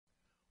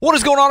What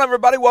is going on,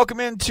 everybody? Welcome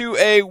into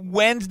a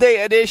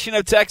Wednesday edition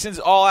of Texans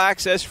All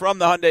Access from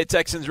the Hyundai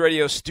Texans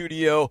radio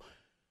studio.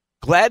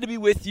 Glad to be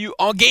with you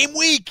on game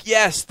week.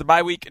 Yes, the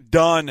bye week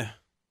done.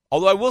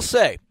 Although I will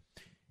say,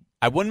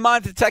 I wouldn't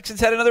mind if the Texans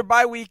had another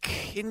bye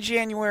week in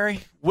January.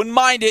 Wouldn't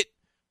mind it,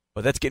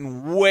 but that's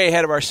getting way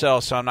ahead of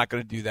ourselves, so I'm not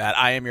going to do that.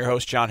 I am your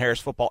host, John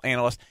Harris, football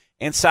analyst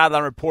and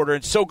sideline reporter,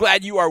 and so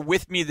glad you are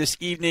with me this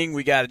evening.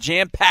 We got a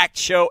jam-packed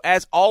show,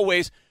 as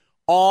always,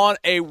 on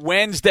a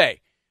Wednesday.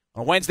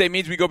 On Wednesday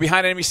means we go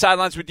behind enemy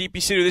sidelines with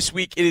DP Studio. This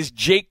week it is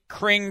Jake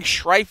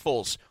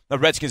Kring-Schreifels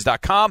of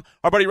Redskins.com.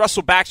 Our buddy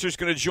Russell Baxter is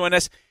going to join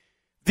us.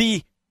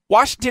 The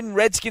Washington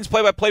Redskins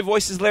play-by-play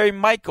voice is Larry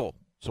Michael.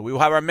 So we will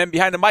have our Men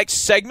Behind the Mic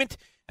segment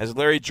as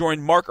Larry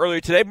joined Mark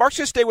earlier today. Mark's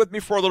going to stay with me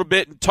for a little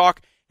bit and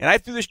talk, and I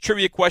threw this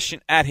trivia question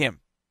at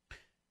him.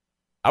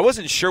 I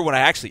wasn't sure when I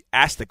actually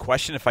asked the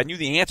question if I knew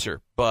the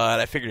answer, but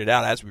I figured it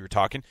out as we were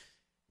talking.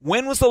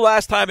 When was the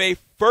last time a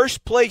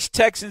first-place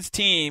Texans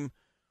team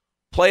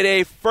played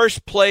a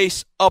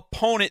first-place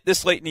opponent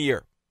this late in the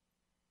year?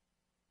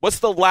 What's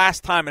the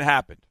last time it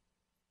happened?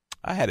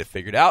 I had it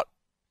figured out.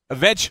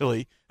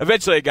 Eventually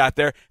I got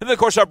there. And then, of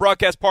course, our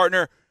broadcast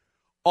partner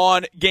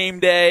on game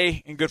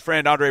day and good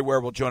friend Andre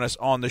Ware will join us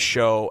on the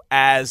show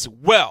as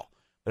well.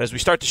 But as we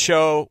start the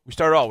show, we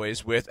start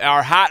always with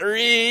our hot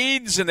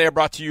reads, and they are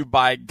brought to you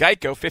by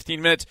Geico.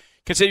 15 minutes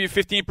can save you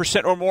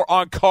 15% or more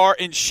on car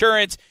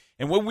insurance.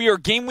 And when we are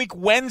Game Week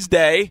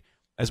Wednesday,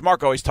 as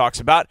Mark always talks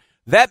about,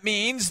 that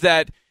means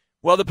that,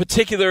 well, the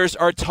particulars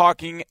are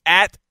talking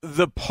at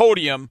the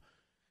podium.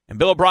 And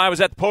Bill O'Brien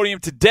was at the podium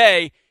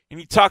today,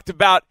 and he talked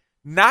about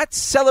not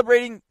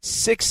celebrating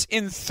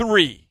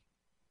 6-3.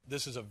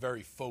 This is a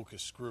very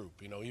focused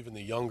group. Even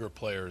the younger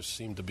players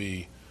seem to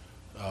be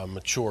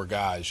mature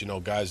guys,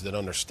 guys that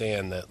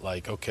understand that,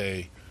 like,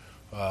 okay,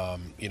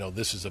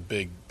 this is a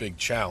big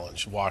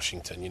challenge.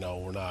 Washington,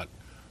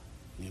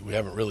 we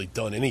haven't really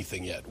done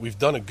anything yet. We've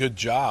done a good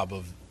job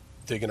of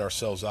digging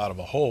ourselves out of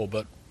a hole,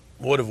 but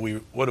what have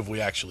we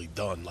actually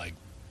done? Like,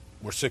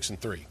 we're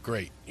 6-3,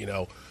 great,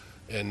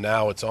 and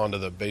now it's on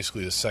to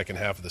basically the second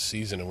half of the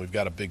season, and we've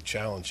got a big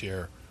challenge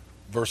here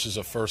versus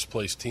a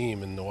first-place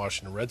team in the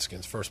Washington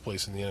Redskins, first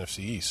place in the NFC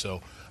East.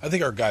 So I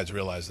think our guys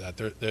realize that.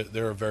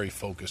 They're a very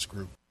focused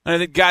group. And I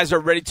think guys are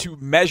ready to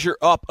measure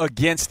up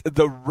against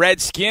the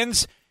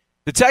Redskins.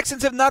 The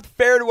Texans have not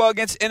fared well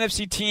against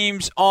NFC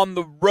teams on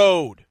the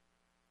road.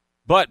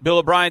 But Bill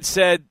O'Brien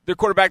said their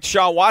quarterback,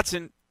 Deshaun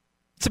Watson,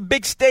 it's a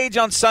big stage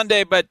on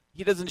Sunday, but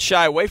he doesn't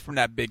shy away from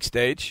that big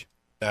stage.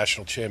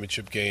 National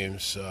championship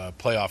games,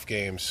 playoff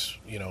games,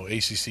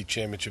 ACC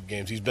championship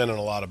games. He's been in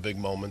a lot of big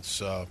moments.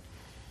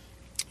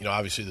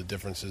 Obviously the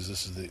difference is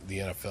this is the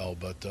NFL,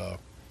 but,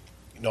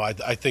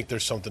 I think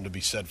there's something to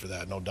be said for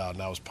that, no doubt. And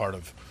that was part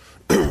of,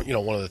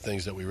 one of the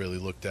things that we really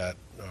looked at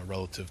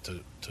relative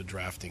to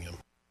drafting him.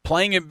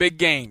 Playing in big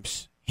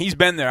games. He's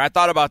been there. I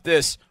thought about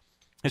this.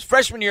 His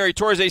freshman year, he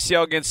tore his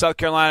ACL against South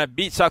Carolina,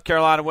 beat South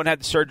Carolina, went and had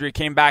the surgery,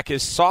 came back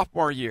his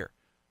sophomore year.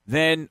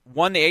 Then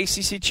won the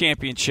ACC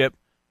championship,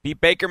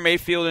 beat Baker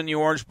Mayfield in the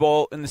Orange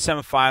Bowl in the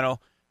semifinal,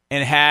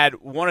 and had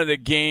one of the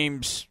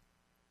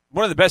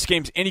best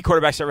games any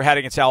quarterback's ever had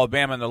against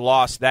Alabama in the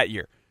loss that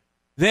year.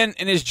 Then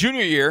in his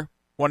junior year,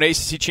 won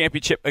ACC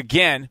championship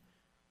again,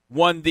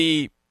 won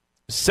the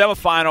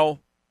semifinal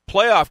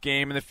playoff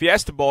game in the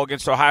Fiesta Bowl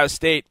against Ohio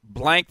State,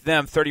 blanked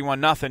them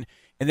 31-0,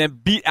 and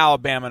then beat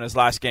Alabama in his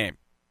last game.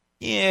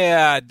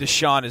 Yeah,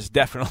 Deshaun is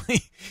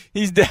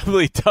he's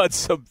definitely done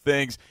some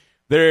things.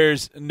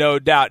 There's no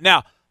doubt.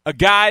 Now, a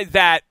guy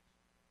that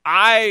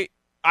I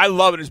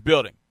love in his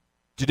building,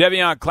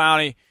 Jadeveon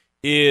Clowney,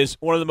 is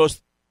one of the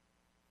most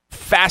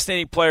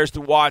fascinating players to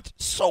watch.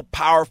 So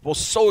powerful,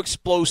 so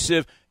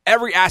explosive,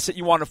 every asset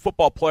you want in a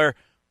football player.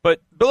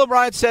 But Bill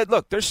O'Brien said,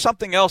 look, there's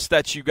something else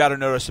that you got to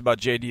notice about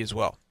JD as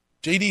well.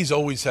 JD's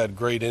always had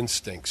great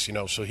instincts,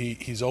 so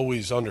he's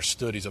always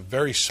understood. He's a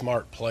very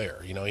smart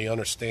player. He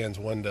understands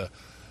when to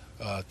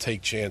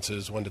take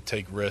chances, when to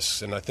take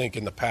risks. And I think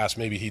in the past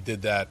maybe he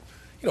did that,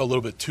 a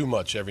little bit too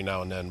much every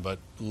now and then. But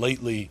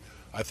lately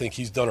I think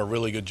he's done a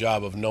really good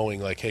job of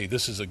knowing, like, hey,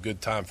 this is a good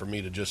time for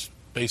me to just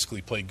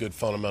basically play good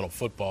fundamental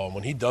football. And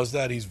when he does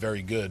that, he's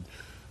very good,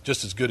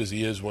 just as good as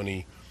he is when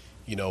he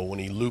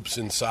loops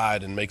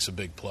inside and makes a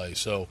big play.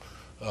 So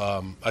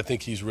I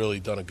think he's really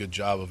done a good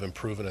job of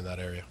improving in that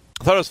area.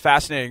 I thought it was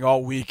fascinating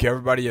all week.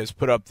 Everybody has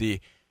put up the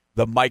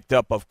mic'd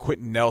up of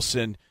Quentin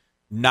Nelson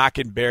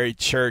knocking Barry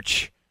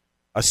Church,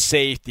 a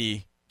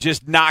safety,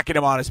 just knocking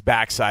him on his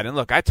backside. And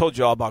look, I told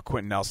you all about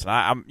Quentin Nelson.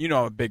 I'm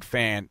a big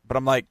fan, but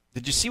I'm like,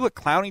 did you see what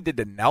Clowney did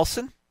to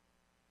Nelson?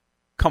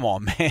 Come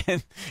on,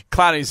 man.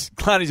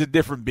 Clowney's a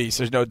different beast.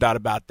 There's no doubt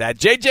about that.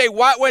 J.J.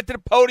 Watt went to the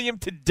podium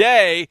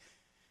today,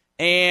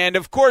 and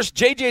of course,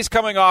 J.J.'s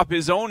coming off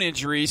his own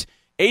injuries.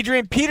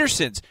 Adrian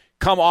Peterson's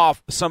come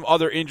off some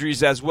other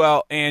injuries as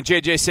well, and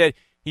J.J. said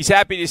he's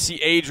happy to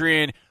see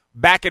Adrian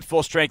back at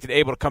full strength and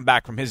able to come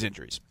back from his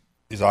injuries.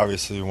 He's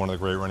obviously one of the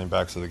great running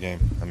backs of the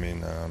game. I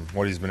mean,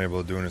 what he's been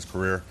able to do in his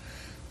career,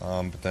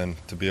 but then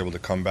to be able to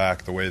come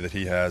back the way that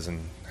he has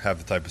and have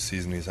the type of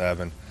season he's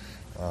having,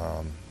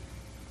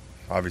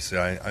 Obviously,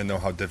 I know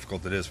how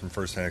difficult it is from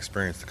firsthand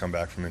experience to come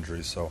back from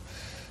injuries, so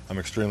I'm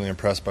extremely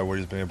impressed by what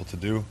he's been able to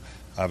do.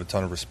 I have a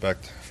ton of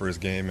respect for his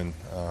game, and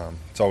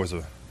it's always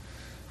a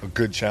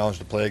good challenge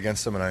to play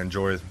against him, and I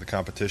enjoy the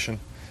competition.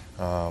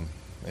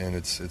 And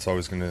it's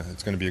always going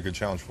to be a good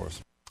challenge for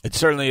us. It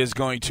certainly is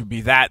going to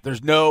be that.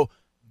 There's no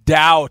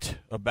doubt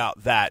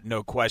about that,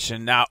 no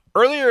question. Now,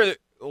 earlier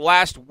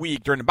last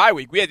week during the bye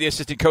week, we had the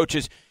assistant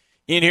coaches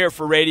in here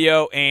for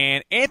radio,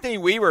 and Anthony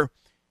Weaver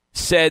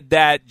said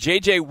that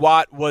J.J.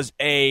 Watt was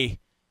he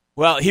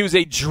was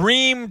a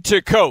dream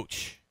to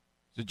coach.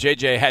 So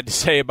J.J. had to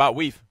say about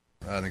Weave.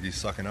 I think he's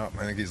sucking up.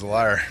 I think he's a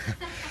liar.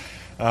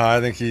 I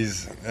think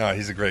he's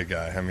a great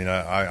guy. I mean,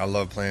 I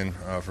love playing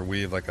for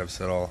Weave. Like I've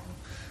said all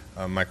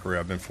my career,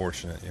 I've been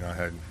fortunate. I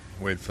had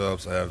Wade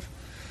Phillips, I have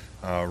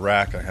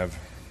Rack, I have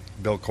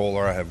Bill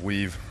Kohler, I have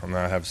Weave.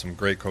 I have some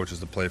great coaches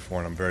to play for,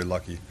 and I'm very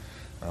lucky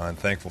and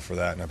thankful for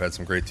that. And I've had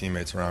some great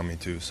teammates around me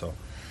too. So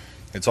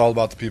it's all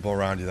about the people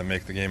around you that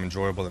make the game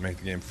enjoyable, that make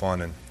the game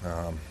fun, and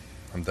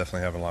I'm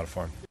definitely having a lot of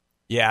fun.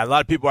 Yeah, a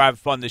lot of people are having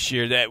fun this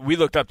year. That we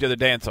looked up the other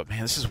day and thought,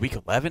 man, this is week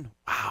 11?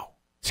 Wow,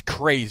 it's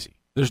crazy.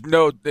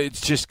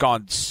 It's just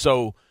gone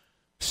so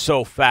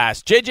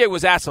fast. JJ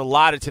was asked a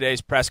lot at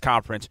today's press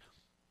conference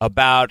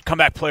about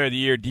comeback player of the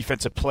year,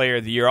 defensive player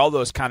of the year, all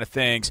those kind of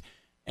things.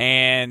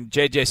 And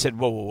JJ said,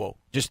 whoa.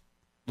 Just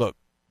look,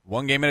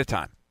 one game at a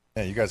time.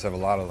 Yeah, you guys have a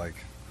lot of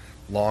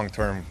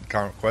long-term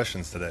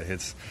questions today.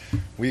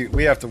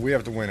 We have to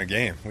win a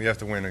game. We have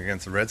to win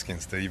against the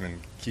Redskins to even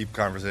keep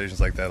conversations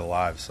like that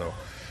alive. So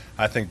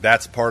I think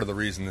that's part of the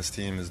reason this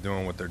team is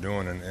doing what they're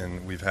doing,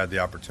 and we've had the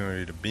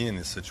opportunity to be in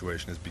this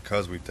situation is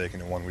because we've taken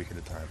it 1 week at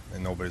a time,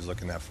 and nobody's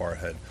looking that far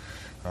ahead.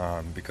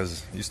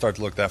 Because you start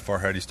to look that far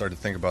ahead, you start to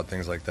think about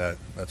things like that.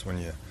 That's when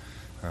you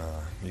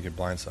get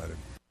blindsided.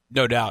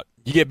 No doubt.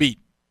 You get beat.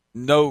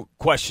 No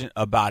question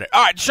about it.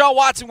 All right, Deshaun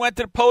Watson went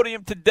to the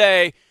podium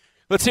today.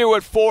 Let's hear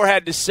what Four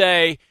had to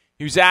say.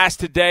 He was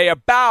asked today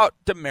about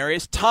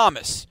Demaryius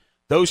Thomas.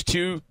 Those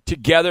two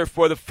together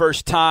for the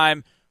first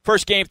time.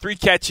 First game, 3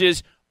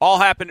 catches. All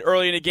happened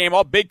early in the game.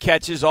 All big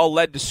catches. All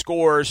led to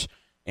scores.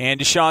 And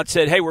Deshaun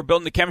said, hey, we're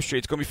building the chemistry.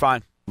 It's going to be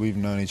fine. We've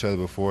known each other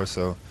before,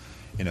 so,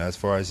 as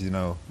far as,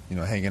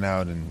 hanging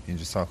out and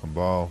just talking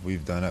ball,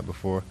 we've done that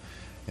before.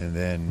 And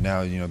then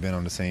now, being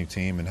on the same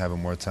team and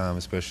having more time,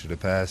 especially the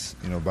past,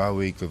 bye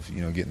week of,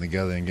 getting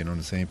together and getting on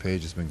the same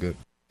page, it's been good.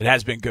 It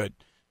has been good,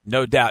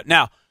 no doubt.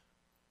 Now,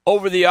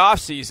 over the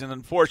offseason,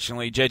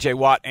 unfortunately, J.J.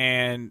 Watt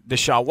and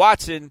Deshaun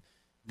Watson,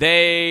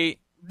 they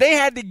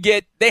had to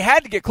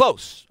get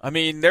close. I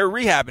mean, they're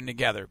rehabbing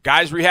together.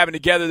 Guys rehabbing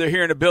together. They're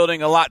here in the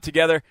building a lot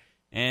together.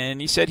 And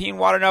he said he and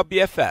Watt are now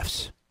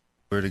BFFs.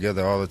 We're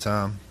together all the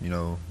time,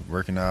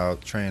 working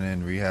out,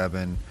 training,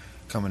 rehabbing,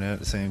 coming in at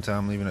the same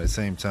time, leaving at the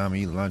same time,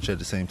 eating lunch at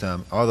the same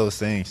time, all those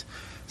things.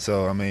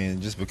 So, I mean,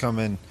 just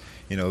becoming,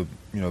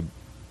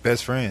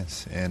 best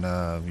friends. And,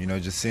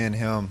 just seeing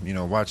him,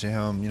 watching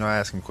him,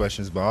 asking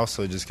questions, but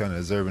also just kind of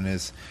observing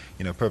his,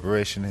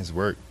 preparation, his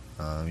work.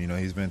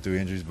 He's been through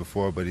injuries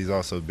before, but he's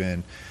also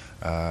been,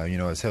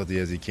 as healthy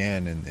as he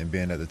can and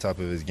being at the top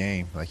of his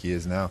game like he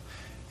is now.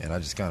 And I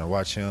just kind of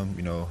watch him,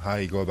 how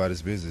he go about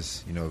his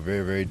business,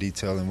 very, very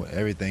detailed in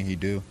everything he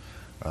do.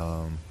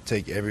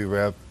 Take every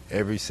rep,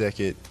 every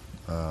second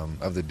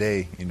of the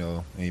day, and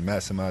he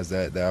maximize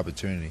that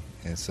opportunity.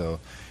 And so,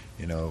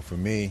 for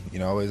me, I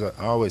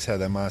always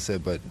had that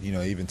mindset, but,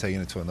 even taking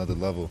it to another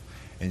level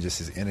and just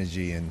his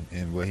energy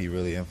and what he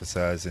really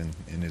emphasized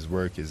in his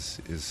work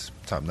is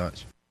top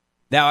notch.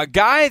 Now, a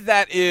guy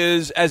that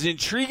is as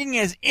intriguing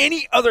as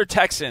any other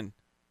Texan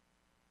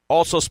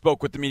also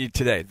spoke with the media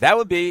today. That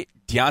would be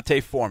D'Onta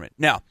Foreman.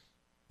 Now,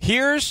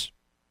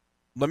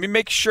 let me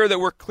make sure that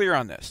we're clear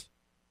on this.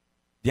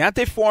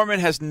 D'Onta Foreman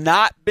has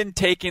not been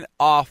taken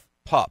off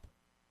PUP,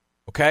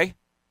 okay?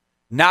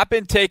 Not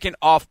been taken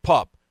off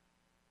PUP.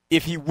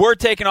 If he were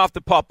taken off the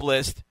PUP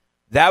list,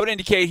 that would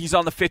indicate he's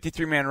on the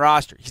 53-man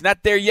roster. He's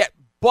not there yet,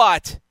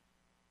 but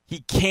he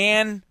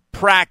can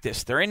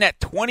practice. They're in that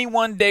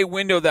 21-day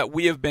window that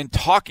we have been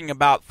talking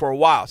about for a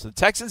while. So the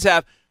Texans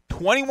have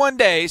 21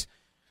 days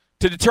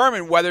to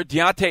determine whether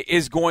D'Onta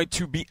is going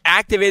to be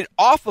activated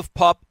off of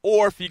PUP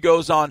or if he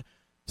goes on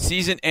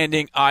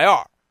season-ending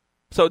IR.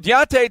 So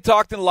D'Onta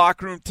talked in the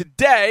locker room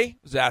today,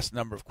 was asked a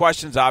number of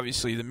questions,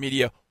 obviously the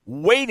media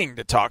waiting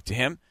to talk to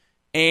him,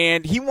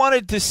 and he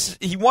wanted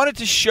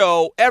to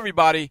show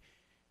everybody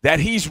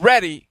that he's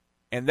ready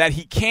and that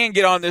he can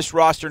get on this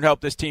roster and help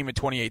this team in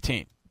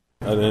 2018.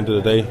 At the end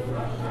of the day,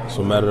 it's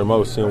a matter of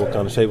most seeing what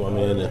kind of shape I'm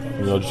in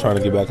and, just trying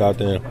to get back out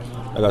there and,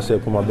 like I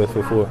said, put my best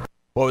foot forward.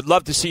 Well, we'd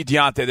love to see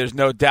D'Onta, there's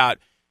no doubt.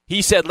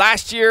 He said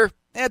last year,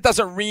 it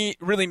doesn't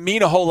really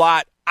mean a whole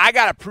lot. I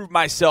got to prove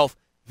myself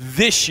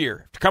this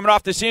year. Coming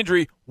off this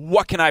injury,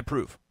 what can I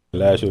prove?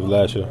 Last year was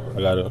last year.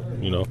 I got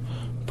to,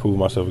 prove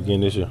myself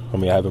again this year. I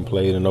mean, I haven't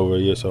played in over a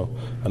year, so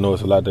I know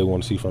it's a lot they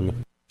want to see from me.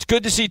 It's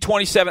good to see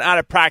 27 out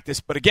of practice,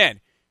 but again,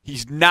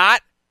 he's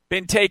not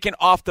been taken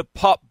off the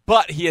PUP,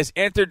 but he has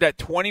entered that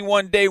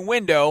 21-day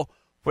window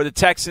for the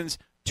Texans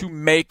to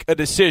make a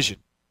decision.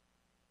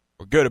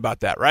 We're good about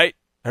that, right?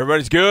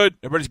 Everybody's good.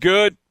 Everybody's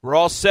good. We're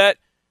all set.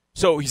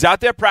 So he's out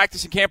there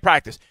practicing, can't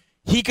practice.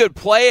 He could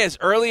play as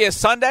early as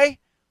Sunday.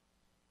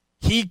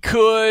 He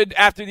could,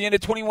 after the end of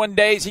 21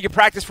 days, he could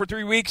practice for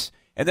 3 weeks,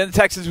 and then the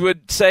Texans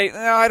would say, no,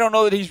 I don't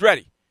know that he's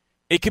ready.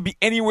 It could be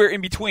anywhere in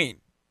between.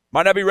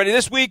 Might not be ready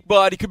this week,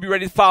 but he could be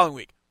ready the following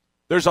week.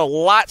 There's a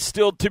lot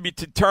still to be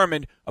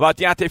determined about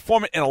D'Onta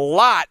Foreman, and a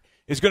lot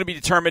is going to be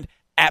determined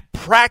at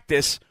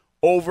practice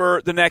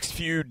over the next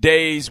few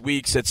days,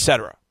 weeks,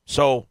 etc.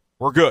 So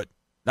we're good.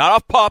 Not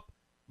off PUP,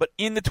 but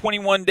in the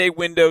 21-day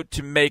window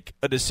to make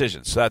a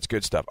decision. So that's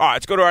good stuff. All right,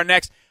 let's go to our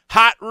next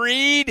hot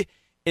read.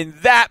 And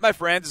that, my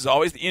friends, is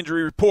always the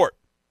injury report.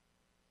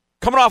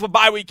 Coming off a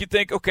bye week, you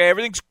think, okay,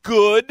 everything's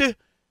good.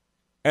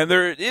 And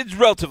it's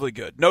relatively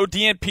good. No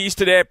DNPs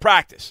today at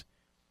practice.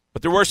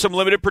 But there were some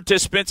limited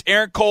participants.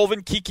 Aaron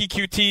Colvin, Kiki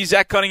QT,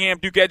 Zach Cunningham,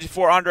 Duke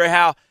Ejiofor, Andre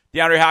Howe,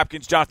 DeAndre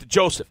Hopkins, Jonathan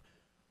Joseph.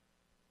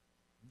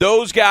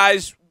 Those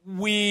guys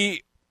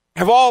we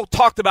have all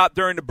talked about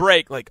during the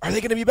break. Like, are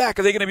they going to be back?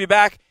 Are they going to be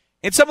back?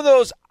 And some of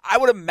those, I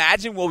would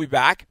imagine, will be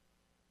back.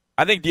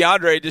 I think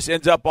DeAndre just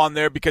ends up on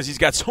there because he's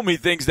got so many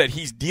things that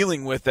he's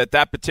dealing with at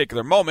that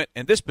particular moment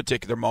and this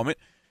particular moment.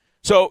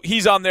 So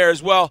he's on there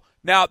as well.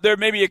 Now, there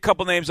may be a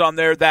couple names on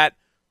there that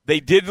they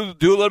did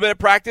do a little bit of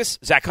practice,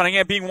 Zach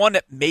Cunningham being one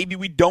that maybe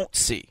we don't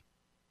see.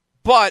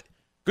 But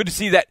good to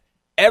see that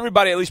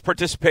everybody at least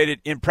participated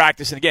in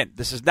practice. And again,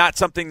 this is not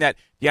something that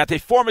D'Onta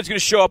Foreman is going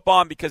to show up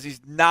on because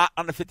he's not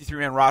on the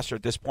 53-man roster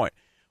at this point.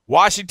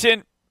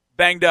 Washington,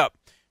 banged up.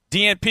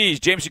 DNPs,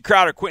 Jameson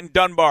Crowder, Quentin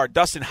Dunbar,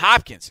 Dustin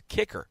Hopkins,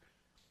 kicker.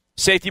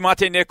 Safety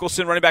Monte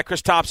Nicholson, running back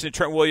Chris Thompson, and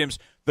Trent Williams,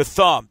 the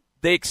thumb.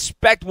 They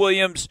expect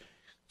Williams,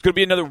 it's going to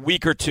be another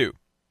week or two.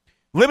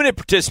 Limited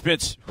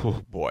participants,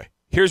 oh boy,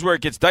 here's where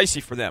it gets dicey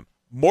for them.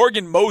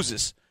 Morgan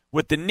Moses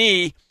with the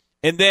knee,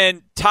 and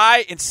then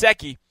Ty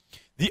Nsekhe,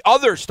 the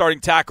other starting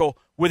tackle,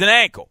 with an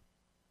ankle.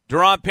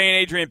 Deron Payne,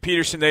 Adrian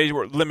Peterson, they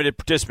were limited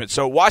participants.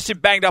 So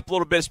Washington banged up a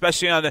little bit,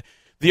 especially on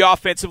the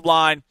offensive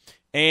line,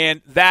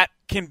 and that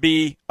can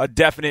be a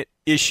definite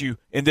issue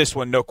in this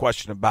one, no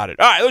question about it.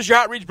 All right, those are your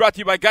hot reads brought to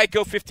you by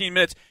Geico. 15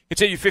 minutes can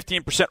save you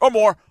 15% or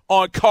more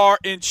on car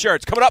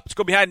insurance. Coming up, let's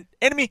go behind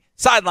enemy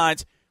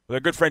sidelines with our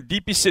good friend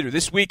DP Sidhu.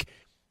 This week,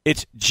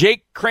 it's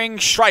Jake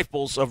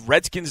Kring-Schreifels of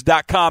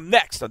Redskins.com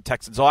next on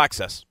Texans All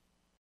Access.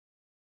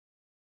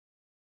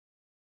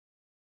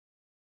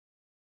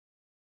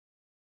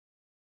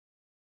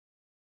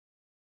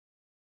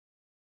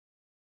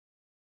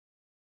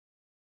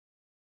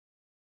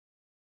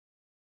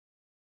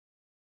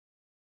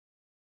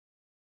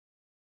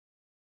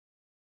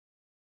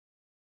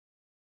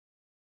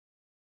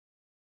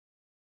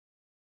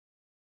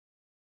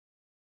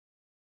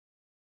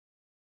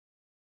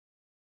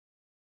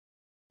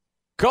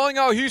 Calling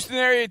all Houston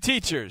area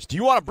teachers. Do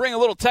you want to bring a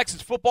little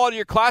Texas football to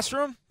your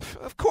classroom?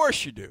 Of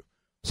course you do.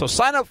 So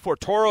sign up for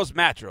Toros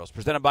Math Drills,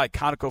 presented by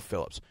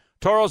ConocoPhillips.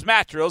 Toros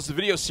Math Drills, the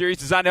video series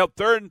designed to help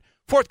 3rd and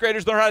 4th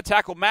graders learn how to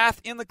tackle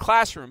math in the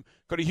classroom.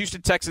 Go to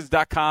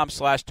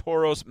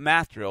HoustonTexans.com/Toros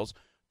Math Drills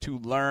to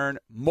learn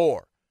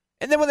more.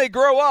 And then when they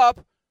grow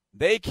up,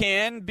 they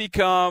can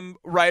become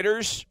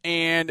writers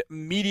and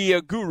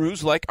media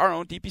gurus like our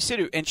own DP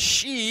Sidhu. And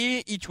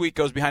she, each week,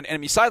 goes behind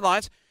enemy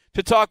sidelines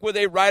to talk with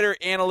a writer,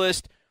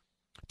 analyst,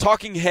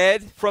 talking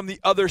head from the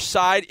other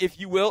side, if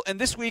you will. And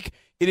this week,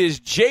 it is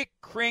Jake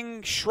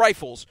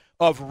Kring-Schreifels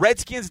of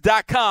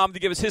Redskins.com to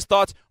give us his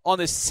thoughts on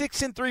the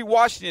 6-3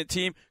 Washington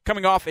team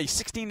coming off a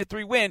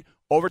 16-3 win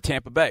over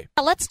Tampa Bay.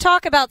 Let's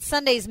talk about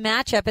Sunday's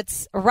matchup.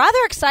 It's a rather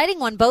exciting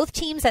one. Both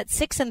teams at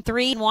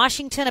 6-3.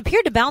 Washington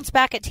appeared to bounce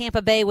back at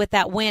Tampa Bay with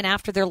that win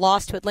after their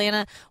loss to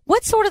Atlanta.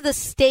 What's sort of the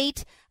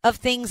state of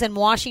things in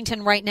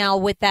Washington right now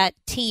with that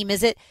team?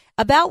 Is it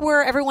about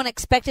where everyone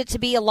expected to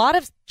be? A lot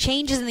of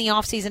changes in the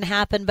offseason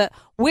happened, but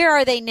where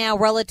are they now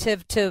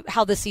relative to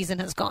how the season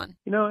has gone?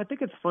 You know, I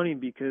think it's funny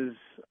because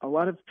a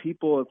lot of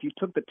people, if you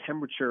took the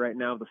temperature right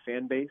now of the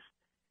fan base,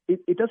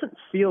 it doesn't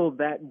feel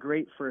that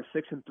great for a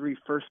 6-3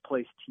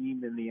 first-place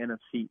team in the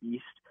NFC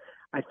East.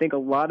 I think a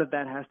lot of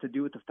that has to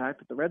do with the fact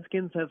that the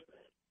Redskins have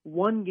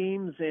won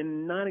games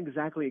in not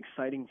exactly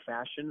exciting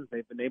fashion.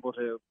 They've been able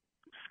to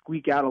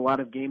squeak out a lot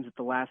of games at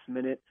the last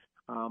minute,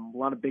 a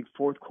lot of big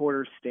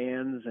fourth-quarter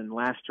stands and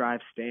last-drive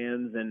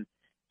stands. And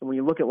when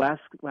you look at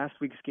last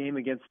week's game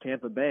against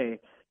Tampa Bay,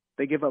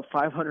 they give up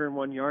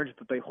 501 yards,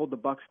 but they hold the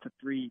Bucs to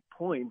 3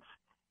 points.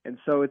 And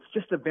so it's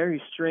just a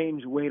very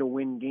strange way to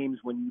win games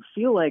when you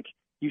feel like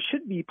you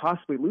should be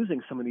possibly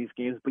losing some of these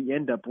games, but you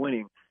end up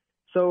winning.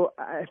 So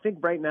I think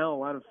right now a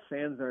lot of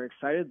fans are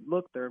excited.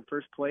 Look, they're in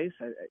first place.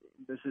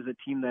 This is a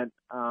team that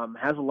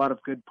has a lot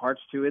of good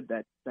parts to it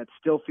that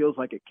still feels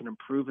like it can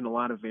improve in a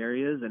lot of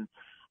areas. And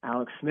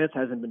Alex Smith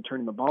hasn't been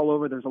turning the ball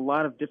over. There's a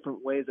lot of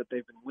different ways that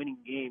they've been winning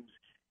games.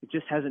 It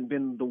just hasn't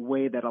been the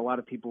way that a lot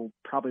of people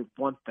probably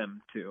want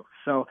them to.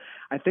 So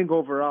I think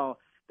overall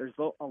there's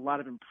a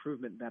lot of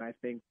improvement that I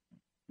think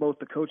both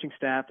the coaching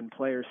staff and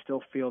players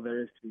still feel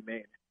there is to be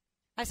made.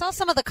 I saw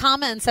some of the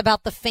comments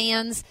about the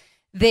fans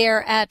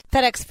there at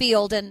FedEx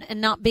Field and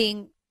not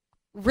being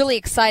really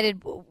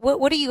excited.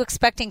 What are you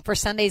expecting for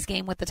Sunday's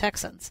game with the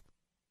Texans?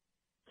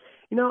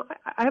 You know,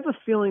 I have a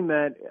feeling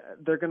that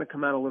they're going to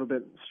come out a little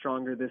bit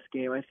stronger this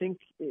game. I think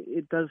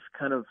it does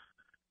kind of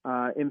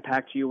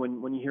impact you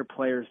when you hear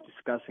players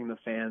discussing the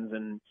fans,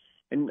 and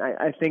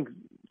I think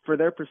for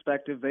their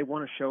perspective, they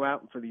want to show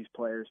out for these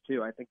players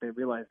too. I think they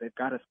realize they've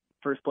got a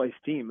first place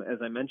team, as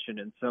I mentioned,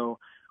 and so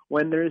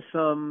when there's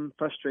some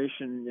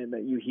frustration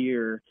that you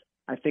hear,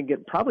 I think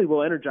it probably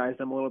will energize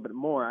them a little bit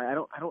more. I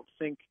don't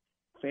think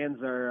fans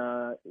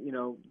are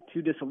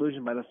too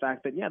disillusioned by the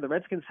fact that the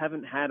Redskins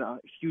haven't had a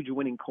huge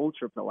winning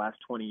culture for the last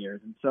 20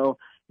 years, and so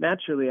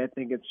naturally I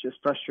think it's just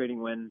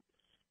frustrating when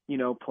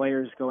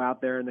players go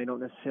out there and they don't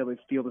necessarily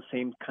feel the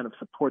same kind of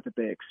support that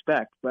they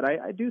expect. But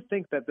I do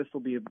think that this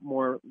will be a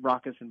more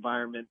raucous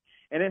environment,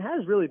 and it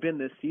has really been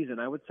this season.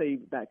 I would say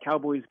that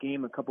Cowboys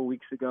game a couple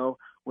weeks ago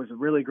was a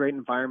really great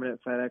environment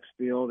at FedEx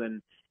Field,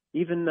 and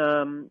even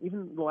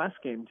the last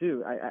game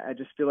too. I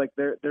just feel like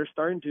they're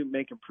starting to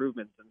make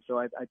improvements, and so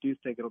I do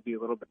think it'll be a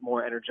little bit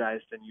more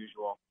energized than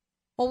usual.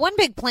 Well, one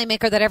big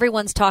playmaker that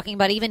everyone's talking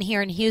about, even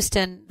here in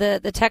Houston,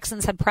 the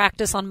Texans had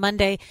practice on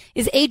Monday,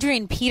 is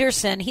Adrian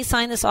Peterson. He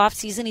signed this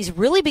offseason. He's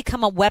really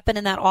become a weapon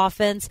in that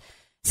offense.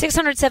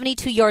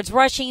 672 yards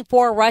rushing,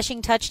 4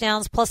 rushing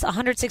touchdowns, plus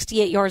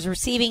 168 yards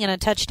receiving and a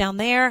touchdown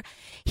there.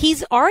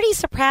 He's already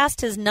surpassed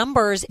his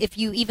numbers if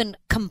you even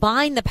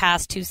combine the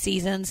past 2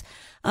 seasons.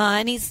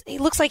 And he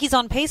looks like he's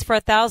on pace for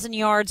 1,000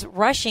 yards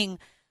rushing.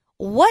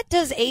 What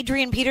does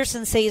Adrian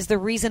Peterson say is the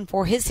reason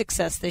for his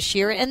success this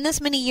year and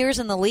this many years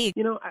in the league?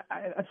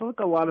 I feel like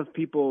a lot of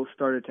people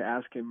started to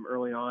ask him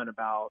early on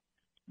about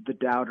the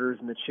doubters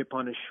and the chip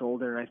on his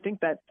shoulder, and I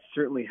think that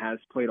certainly has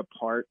played a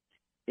part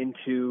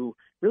into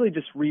really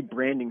just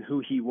rebranding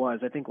who he was.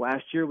 I think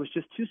last year was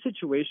just 2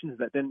 situations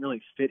that didn't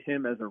really fit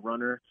him as a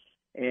runner,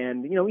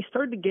 and he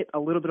started to get a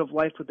little bit of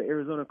life with the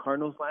Arizona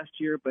Cardinals last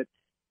year, but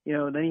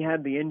then he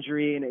had the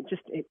injury, and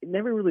it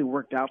never really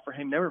worked out for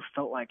him. Never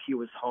felt like he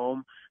was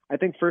home. I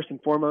think first and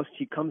foremost,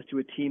 he comes to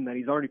a team that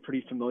he's already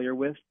pretty familiar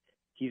with.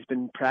 He's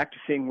been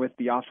practicing with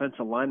the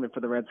offensive lineman for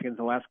the Redskins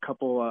the last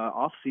couple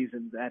off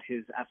seasons at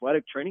his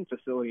athletic training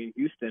facility in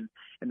Houston,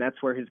 and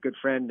that's where his good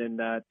friend and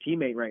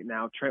teammate right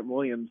now, Trent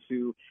Williams,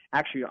 who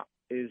actually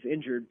is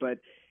injured, but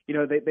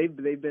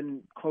they've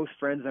been close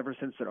friends ever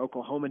since their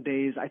Oklahoma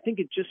days. I think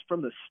it just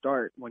from the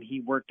start, when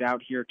he worked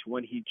out here to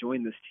when he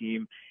joined this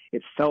team,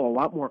 it felt a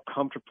lot more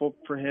comfortable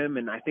for him.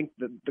 And I think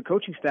the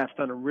coaching staff's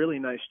done a really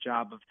nice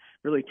job of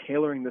really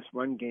tailoring this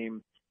run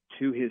game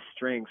to his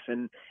strengths.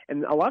 And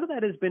a lot of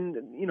that has been,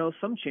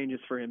 some changes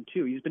for him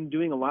too. He's been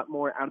doing a lot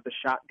more out of the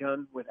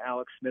shotgun with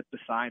Alex Smith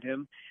beside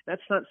him.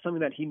 That's not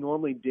something that he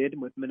normally did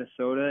with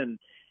Minnesota. And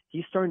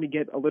he's starting to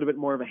get a little bit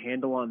more of a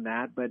handle on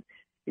that. But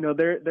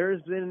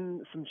there's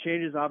been some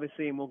changes,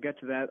 obviously, and we'll get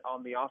to that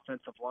on the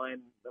offensive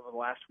line over the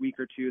last week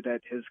or two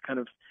that has kind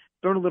of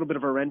thrown a little bit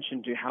of a wrench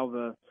into how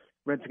the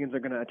Redskins are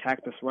going to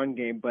attack this run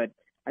game. But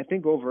I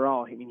think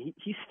overall,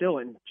 he's still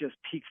in just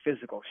peak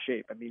physical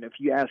shape. I mean, if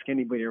you ask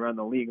anybody around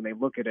the league and they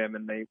look at him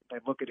and they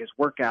look at his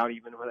workout,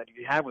 even that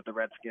he had with the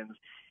Redskins,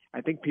 I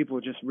think people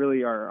just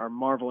really are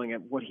marveling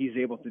at what he's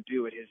able to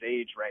do at his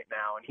age right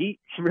now. And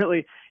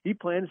he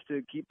plans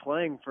to keep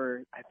playing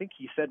for, I think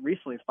he said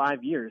recently,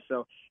 5 years.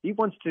 So he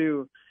wants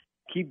to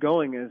keep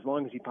going as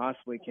long as he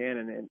possibly can.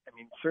 And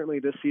certainly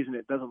this season,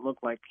 it doesn't look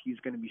like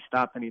he's going to be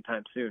stopped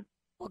anytime soon.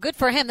 Well, good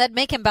for him. That'd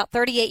make him about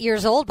 38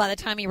 years old by the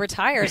time he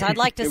retires. I'd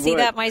like to see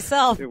that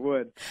myself. It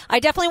would. I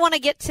definitely want to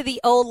get to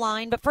the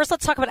O-line, but first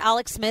let's talk about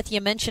Alex Smith.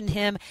 You mentioned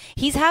him.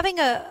 He's having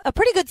a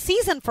pretty good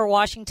season for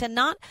Washington,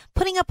 not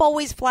putting up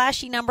always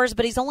flashy numbers,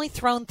 but he's only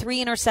thrown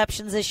 3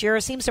 interceptions this year,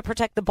 seems to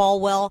protect the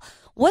ball well.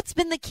 What's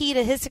been the key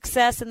to his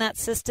success in that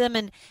system,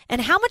 and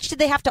how much did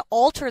they have to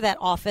alter that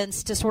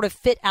offense to sort of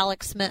fit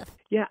Alex Smith?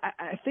 Yeah,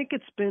 I think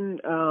it's been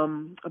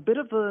a bit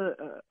of a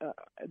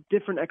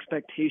different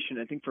expectation,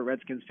 I think, for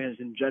Redskins fans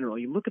in general.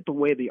 You look at the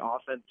way the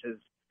offense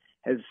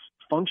has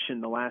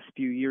functioned the last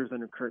few years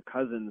under Kirk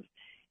Cousins,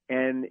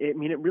 and it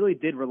really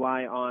did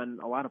rely on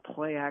a lot of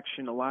play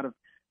action, a lot of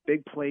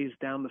big plays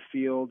down the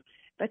field.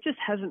 That just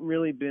hasn't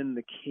really been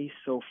the case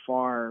so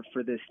far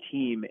for this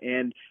team.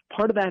 And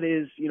part of that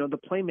is, the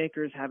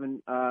playmakers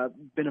haven't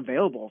been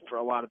available for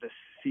a lot of this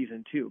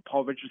season, too.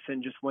 Paul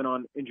Richardson just went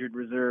on injured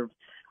reserve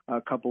a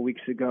couple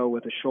weeks ago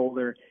with a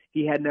shoulder.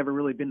 He had never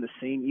really been the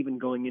same, even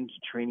going into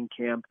training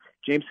camp.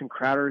 Jameson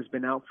Crowder has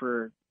been out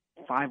for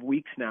 5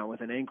 weeks now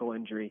with an ankle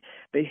injury.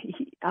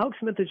 Alex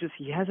Smith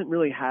he hasn't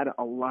really had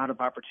a lot of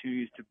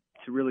opportunities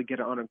to really get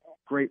on a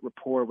great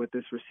rapport with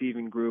this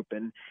receiving group.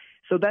 And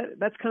so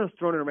that's kind of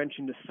thrown a wrench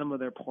into some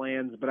of their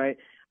plans. But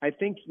I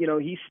think,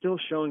 he's still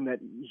showing that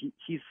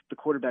he's the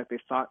quarterback they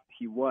thought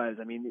he was.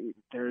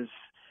 There's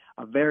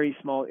a very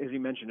small, as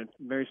you mentioned, a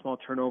very small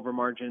turnover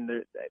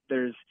margin.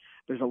 There's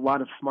a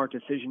lot of smart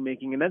decision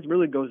making, and that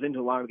really goes into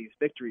a lot of these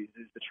victories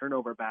is the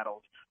turnover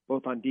battles,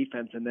 both on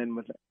defense and then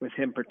with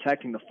him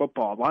protecting the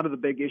football. A lot of the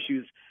big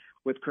issues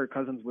with Kirk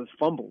Cousins was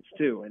fumbles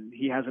too, and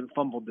he hasn't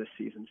fumbled this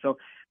season. So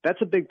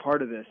that's a big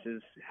part of this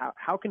is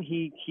how can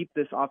he keep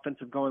this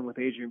offensive going with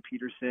Adrian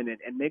Peterson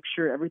and make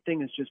sure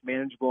everything is just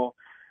manageable.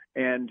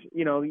 And,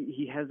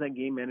 he has that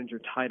game manager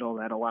title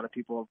that a lot of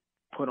people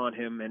put on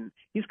him, and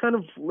he's kind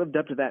of lived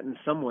up to that in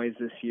some ways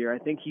this year. I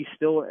think he's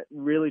still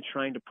really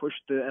trying to push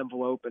the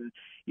envelope, and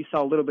you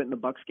saw a little bit in the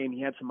Bucs game.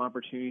 He had some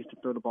opportunities to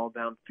throw the ball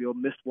downfield,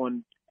 missed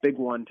one big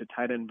one to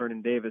tight end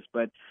Vernon Davis,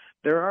 but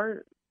there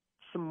are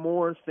some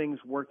more things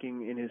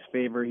working in his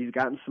favor. He's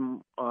gotten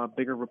some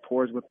bigger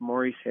rapport with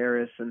Maurice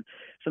Harris and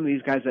some of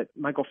these guys that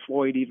Michael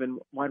Floyd, even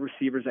wide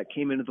receivers that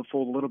came into the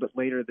fold a little bit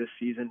later this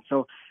season.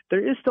 So there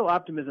is still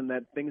optimism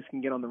that things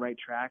can get on the right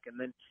track. And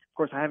then, of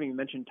course, I haven't even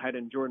mentioned tight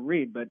end Jordan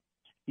Reed, but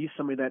he's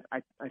somebody that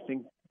I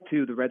think,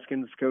 too, the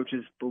Redskins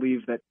coaches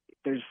believe that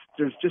there's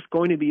just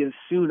going to be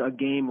soon a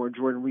game where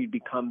Jordan Reed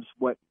becomes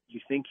what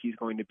you think he's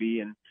going to be.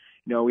 And,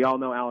 we all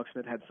know Alex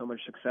Smith had so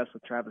much success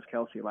with Travis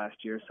Kelce last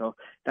year. So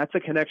that's a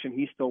connection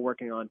he's still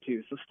working on,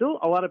 too. So still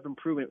a lot of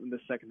improvement in the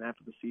second half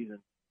of the season.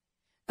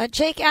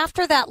 Jake,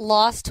 after that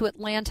loss to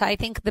Atlanta, I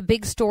think the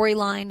big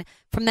storyline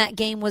from that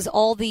game was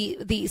all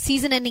the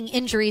season-ending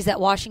injuries that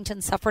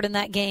Washington suffered in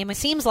that game. It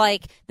seems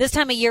like this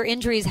time of year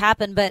injuries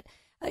happen, but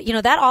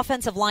that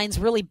offensive line's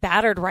really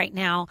battered right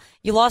now.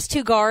 You lost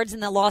 2 guards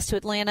in the loss to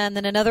Atlanta and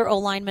then another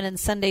O-lineman in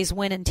Sunday's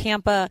win in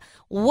Tampa.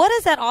 What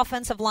does that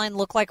offensive line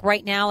look like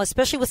right now,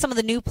 especially with some of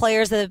the new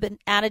players that have been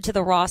added to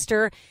the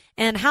roster?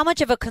 And how much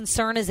of a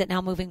concern is it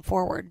now moving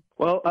forward?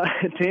 Well,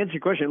 to answer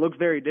your question, it looks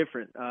very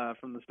different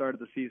from the start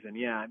of the season.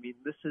 Yeah, I mean,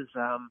 this is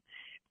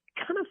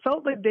kind of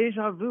felt like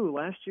deja vu.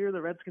 Last year,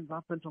 the Redskins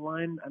offensive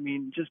line,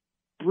 just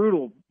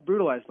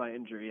brutalized by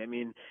injury.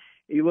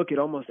 You look at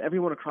almost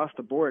everyone across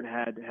the board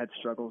had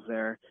struggles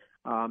there,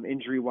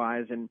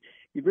 injury-wise, and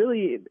you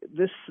really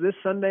this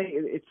Sunday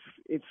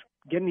it's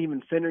getting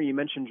even thinner. You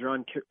mentioned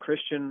Jerron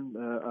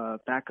Christian,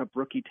 backup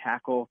rookie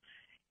tackle.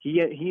 He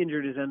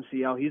injured his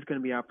MCL. He's going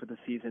to be out for the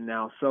season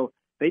now. So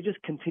they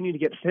just continue to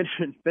get thinner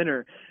and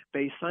thinner.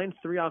 They signed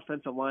 3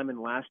 offensive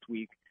linemen last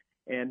week,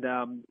 and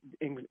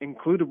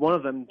included one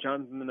of them,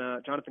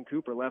 Jonathan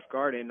Cooper, left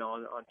guard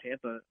on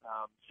Tampa.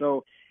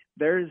 So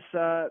there's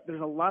a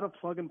lot of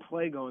plug and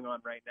play going on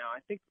right now. I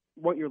think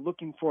what you're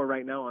looking for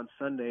right now on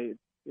Sunday,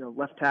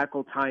 left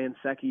tackle Ty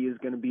Nsekhe is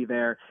going to be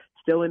there.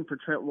 Still in for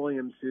Trent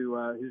Williams,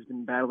 who's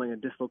been battling a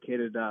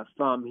dislocated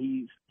thumb.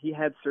 He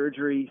had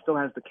surgery. He still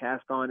has the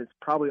cast on. It's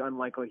probably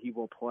unlikely he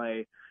will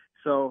play.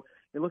 So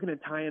you're looking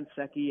at Ty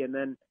Nsekhe, and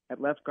then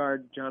at left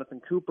guard,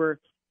 Jonathan Cooper,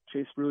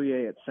 Chase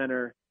Roulier at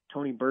center,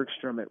 Tony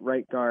Bergstrom at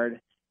right guard,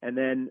 and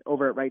then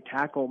over at right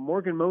tackle,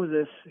 Morgan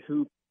Moses,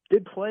 who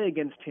did play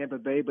against Tampa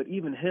Bay, but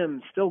even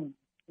him still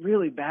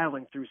really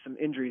battling through some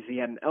injuries. He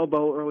had an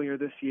elbow earlier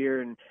this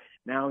year, and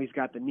now he's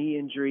got the knee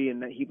injury,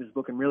 and that he was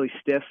looking really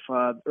stiff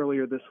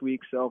earlier this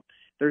week. So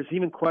there's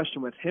even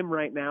question with him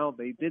right now.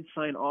 They did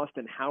sign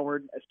Austin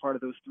Howard as part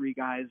of those 3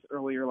 guys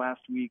earlier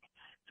last week,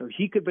 so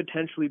he could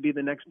potentially be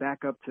the next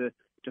backup to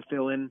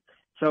fill in.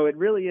 So it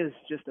really is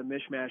just a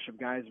mishmash of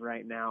guys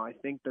right now. I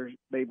think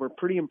they were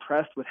pretty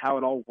impressed with how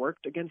it all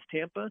worked against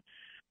Tampa,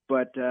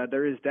 but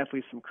there is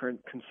definitely some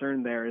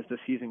concern there as the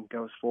season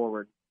goes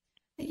forward.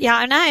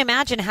 Yeah, and I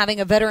imagine having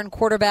a veteran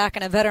quarterback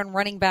and a veteran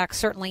running back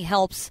certainly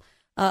helps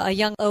a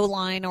young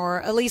O-line,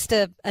 or at least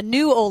a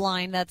new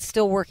O-line that's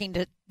still working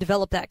to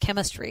develop that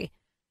chemistry.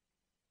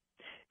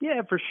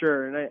 Yeah, for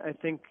sure. And I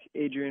think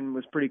Adrian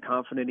was pretty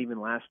confident even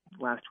last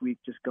week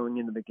just going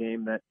into the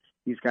game that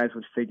these guys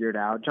would figure it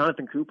out.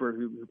 Jonathan Cooper,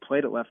 who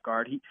played at left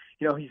guard, he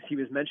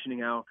was mentioning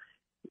how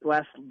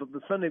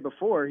the Sunday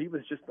before, he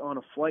was just on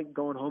a flight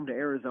going home to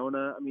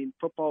Arizona.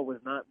 Football was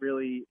not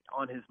really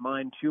on his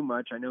mind too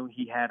much. I know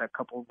he had a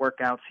couple of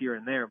workouts here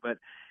and there, but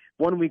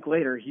 1 week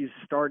later, he's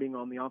starting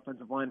on the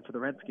offensive line for the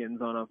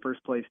Redskins on a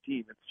first-place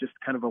team. It's just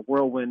kind of a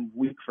whirlwind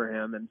week for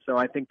him. And so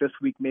I think this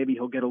week maybe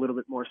he'll get a little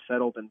bit more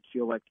settled and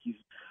feel like he's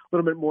a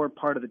little bit more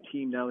part of the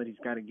team now that he's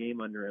got a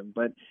game under him.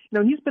 But,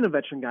 he's been a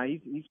veteran guy.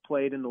 He's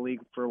played in the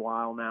league for a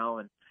while now,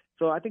 and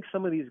so I think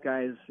some of these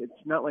guys, it's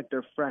not like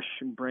they're fresh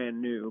and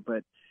brand new,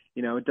 but,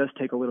 it does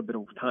take a little bit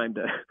of time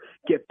to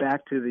get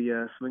back to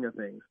the swing of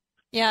things.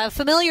 Yeah, a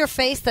familiar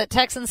face that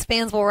Texans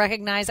fans will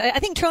recognize. I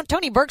think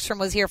Tony Bergstrom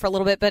was here for a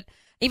little bit, but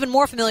even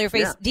more familiar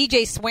face, yeah.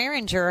 DJ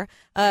Swearinger,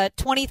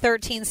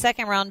 2013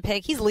 second-round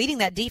pick. He's leading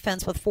that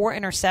defense with 4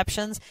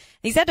 interceptions.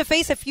 He's had to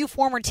face a few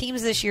former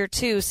teams this year,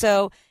 too.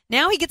 So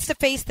now he gets to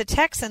face the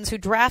Texans, who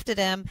drafted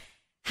him.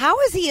 How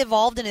has he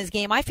evolved in his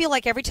game? I feel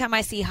like every time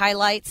I see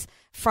highlights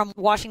from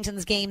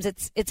Washington's games,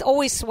 it's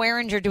always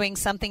Swearinger doing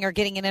something or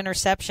getting an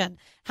interception.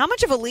 How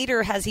much of a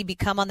leader has he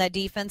become on that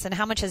defense, and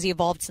how much has he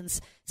evolved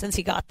since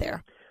he got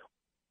there?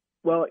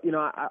 Well,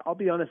 I'll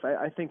be honest.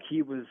 I think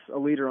he was a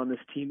leader on this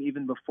team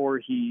even before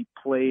he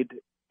played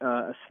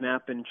a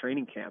snap in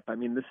training camp.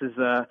 This is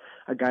a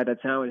guy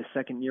that's now in his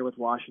second year with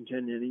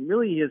Washington, and he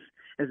really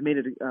has made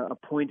it a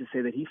point to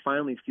say that he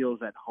finally feels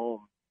at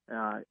home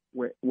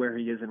where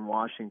he is in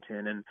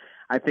Washington. And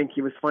I think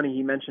he was funny.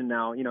 He mentioned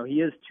now,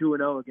 he is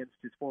 2-0 against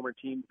his former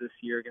teams this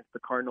year, against the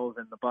Cardinals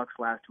and the Bucks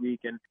last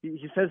week. And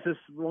he says this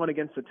one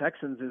against the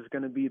Texans is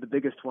going to be the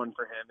biggest one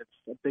for him. It's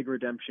a big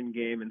redemption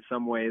game in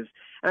some ways.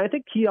 And I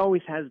think he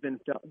always has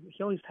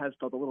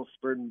felt a little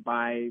spurred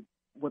by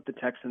what the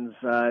Texans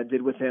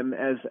did with him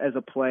as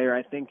a player.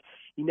 I think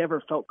he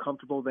never felt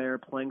comfortable there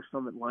playing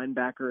some at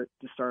linebacker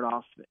to start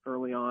off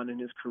early on in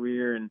his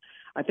career. And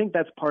I think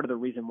that's part of the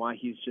reason why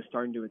he's just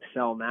starting to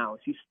excel now.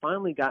 Is he's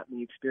finally gotten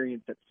the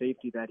experience at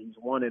safety that he's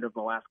wanted over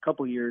the last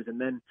couple of years.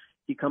 And then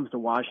he comes to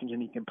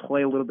Washington. He can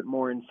play a little bit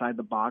more inside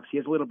the box. He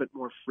has a little bit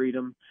more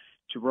freedom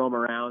to roam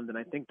around. And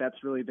I think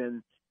that's really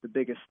been the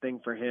biggest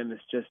thing for him, is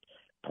just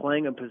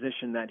playing a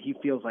position that he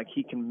feels like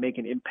he can make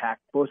an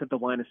impact both at the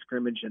line of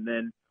scrimmage and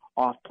then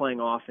playing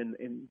off and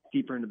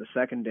deeper into the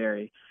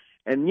secondary.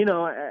 And,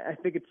 I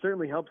think it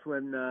certainly helps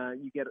when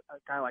you get a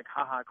guy like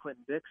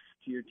Clinton-Dix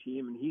to your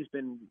team, and he's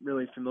been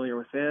really familiar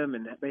with him,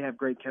 and they have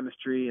great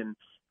chemistry, and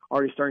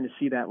already starting to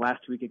see that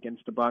last week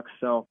against the Bucks.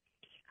 So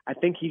I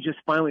think he's just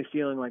finally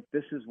feeling like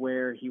this is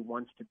where he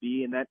wants to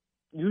be, and that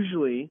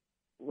usually,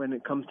 when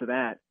it comes to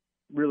that,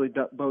 really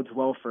bodes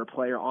well for a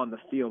player on the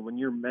field when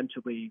you're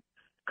mentally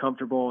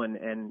comfortable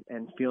and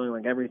feeling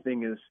like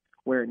everything is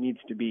where it needs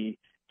to be.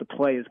 The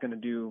play is going to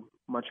do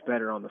much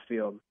better on the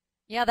field.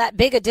 Yeah, that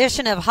big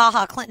addition of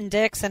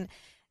Clinton-Dix, and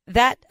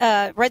that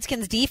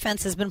Redskins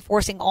defense has been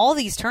forcing all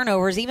these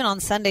turnovers, even on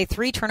Sunday,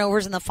 3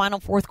 turnovers in the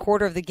final fourth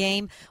quarter of the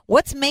game.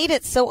 What's made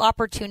it so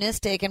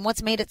opportunistic, and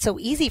what's made it so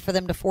easy for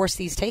them to force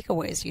these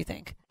takeaways, do you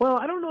think? Well,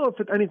 I don't know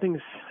if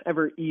anything's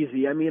ever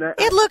easy. I mean,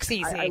 it looks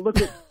easy. I look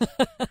at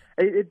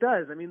it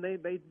does. I mean,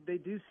 they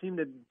do seem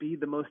to be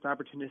the most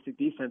opportunistic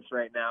defense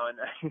right now.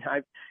 And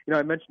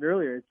I mentioned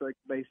earlier, it's like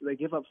they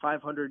give up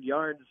 500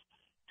 yards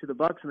to the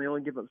Bucks and they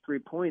only give up 3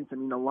 points. I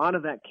mean, a lot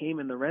of that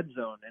came in the red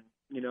zone. And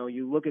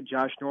you look at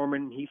Josh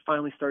Norman, he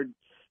finally started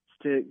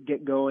to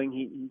get going.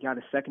 He got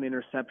a second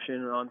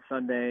interception on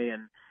Sunday,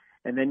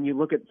 and then you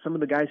look at some of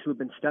the guys who have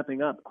been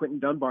stepping up. Quentin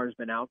Dunbar's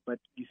been out, but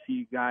you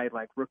see a guy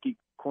like rookie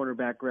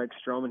cornerback Greg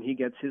Stroman, he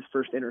gets his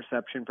first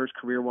interception, first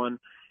career one.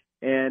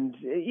 And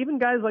even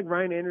guys like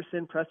Ryan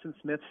Anderson, Preston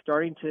Smith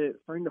starting to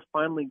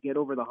finally get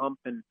over the hump.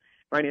 And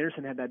Ryan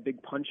Anderson had that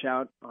big punch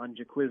out on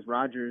Jacquizz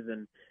Rodgers,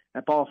 and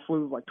that ball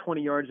flew like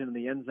 20 yards into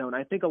the end zone.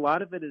 I think a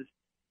lot of it is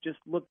just,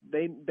 look,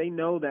 they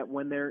know that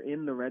when they're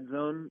in the red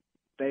zone,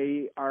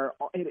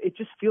 it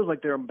just feels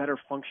like they're a better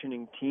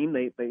functioning team.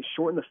 They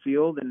shorten the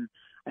field, and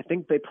I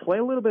think they play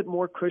a little bit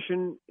more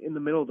cushion in the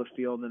middle of the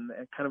field and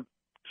kind of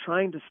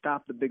trying to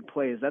stop the big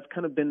plays. That's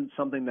kind of been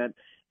something that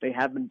they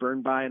have been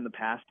burned by in the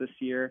past this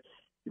year.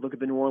 You look at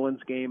the New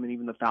Orleans game and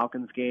even the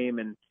Falcons game,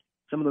 and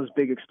some of those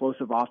big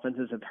explosive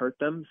offenses have hurt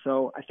them.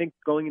 So I think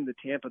going into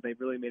Tampa, they've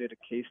really made it a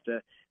case to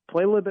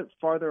play a little bit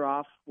farther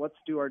off. Let's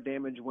do our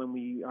damage when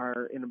we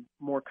are in a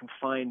more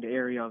confined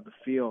area of the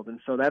field. And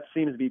so that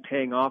seems to be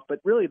paying off. But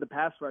really the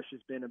pass rush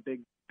has been a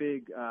big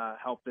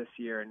help this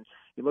year. And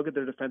you look at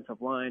their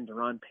defensive line,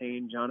 Daron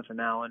Payne, Jonathan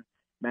Allen,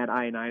 Matt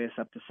Ioannidis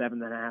up to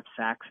 7.5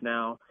 sacks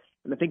now.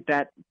 And I think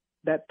that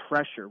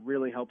pressure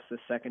really helps the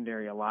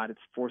secondary a lot. It's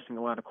forcing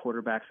a lot of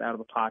quarterbacks out of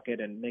the pocket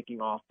and making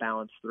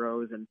off-balance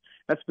throws, and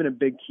that's been a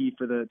big key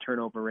for the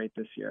turnover rate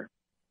this year.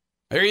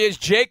 There he is,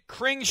 Jake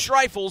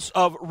Kring-Schreifels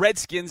of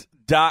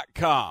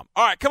Redskins.com.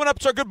 All right, coming up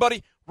is our good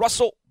buddy,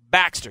 Russell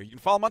Baxter. You can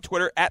follow him on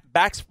Twitter,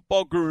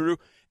 @BaxFootballGuru,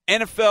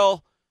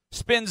 NFL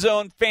Spin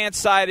Zone,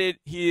 fan-sided.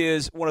 He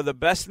is one of the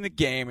best in the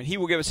game, and he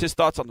will give us his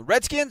thoughts on the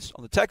Redskins,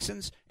 on the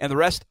Texans, and the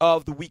rest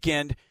of the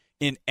weekend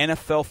in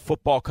NFL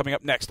football coming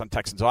up next on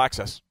Texans All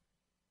Access.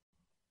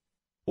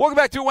 Welcome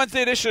back to a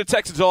Wednesday edition of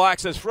Texans All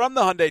Access from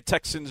the Hyundai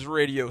Texans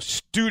radio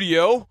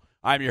studio.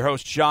 I'm your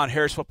host, John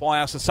Harris, football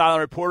analyst and sideline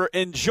reporter,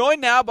 and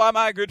joined now by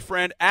my good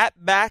friend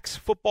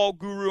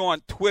 @BaxFootballGuru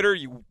on Twitter.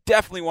 You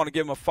definitely want to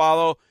give him a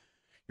follow.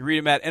 You read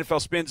him at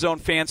NFL Spin Zone,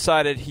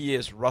 fan-sided. He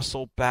is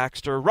Russell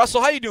Baxter.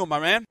 Russell, how you doing, my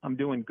man? I'm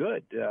doing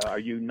good. Are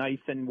you nice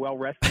and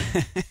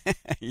well-rested?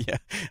 Yeah,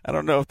 I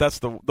don't know if that's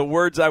the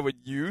words I would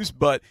use,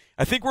 but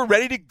I think we're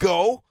ready to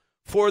go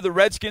for the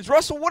Redskins.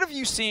 Russell, what have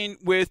you seen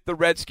with the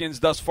Redskins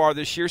thus far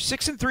this year?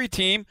 6-3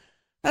 team,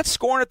 not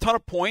scoring a ton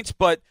of points,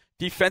 but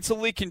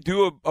defensively can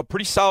do a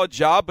pretty solid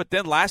job. But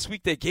then last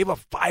week they gave up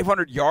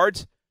 500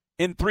 yards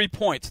in 3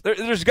 points.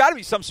 There's got to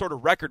be some sort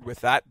of record with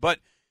that. But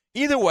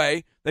either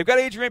way, they've got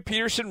Adrian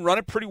Peterson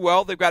running pretty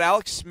well. They've got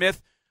Alex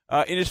Smith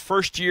in his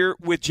first year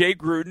with Jay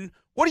Gruden.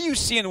 What do you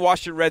see in the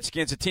Washington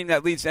Redskins, a team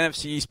that leads the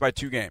NFC East by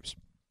 2 games?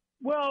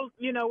 Well,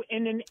 in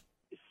a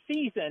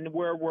season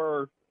where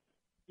we're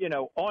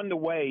on the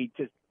way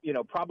to,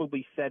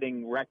 probably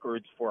setting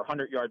records for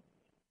 100-yard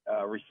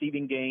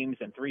receiving games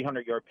and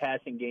 300-yard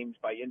passing games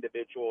by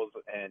individuals.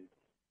 And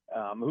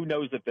who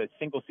knows if the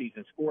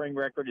single-season scoring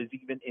record is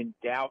even in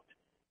doubt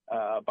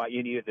by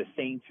any of the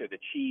Saints or the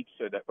Chiefs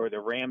or the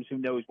Rams. Who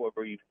knows what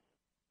we're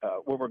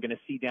going to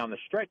see down the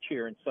stretch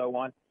here and so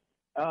on.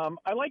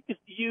 I like to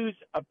use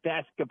a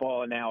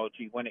basketball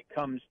analogy when it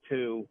comes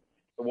to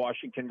the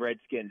Washington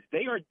Redskins.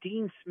 They are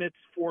Dean Smith's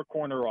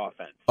four-corner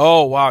offense.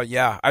 Oh, wow,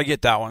 yeah, I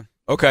get that one.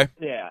 Okay.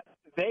 Yeah,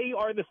 they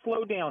are the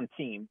slow-down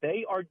team.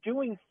 They are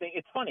doing things.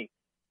 It's funny.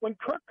 When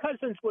Kirk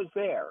Cousins was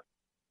there,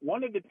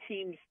 one of the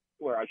teams,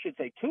 or I should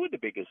say two of the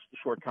biggest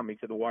shortcomings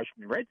of the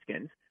Washington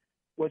Redskins,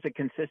 was a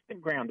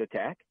consistent ground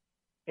attack,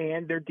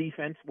 and their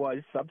defense was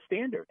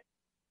substandard.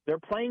 They're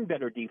playing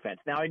better defense.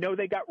 Now, I know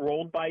they got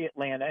rolled by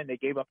Atlanta, and they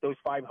gave up those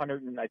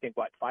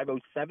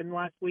 507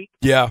 last week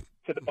to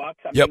the Bucs.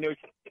 I mean, there's,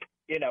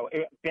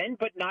 bend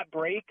but not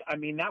break. I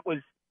mean, that was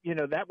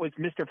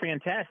Mr.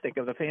 Fantastic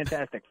of the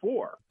Fantastic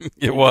Four.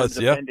 It was,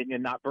 yeah. Bending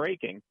and not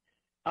breaking.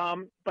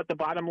 But the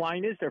bottom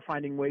line is they're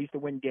finding ways to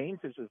win games.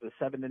 This was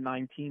a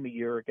 7-9 team a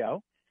year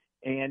ago.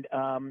 And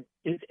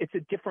it's a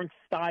different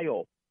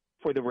style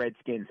for the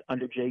Redskins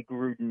under Jay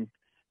Gruden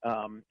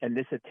and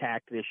this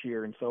attack this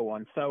year and so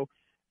on. So,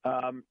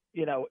 and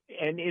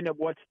in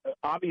what's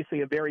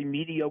obviously a very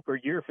mediocre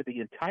year for the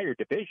entire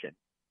division.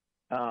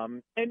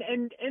 And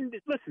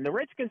listen, the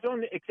Redskins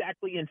don't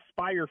exactly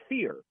inspire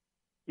fear.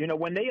 You know,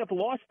 when they have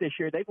lost this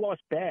year, they've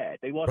lost bad.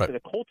 They lost to the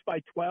Colts by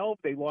 12.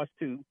 They lost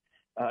to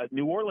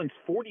New Orleans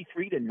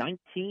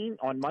 43-19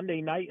 on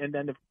Monday night, and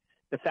then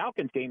the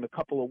Falcons game a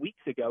couple of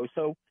weeks ago.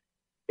 So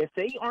if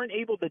they aren't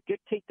able to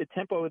dictate the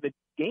tempo of the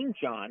game,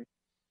 John,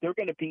 they're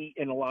going to be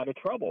in a lot of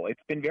trouble.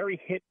 It's been very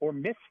hit or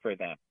miss for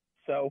them.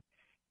 So,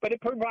 but it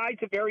provides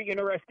a very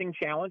interesting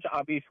challenge,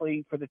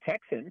 obviously, for the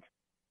Texans.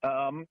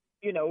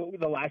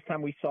 The last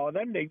time we saw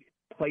them, they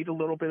played a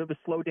little bit of a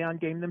slow-down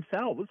game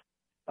themselves,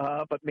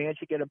 but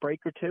managed to get a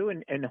break or two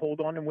and hold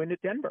on and win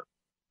at Denver.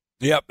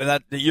 Yep,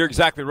 and you're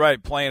exactly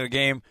right. Playing a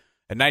game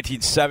in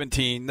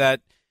 1917,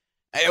 that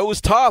it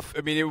was tough.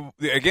 I mean,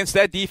 against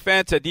that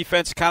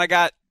defense kind of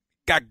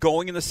got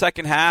going in the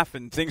second half,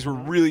 and things were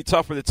really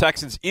tough for the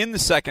Texans in the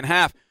second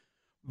half.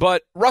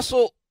 But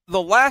Russell,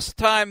 the last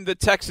time the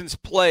Texans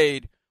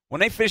played, when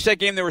they finished that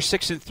game, they were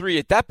 6-3.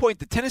 At that point,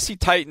 the Tennessee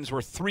Titans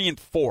were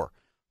 3-4.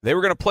 They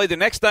were going to play the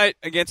next night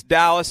against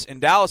Dallas, and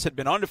Dallas had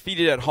been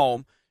undefeated at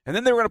home, and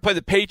then they were going to play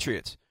the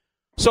Patriots.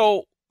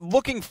 So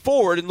looking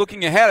forward and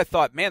looking ahead, I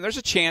thought, man, there's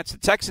a chance the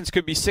Texans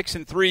could be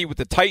 6-3 with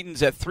the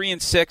Titans at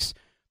 3-6,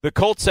 the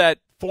Colts at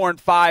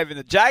 4-5, and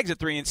the Jags at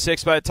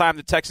 3-6 by the time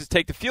the Texans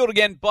take the field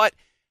again. But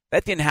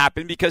that didn't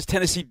happen because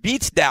Tennessee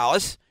beats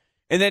Dallas,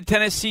 and then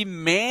Tennessee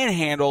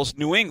manhandles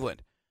New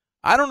England.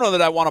 I don't know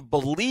that I want to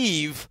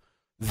believe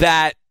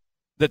that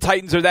the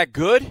Titans are that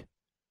good.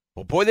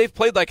 Well, boy, they've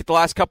played like it the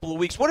last couple of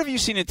weeks. What have you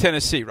seen in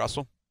Tennessee,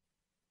 Russell?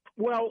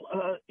 Well,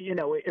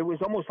 it was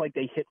almost like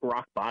they hit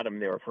rock bottom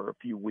there for a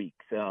few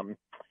weeks.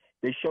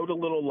 They showed a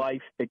little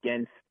life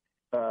against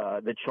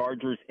the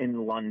Chargers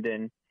in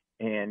London,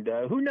 and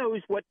who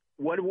knows what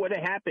would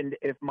have happened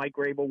if Mike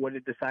Vrabel would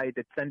have decided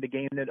to send the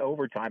game in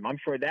overtime. I'm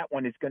sure that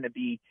one is going to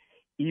be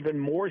even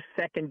more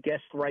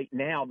second-guessed right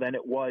now than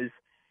it was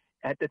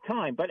at the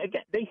time. But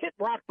again, they hit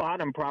rock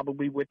bottom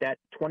probably with that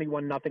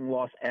 21-0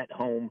 loss at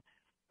home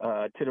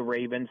to the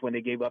Ravens when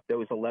they gave up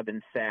those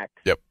 11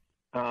 sacks. Yep.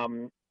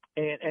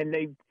 And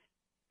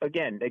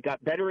they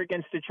got better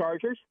against the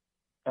Chargers,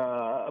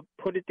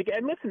 put it together.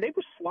 And listen, they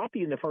were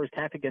sloppy in the first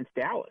half against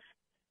Dallas.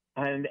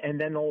 And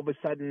then all of a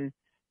sudden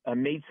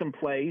made some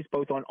plays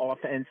both on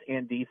offense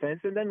and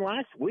defense. And then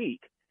last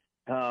week,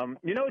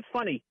 it's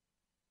funny.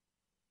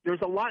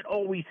 There's a lot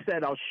always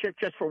said. I'll shift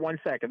just for 1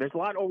 second. There's a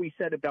lot always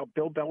said about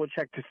Bill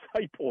Belichick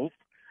disciples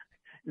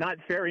not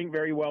faring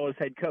very well as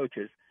head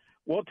coaches.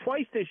 Well,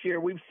 twice this year,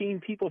 we've seen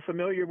people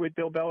familiar with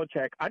Bill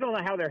Belichick. I don't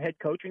know how their head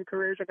coaching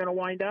careers are going to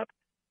wind up,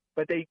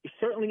 but they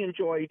certainly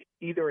enjoyed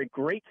either a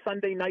great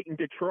Sunday night in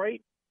Detroit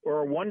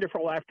or a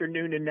wonderful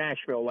afternoon in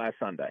Nashville last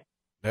Sunday.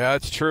 Yeah,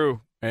 that's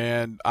true.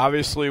 And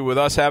obviously with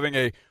us having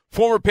a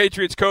former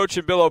Patriots coach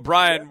and Bill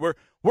O'Brien, we're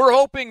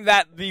hoping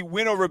that the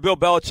win over Bill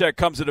Belichick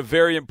comes at a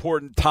very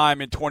important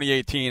time in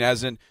 2018,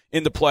 as in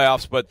the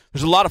playoffs. But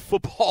there's a lot of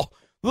football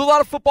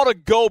to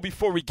go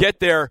before we get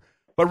there.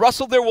 But,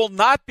 Russell, there will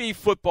not be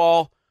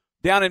football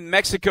down in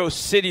Mexico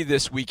City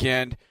this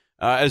weekend,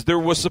 as there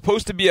was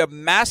supposed to be a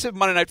massive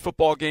Monday Night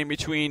Football game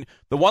between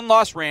the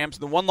one-loss Rams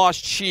and the one-loss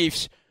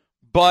Chiefs,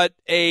 but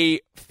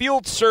a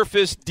field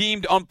surface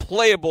deemed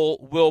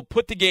unplayable will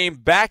put the game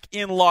back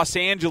in Los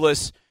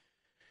Angeles,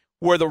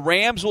 where the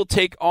Rams will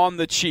take on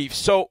the Chiefs.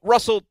 So,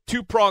 Russell,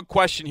 two-pronged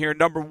question here.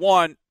 Number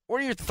one,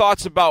 what are your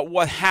thoughts about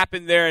what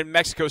happened there in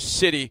Mexico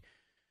City,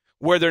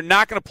 where they're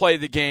not going to play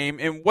the game,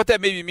 and what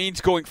that maybe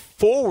means going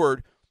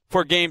forward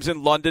for games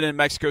in London and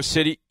Mexico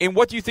City? And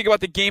what do you think about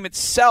the game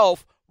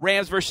itself,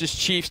 Rams versus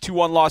Chiefs, two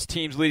one-loss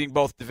teams leading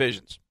both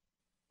divisions?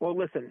 Well,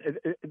 listen,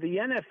 the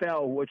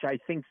NFL, which I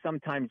think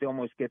sometimes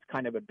almost gets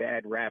kind of a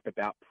bad rap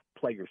about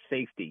player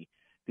safety,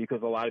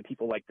 because a lot of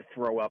people like to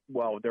throw up,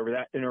 well, if they're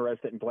that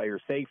interested in player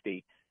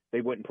safety,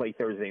 they wouldn't play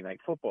Thursday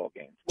night football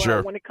games. Well,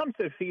 sure. When it comes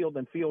to field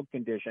and field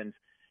conditions,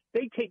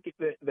 they take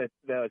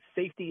the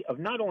safety of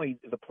not only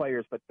the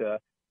players but the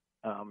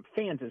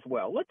fans as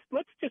well.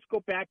 Let's just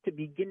go back to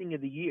the beginning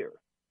of the year.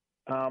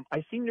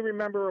 I seem to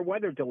remember a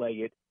weather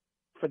delay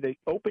for the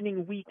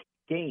opening week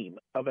game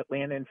of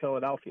Atlanta and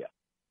Philadelphia.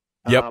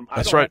 Yep, I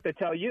that's don't right. have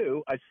to tell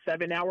you, a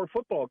 7-hour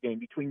football game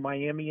between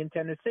Miami and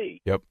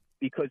Tennessee. Yep.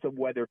 Because of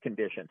weather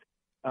conditions.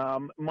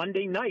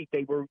 Monday night,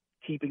 they were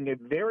keeping a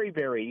very,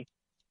 very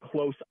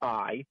close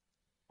eye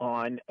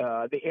on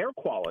the air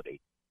quality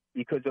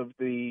because of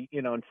the,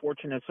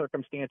 unfortunate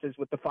circumstances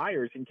with the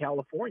fires in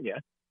California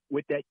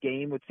with that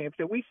game with San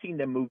Francisco. We've seen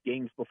them move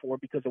games before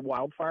because of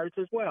wildfires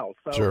as well.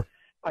 So Sure.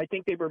 I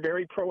think they were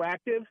very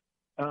proactive.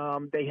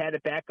 They had a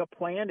backup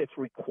plan. It's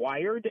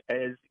required,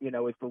 as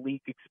the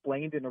league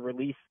explained in a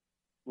release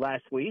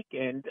last week.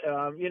 And,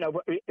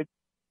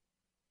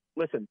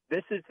 listen,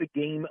 this is the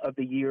game of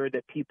the year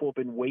that people have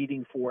been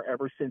waiting for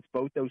ever since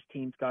both those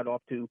teams got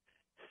off to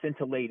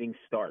scintillating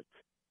starts.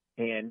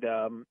 And,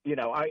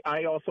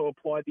 I also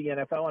applaud the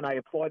NFL, and I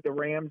applaud the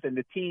Rams and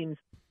the teams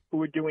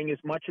who are doing as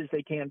much as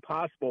they can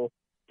possible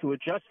to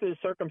adjust to the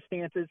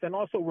circumstances and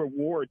also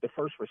reward the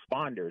first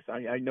responders.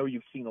 I know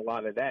you've seen a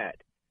lot of that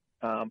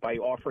by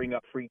offering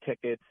up free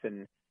tickets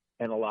and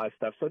a lot of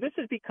stuff. So this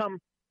has become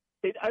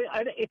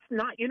it's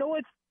not,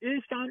 it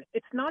is, John,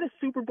 it's not a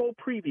Super Bowl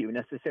preview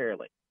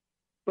necessarily.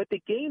 But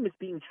the game is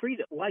being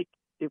treated like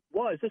it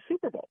was a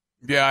Super Bowl.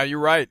 Yeah, you're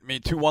right. I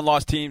mean, 2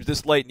 one-loss teams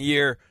this late in the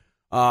year.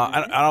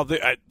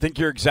 I think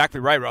you're exactly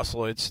right,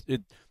 Russell.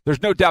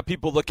 There's no doubt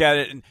people look at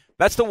it, and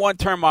that's the one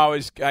term I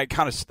always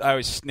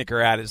snicker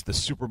at is the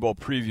Super Bowl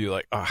preview.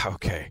 Like, oh,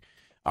 okay,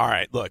 all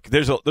right. Look,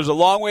 there's a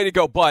long way to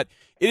go, but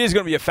it is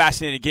going to be a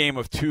fascinating game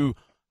of 2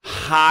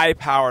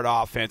 high-powered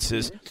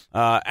offenses,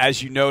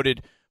 as you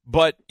noted.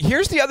 But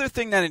here's the other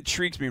thing that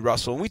intrigues me,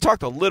 Russell, and we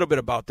talked a little bit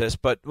about this,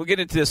 but we'll get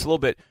into this a little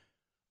bit.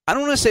 I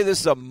don't want to say this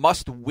is a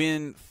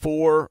must-win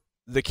for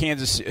the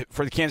Kansas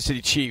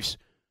City Chiefs,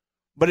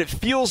 but it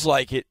feels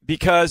like it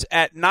because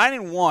at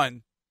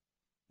 9-1,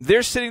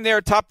 they're sitting there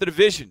atop the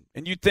division,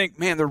 and you think,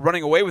 man, they're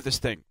running away with this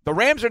thing. The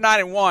Rams are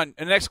 9-1,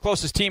 and the next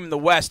closest team in the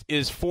West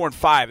is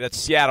 4-5. That's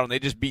Seattle, and they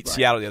just beat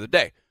Seattle the other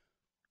day.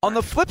 On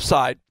the flip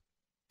side,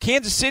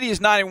 Kansas City is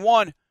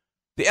 9-1.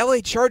 The LA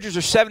Chargers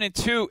are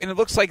 7-2, and it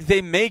looks like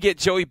they may get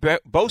Joey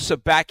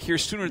Bosa back here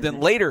sooner than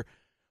later.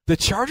 The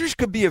Chargers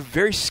could be a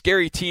very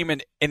scary team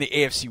in the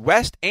AFC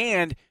West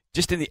and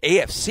just in the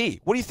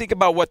AFC. What do you think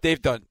about what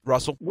they've done,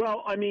 Russell?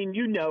 Well, I mean,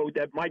 you know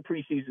that my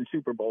preseason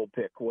Super Bowl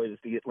pick was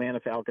the Atlanta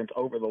Falcons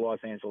over the Los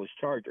Angeles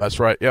Chargers. That's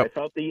right. Yep.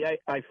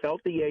 I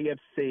felt the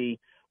AFC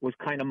was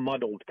kind of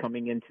muddled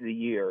coming into the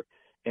year,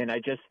 and I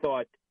just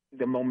thought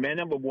the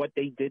momentum of what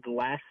they did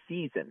last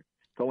season,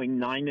 going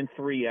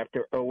 9-3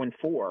 after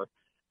 0-4,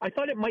 I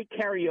thought it might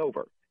carry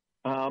over,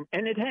 and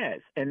it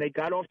has. And they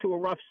got off to a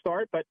rough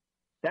start, but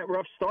that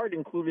rough start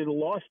included a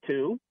loss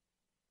to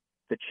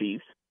the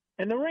Chiefs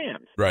and the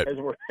Rams, right, as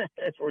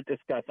we're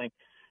discussing.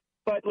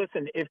 But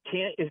listen, if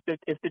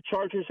the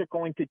Chargers are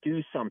going to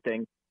do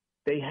something,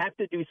 they have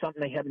to do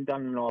something they haven't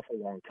done in an awful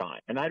long time.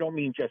 And I don't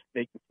mean just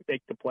make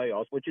the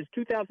playoffs, which is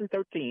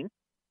 2013.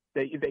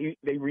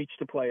 They reached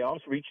the playoffs,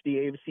 reached the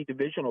AFC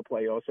divisional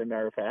playoffs, as a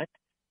matter of fact,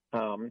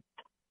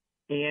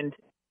 and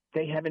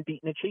they haven't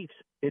beaten the Chiefs.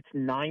 It's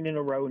 9 in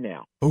a row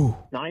now. Ooh.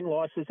 9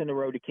 losses in a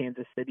row to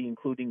Kansas City,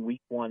 including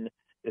week 1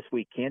 this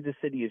week. Kansas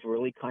City has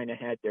really kind of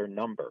had their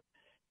number.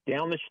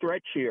 Down the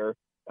stretch here,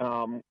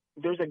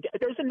 there's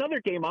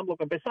another game I'm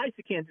looking, besides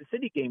the Kansas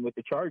City game with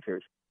the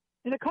Chargers.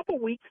 In a couple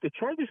weeks, the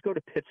Chargers go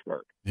to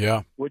Pittsburgh.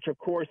 Yeah. Which, of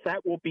course,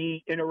 that will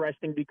be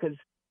interesting because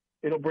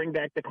it'll bring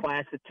back the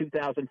class of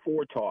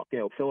 2004 talk. You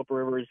know, Phillip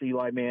Rivers,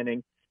 Eli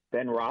Manning,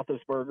 Ben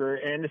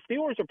Roethlisberger, and the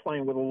Steelers are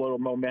playing with a little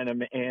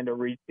momentum and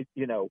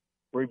a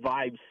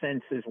revived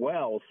sense as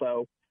well.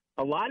 So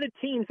a lot of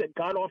teams that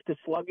got off to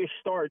sluggish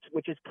starts,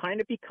 which is kind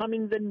of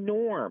becoming the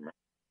norm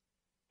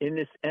in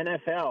this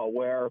NFL,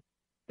 where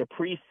the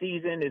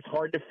preseason is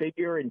hard to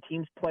figure and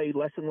teams play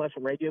less and less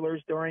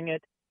regulars during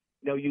it.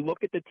 You know, you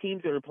look at the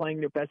teams that are playing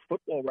their best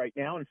football right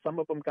now, and some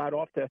of them got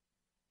off to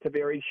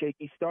very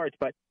shaky starts.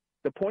 But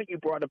the point you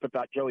brought up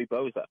about Joey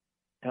Bosa,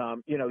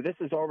 this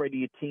is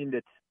already a team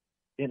that's,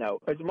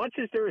 as much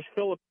as there is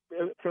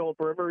Phillip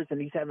Rivers and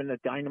he's having a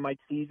dynamite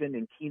season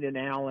and Keenan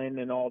Allen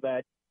and all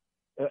that,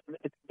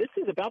 this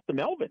is about the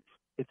Melvins.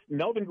 It's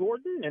Melvin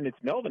Gordon and it's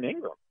Melvin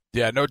Ingram.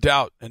 Yeah, no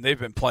doubt, and they've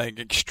been playing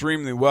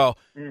extremely well.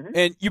 Mm-hmm.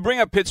 And you bring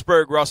up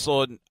Pittsburgh,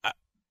 Russell, and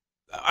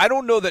I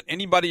don't know that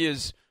anybody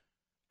is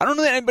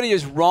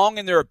wrong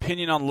in their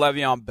opinion on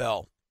Le'Veon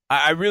Bell.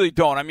 I really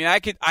don't. I mean, I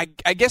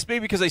guess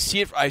maybe because I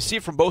see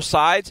it from both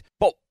sides.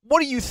 But what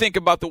do you think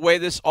about the way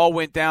this all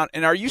went down?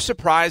 And are you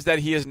surprised that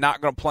he is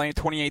not going to play in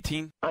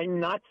 2018? I'm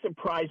not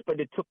surprised, but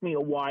it took me a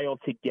while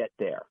to get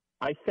there.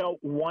 I felt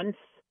once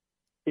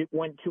it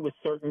went to a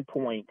certain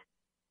point,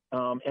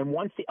 and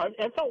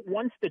I felt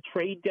once the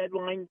trade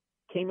deadline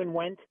came and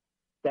went,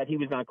 that he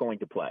was not going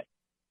to play.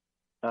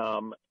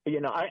 I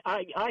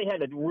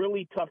had a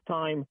really tough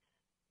time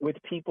with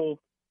people,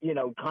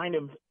 kind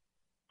of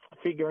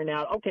figuring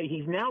out, okay,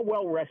 he's now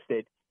well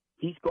rested.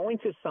 He's going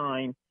to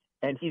sign,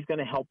 and he's going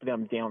to help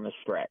them down the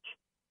stretch.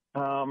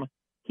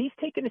 He's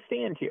taken a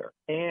stand here,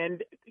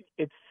 and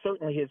it's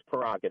certainly his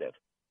prerogative.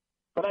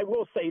 But I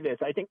will say this.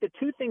 I think the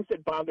two things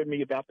that bothered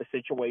me about the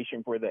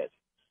situation were this.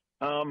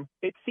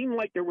 It seemed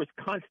like there was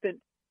constant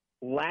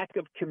lack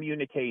of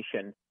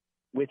communication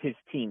with his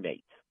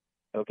teammates.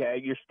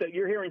 Okay,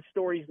 you're hearing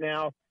stories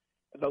now.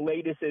 The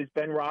latest is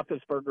Ben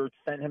Roethlisberger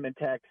sent him a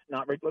text.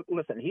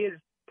 Listen, he has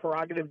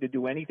prerogative to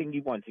do anything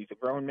he wants. He's a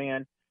grown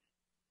man.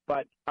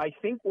 But I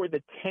think where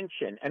the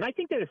tension, and I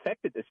think that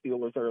affected the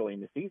Steelers early in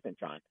the season,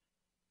 John.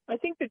 I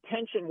think the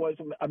tension was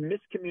a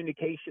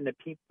miscommunication that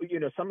people,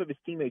 some of his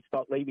teammates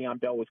thought Le'Veon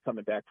Bell was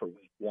coming back for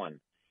week 1.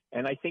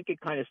 And I think it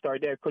kind of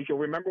started there because you'll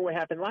remember what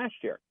happened last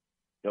year.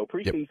 No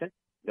preseason,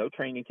 no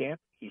training camp.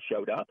 He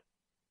showed up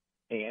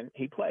and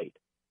he played.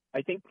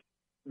 I think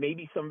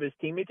maybe some of his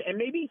teammates, and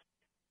maybe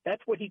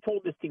that's what he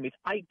told his teammates.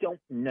 I don't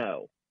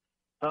know.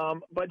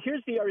 But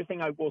here's the other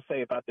thing I will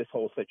say about this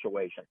whole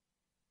situation.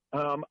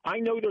 I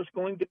know there's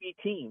going to be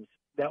teams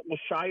that will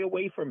shy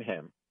away from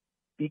him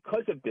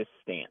because of this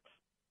stance.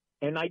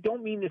 And I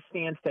don't mean the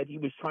stance that he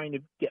was trying to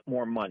get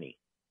more money.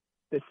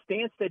 The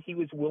stance that he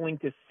was willing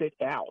to sit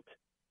out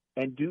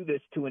and do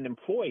this to an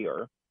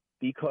employer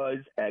because,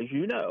 as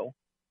you know,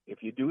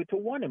 if you do it to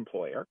one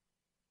employer,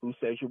 who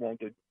says you won't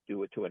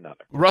do it to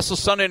another? Russell,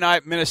 Sunday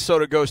night,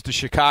 Minnesota goes to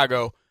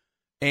Chicago.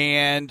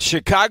 And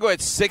Chicago at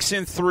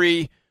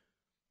 6-3,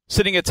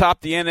 sitting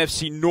atop the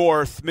NFC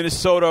North.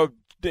 Minnesota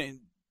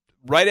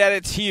right at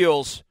its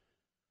heels.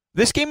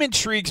 This game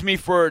intrigues me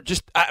for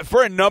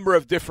a number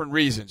of different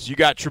reasons. You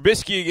got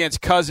Trubisky against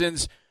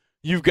Cousins.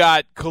 You've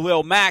got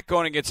Khalil Mack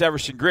going against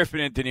Everson Griffin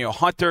and Danielle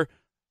Hunter.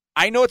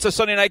 I know it's a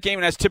Sunday night game,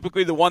 and that's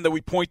typically the one that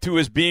we point to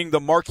as being the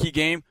marquee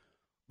game.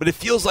 But it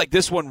feels like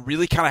this one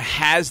really kind of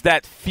has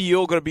that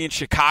feel, going to be in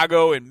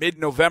Chicago in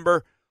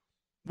mid-November.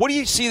 What do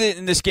you see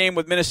in this game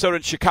with Minnesota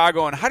and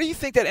Chicago, and how do you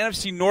think that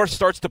NFC North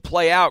starts to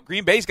play out?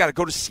 Green Bay's got to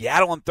go to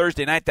Seattle on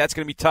Thursday night. That's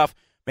going to be tough.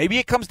 Maybe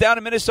it comes down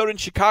to Minnesota and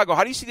Chicago.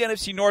 How do you see the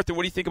NFC North, and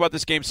what do you think about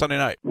this game Sunday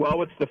night?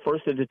 Well, it's the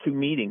first of the two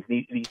meetings.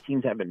 These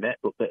teams haven't met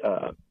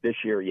this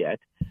year yet.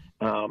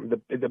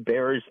 The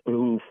Bears,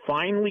 who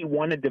finally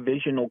won a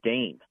divisional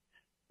game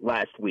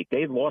last week,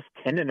 they lost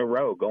 10 in a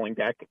row going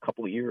back a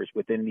couple of years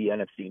within the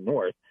NFC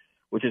North,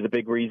 which is a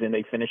big reason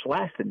they finished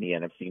last in the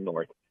NFC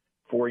North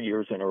 4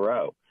 years in a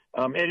row.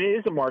 And it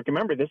is a mark.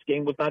 Remember, this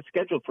game was not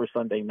scheduled for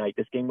Sunday night.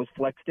 This game was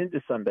flexed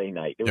into Sunday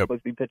night. It was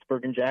supposed to be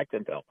Pittsburgh and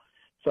Jacksonville.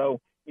 So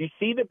you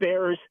see the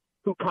Bears,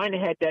 who kind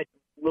of had that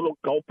little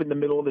gulp in the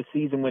middle of the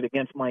season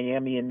against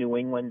Miami and New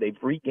England. They've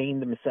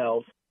regained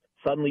themselves,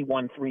 suddenly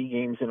won 3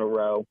 games in a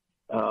row.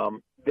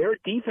 Their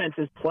defense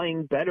is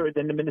playing better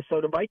than the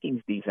Minnesota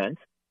Vikings defense,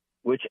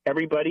 which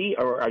everybody,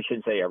 or I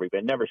shouldn't say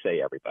everybody, never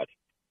say everybody,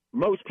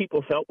 most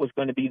people felt was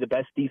going to be the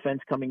best defense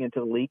coming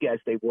into the league, as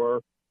they were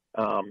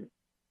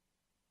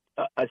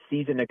a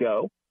season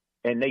ago,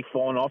 and they've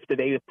fallen off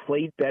today. They've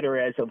played better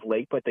as of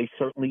late, but they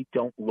certainly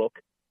don't look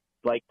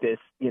like this,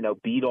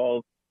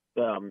 beat-all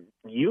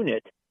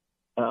unit.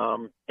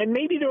 And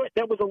maybe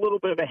that was a little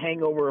bit of a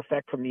hangover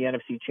effect from the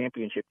NFC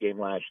Championship game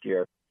last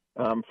year.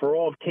 For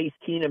all of Case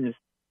Keenum's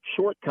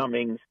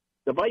shortcomings,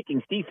 the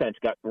Vikings defense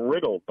got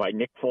riddled by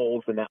Nick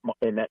Foles and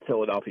that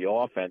Philadelphia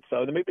offense.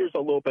 So maybe there's a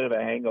little bit of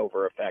a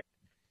hangover effect.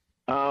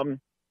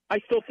 I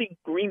still think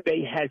Green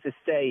Bay has a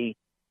say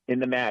in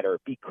the matter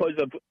because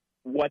of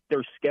what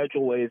their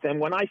schedule is.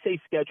 And when I say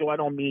schedule, I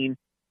don't mean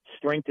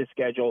strength of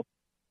schedule.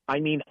 I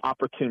mean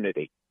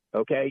opportunity,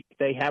 okay?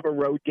 They have a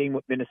road game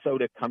with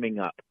Minnesota coming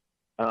up.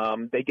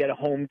 They get a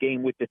home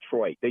game with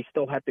Detroit. They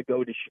still have to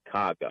go to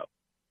Chicago,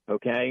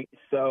 okay?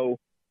 So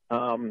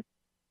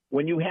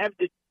when you have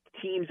the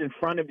teams in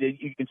front of you,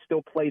 you can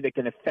still play that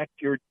can affect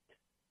your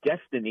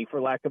destiny,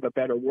 for lack of a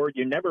better word.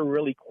 You're never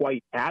really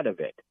quite out of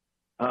it.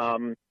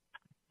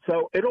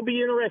 So it'll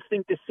be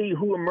interesting to see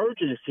who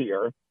emerges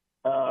here.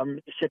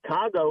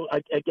 Chicago,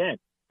 again,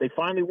 they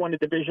finally won a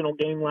divisional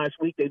game last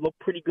week. They looked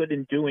pretty good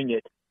in doing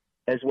it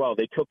as well.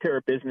 They took care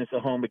of business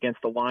at home against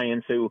the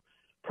Lions, who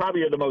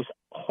probably are the most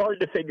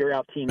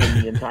hard-to-figure-out team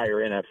in the entire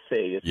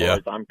NFC as far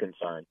as I'm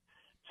concerned.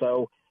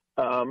 So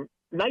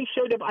nice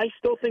show. I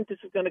still think this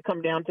is going to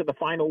come down to the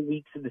final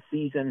weeks of the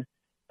season.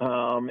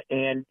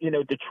 And,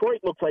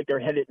 Detroit looks like they're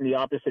headed in the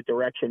opposite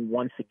direction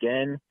once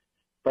again.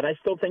 But I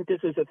still think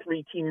this is a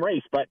 3-team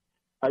race. But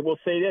I will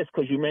say this,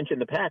 because you mentioned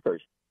the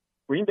Packers.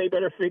 Green Bay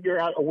better figure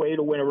out a way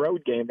to win a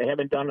road game. They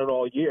haven't done it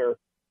all year.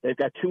 They've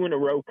got 2 in a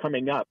row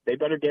coming up. They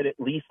better get at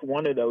least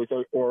one of those,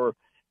 or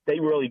they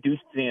really do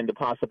stand the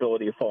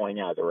possibility of falling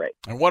out of the race.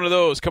 And one of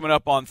those coming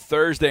up on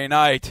Thursday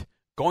night,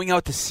 going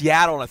out to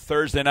Seattle on a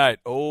Thursday night.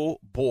 Oh,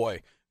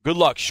 boy. Good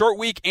luck. Short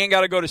week and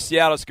got to go to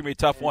Seattle. It's going to be a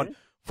tough one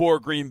for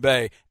Green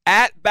Bay.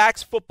 At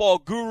Bax Football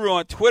Guru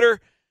on Twitter.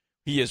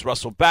 He is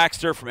Russell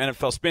Baxter from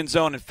NFL Spin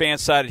Zone and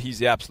Fansided. He's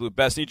the absolute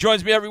best. And he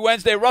joins me every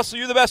Wednesday. Russell,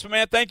 you're the best,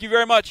 man. Thank you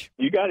very much.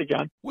 You got it,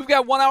 John. We've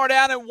got 1 hour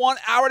down and 1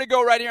 hour to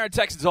go right here on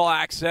Texans All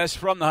Access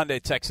from the Hyundai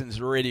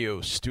Texans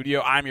Radio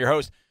Studio. I'm your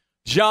host,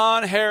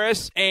 John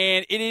Harris,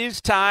 and it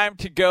is time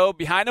to go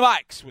behind the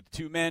mics with the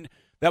 2 men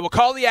that will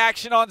call the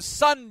action on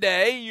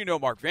Sunday. You know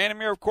Mark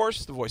Vandermeer, of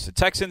course, the voice of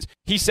the Texans.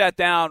 He sat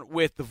down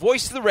with the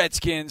voice of the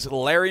Redskins,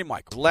 Larry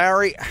Michaels.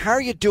 Larry, how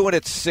are you doing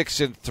at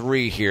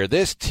 6-3 here?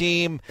 This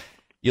team,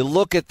 you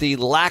look at the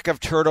lack of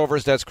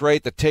turnovers, that's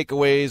great. The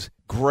takeaways,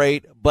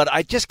 great, but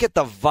I just get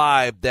the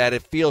vibe that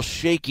it feels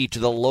shaky to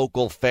the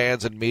local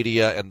fans and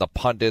media and the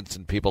pundits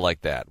and people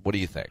like that. What do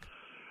you think?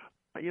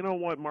 You know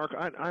what, Mark?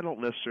 I don't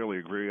necessarily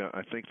agree.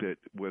 I think that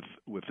with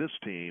this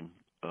team,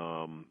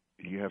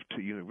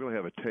 you really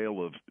have a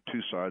tale of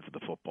two sides of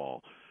the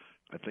football.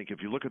 I think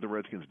if you look at the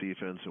Redskins'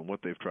 defense and what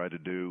they've tried to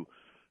do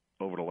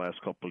over the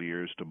last couple of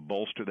years to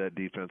bolster that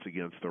defense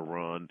against the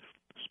run,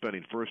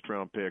 spending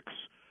first-round picks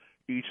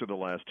each of the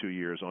last 2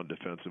 years on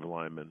defensive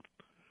linemen,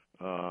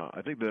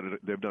 I think that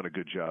they've done a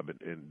good job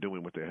in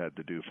doing what they had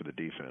to do for the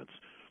defense.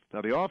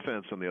 Now, the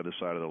offense on the other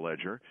side of the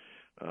ledger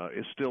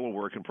is still a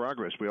work in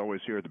progress. We always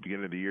hear at the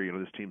beginning of the year,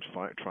 this team's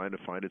trying to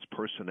find its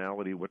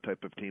personality. What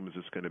type of team is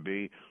this going to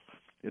be?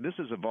 And this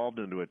has evolved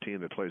into a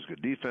team that plays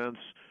good defense,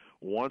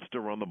 wants to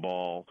run the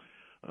ball,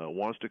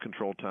 wants to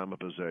control time of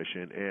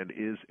possession, and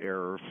is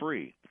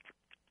error-free.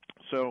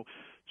 So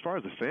as far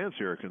as the fans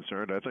here are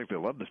concerned, I think they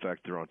love the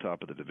fact they're on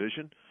top of the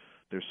division.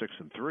 They're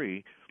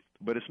 6-3,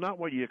 but it's not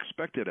what you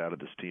expected out of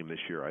this team this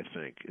year, I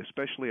think,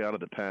 especially out of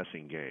the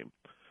passing game.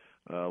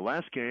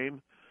 Last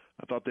game,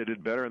 I thought they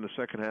did better in the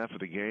second half of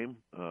the game,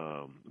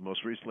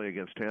 most recently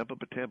against Tampa,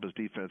 but Tampa's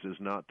defense is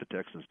not the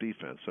Texans'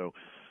 defense. So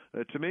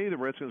to me, the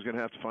Redskins are going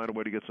to have to find a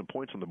way to get some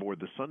points on the board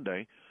this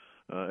Sunday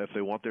if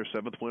they want their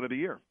 7th win of the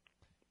year.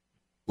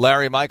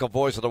 Larry Michael,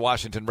 voice of the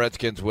Washington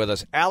Redskins, with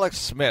us. Alex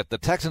Smith, the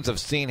Texans have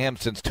seen him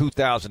since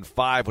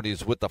 2005 when he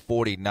was with the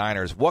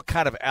 49ers. What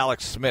kind of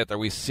Alex Smith are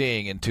we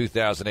seeing in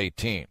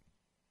 2018?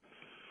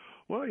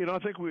 Well, I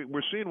think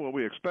we're seeing what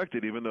we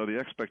expected, even though the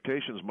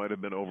expectations might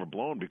have been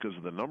overblown because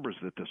of the numbers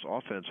that this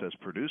offense has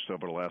produced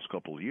over the last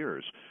couple of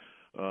years.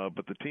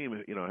 But the team,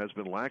 has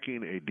been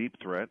lacking a deep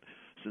threat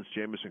since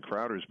Jamison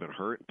Crowder's been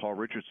hurt. Paul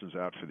Richardson's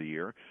out for the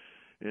year.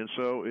 And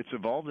so it's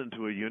evolved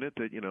into a unit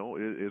that,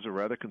 is a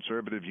rather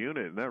conservative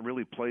unit, and that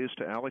really plays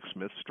to Alex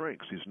Smith's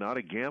strengths. He's not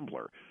a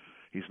gambler.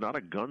 He's not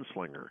a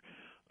gunslinger.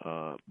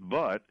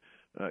 But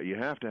you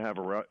have to have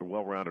a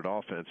well-rounded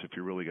offense if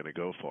you're really going to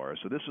go far.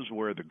 So this is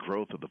where the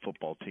growth of the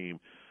football team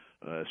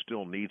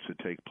still needs to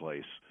take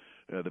place,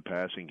 the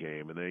passing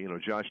game. And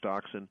then, Josh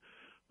Doxson,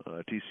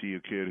 TCU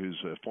kid who's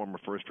a former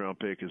first-round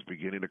pick, is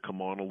beginning to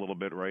come on a little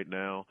bit right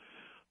now.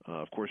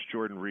 Of course,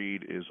 Jordan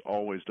Reed is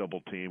always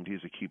double-teamed.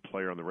 He's a key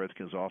player on the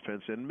Redskins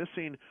offense. And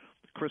missing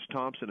Chris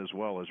Thompson as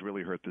well has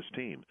really hurt this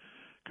team.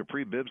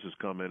 Capri Bibbs has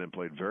come in and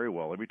played very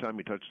well. Every time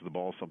he touches the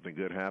ball, something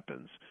good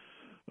happens.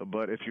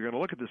 But if you're going to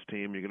look at this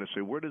team, you're going to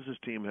say, where does this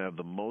team have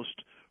the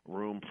most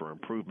room for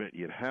improvement?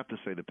 You'd have to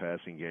say the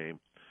passing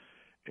game.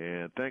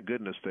 And thank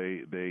goodness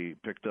they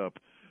picked up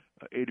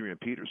Adrian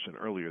Peterson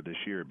earlier this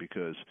year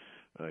because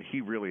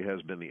he really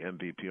has been the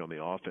MVP on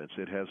the offense.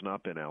 It has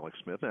not been Alex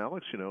Smith. Now,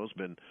 Alex, has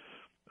been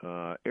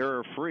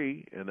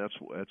error-free, and that's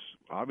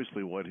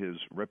obviously what his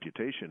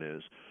reputation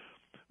is.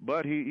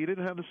 But he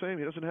didn't have the same.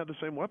 He doesn't have the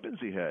same weapons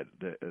he had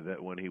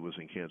that when he was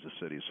in Kansas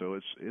City. So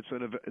it's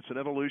an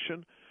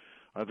evolution.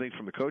 I think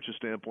from the coach's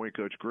standpoint,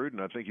 Coach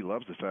Gruden, I think he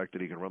loves the fact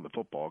that he can run the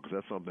football because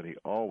that's something he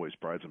always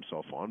prides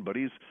himself on. But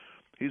he's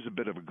a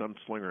bit of a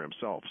gunslinger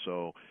himself.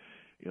 So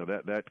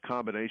that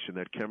combination,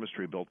 that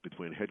chemistry built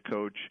between head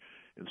coach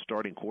and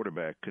starting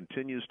quarterback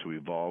continues to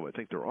evolve. I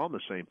think they're on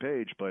the same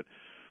page, but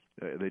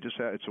they just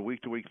it's a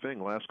week-to-week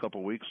thing. Last couple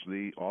of weeks,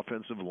 the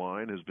offensive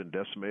line has been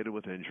decimated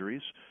with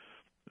injuries.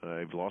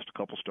 They've lost a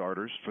couple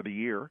starters for the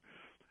year.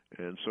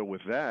 And so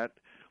with that,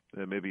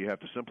 maybe you have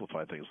to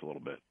simplify things a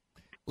little bit.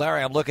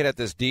 Larry, I'm looking at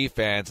this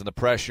defense and the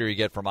pressure you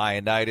get from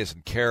Ioannidis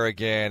and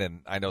Kerrigan,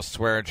 and I know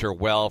Swearinger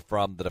well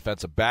from the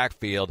defensive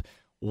backfield.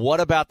 What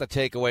about the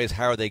takeaways?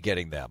 How are they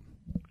getting them?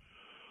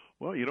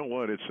 Well, you know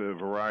what? It's a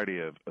variety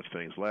of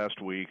things.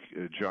 Last week,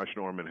 Josh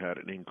Norman had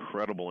an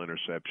incredible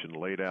interception,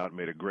 laid out,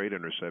 made a great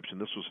interception.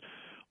 This was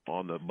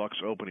on the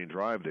Bucs opening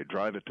drive. They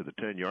drive it to the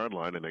 10-yard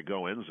line, and they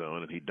go end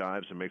zone, and he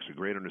dives and makes a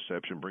great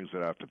interception, brings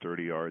it out to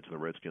 30 yards, and the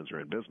Redskins are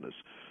in business.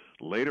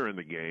 Later in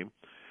the game,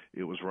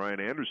 it was Ryan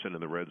Anderson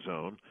in the red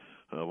zone,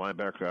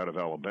 linebacker out of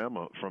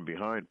Alabama, from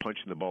behind,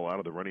 punching the ball out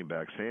of the running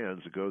back's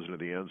hands. It goes into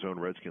the end zone.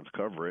 Redskins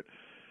cover it.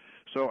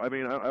 So, I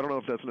mean, I don't know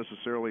if that's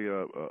necessarily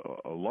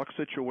a luck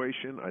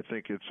situation. I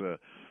think it's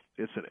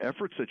an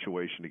effort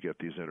situation to get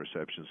these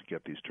interceptions, to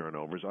get these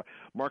turnovers.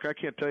 Mark, I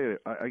can't tell you.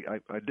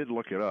 I did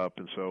look it up,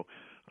 and so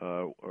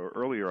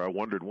earlier I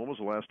wondered when was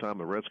the last time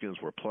the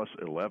Redskins were plus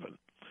 11,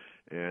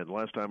 and the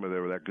last time they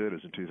were that good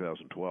is in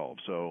 2012.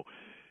 So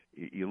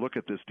you look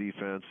at this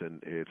defense,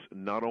 and it's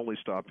not only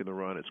stopping the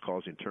run, it's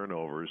causing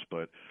turnovers,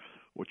 but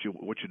what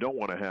you don't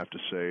want to have to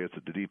say is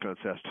that the defense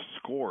has to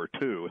score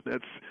too.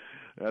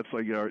 That's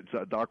like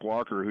Doc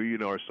Walker,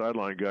 who our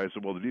sideline guy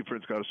said, well, the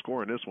defense got to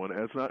score in this one.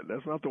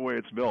 That's not the way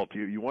it's built.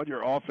 You want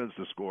your offense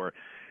to score,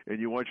 and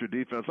you want your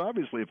defense.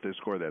 Obviously, if they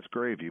score, that's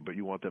gravy, but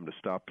you want them to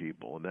stop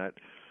people, and that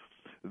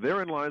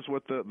therein lies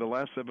what the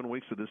last 7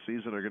 weeks of this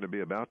season are going to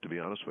be about. To be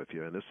honest with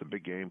you, and this is a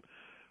big game,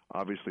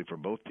 obviously for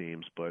both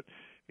teams, but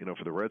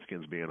for the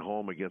Redskins being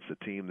home against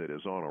a team that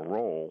is on a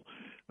roll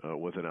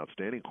with an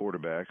outstanding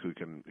quarterback who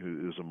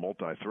is a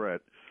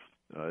multi-threat,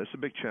 It's a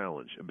big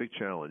challenge,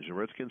 The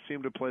Redskins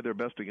seem to play their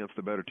best against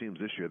the better teams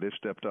this year. They've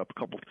stepped up.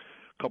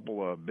 A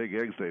couple big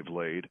eggs they've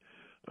laid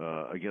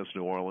against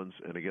New Orleans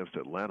and against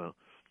Atlanta.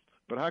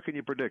 But how can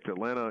you predict?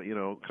 Atlanta,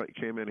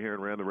 came in here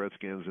and ran the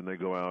Redskins, and they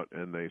go out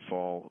and they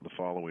fall the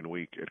following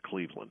week at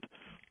Cleveland.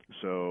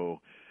 So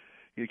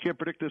you can't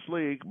predict this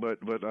league, but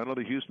I know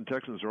the Houston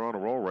Texans are on a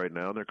roll right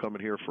now, and they're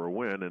coming here for a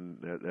win, and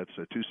that's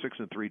two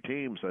 6-3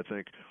 teams. I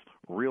think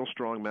real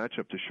strong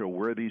matchup to show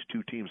where these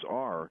two teams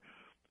are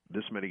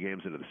this many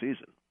games into the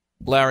season.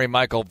 Larry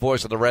Michael,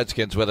 voice of the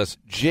Redskins, with us.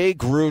 Jay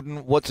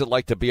Gruden, what's it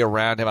like to be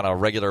around him on a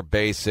regular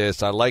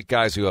basis? I like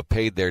guys who have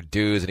paid their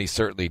dues, and he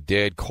certainly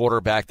did.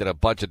 Quarterbacked at a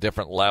bunch of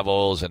different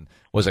levels and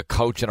was a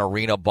coach in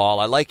arena ball.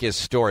 I like his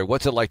story.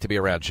 What's it like to be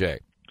around Jay?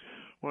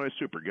 Well, he's a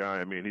super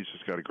guy. I mean, he's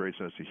just got a great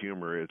sense of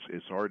humor.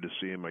 It's hard to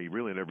see him. You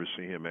really never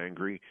see him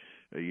angry.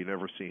 You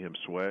never see him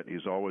sweat.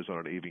 He's always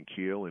on an even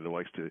keel, and he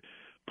likes to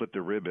put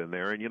the rib in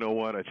there. And you know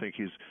what? I think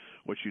he's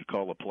what you'd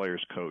call a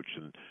player's coach.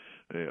 And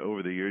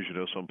over the years,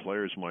 some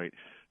players might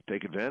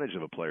take advantage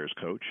of a player's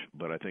coach,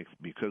 but I think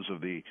because of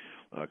the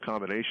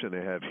combination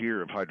they have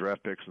here of high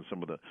draft picks and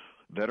some of the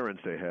veterans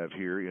they have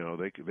here,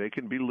 they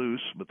can be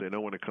loose, but they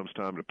know when it comes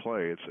time to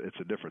play, it's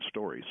a different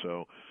story.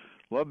 So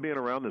love being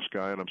around this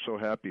guy, and I'm so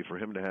happy for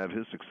him to have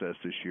his success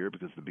this year,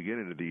 because at the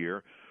beginning of the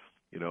year,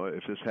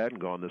 if this hadn't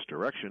gone this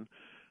direction,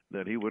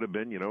 then he would have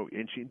been,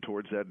 inching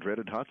towards that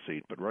dreaded hot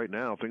seat. But right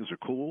now, things are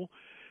cool,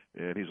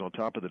 and he's on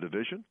top of the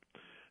division.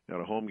 Got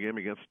a home game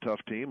against a tough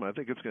team. I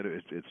think it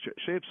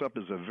shapes up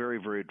as a very,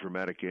 very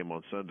dramatic game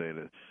on Sunday.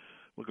 And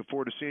looking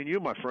forward to seeing you,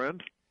 my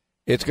friend.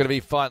 It's going to be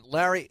fun.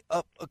 Larry,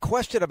 a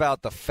question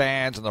about the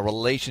fans and the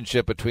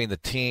relationship between the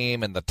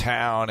team and the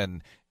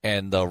town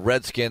and the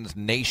Redskins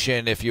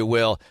nation, if you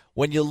will.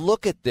 When you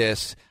look at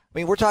this, I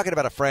mean, we're talking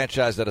about a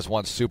franchise that has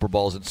won Super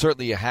Bowls, and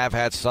certainly you have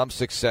had some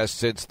success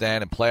since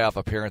then and playoff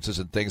appearances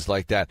and things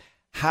like that.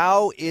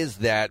 How is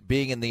that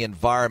being in the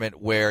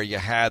environment where you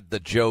had the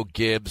Joe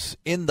Gibbs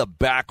in the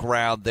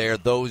background there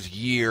those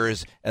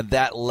years and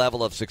that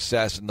level of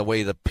success and the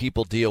way the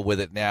people deal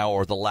with it now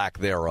or the lack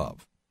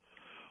thereof?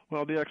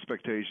 Well, the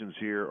expectations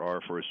here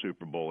are for a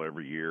Super Bowl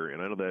every year, and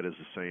I know that is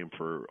the same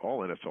for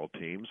all NFL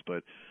teams,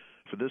 but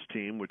for this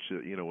team, which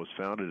was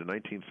founded in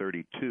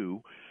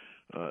 1932,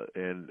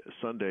 and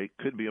Sunday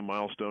could be a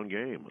milestone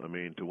game. I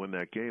mean, to win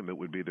that game, it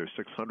would be their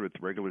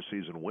 600th regular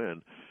season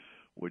win,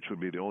 which would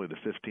be only the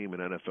fifth team in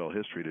NFL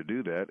history to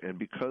do that, and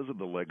because of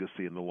the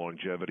legacy and the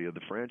longevity of the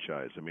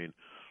franchise. I mean,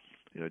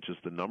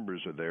 just the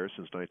numbers are there.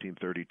 Since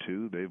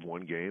 1932, they've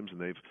won games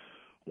and they've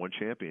won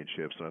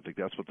championships, and I think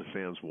that's what the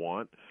fans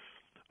want.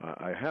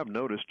 I have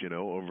noticed,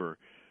 over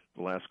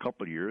the last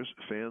couple of years,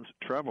 fans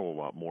travel a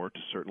lot more to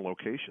certain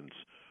locations.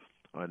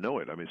 I know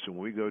it. I mean, so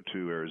when we go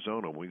to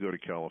Arizona, when we go to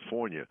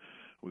California,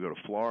 we go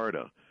to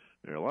Florida,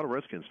 there are a lot of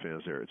Redskins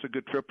fans there. It's a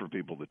good trip for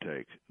people to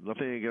take.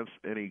 Nothing against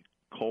any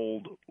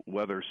cold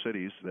weather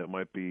cities that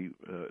might be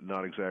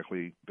not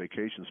exactly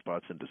vacation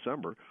spots in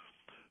December,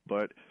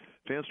 but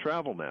fans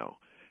travel now.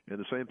 And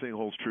the same thing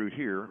holds true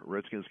here.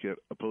 Redskins get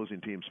opposing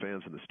teams'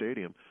 fans in the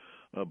stadium,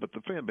 but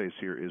the fan base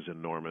here is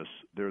enormous.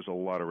 There's a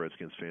lot of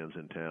Redskins fans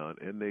in town,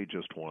 and they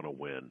just want to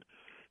win.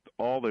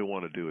 All they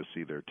want to do is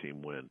see their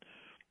team win.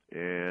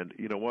 And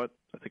you know what?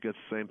 I think that's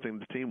the same thing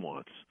the team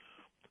wants.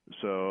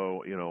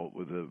 So,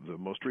 with the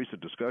most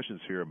recent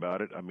discussions here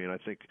about it, I mean, I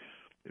think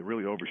it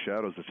really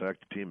overshadows the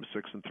fact the team is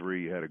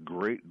 6-3. You had a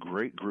great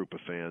group of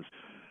fans,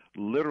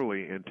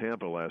 literally in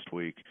Tampa last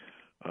week.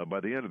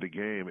 By the end of the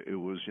game, it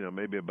was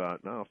maybe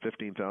about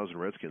 15,000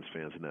 Redskins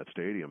fans in that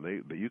stadium.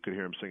 You could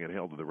hear them singing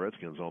 "Hail to the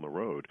Redskins" on the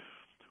road,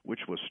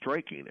 which was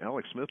striking.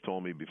 Alex Smith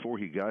told me before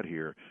he got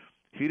here,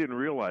 he didn't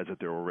realize that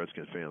there were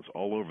Redskins fans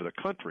all over the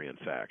country, in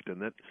fact,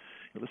 and that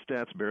the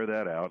stats bear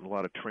that out. And a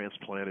lot of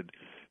transplanted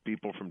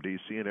people from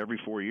D.C. and every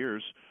 4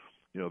 years,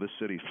 this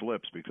city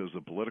flips because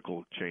of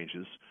political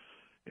changes.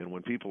 And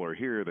when people are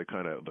here, they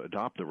kind of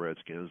adopt the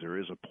Redskins. There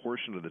is a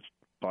portion of the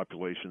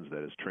population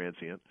that is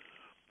transient,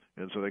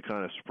 and so they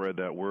kind of spread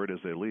that word as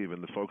they leave.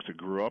 And the folks that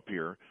grew up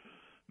here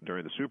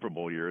during the Super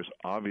Bowl years,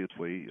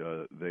 obviously,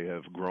 they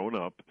have grown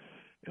up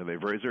and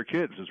they've raised their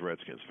kids as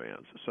Redskins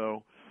fans.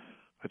 So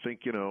I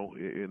think in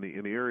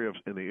the era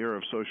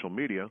of social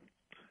media,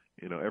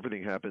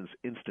 everything happens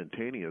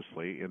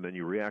instantaneously, and then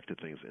you react to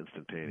things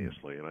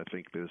instantaneously. And I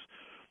think this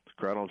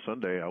crowd on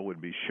Sunday, I would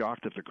be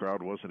shocked if the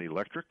crowd wasn't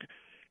electric.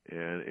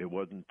 And it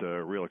wasn't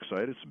real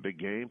excited. It's a big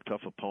game,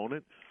 tough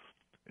opponent,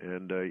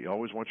 and you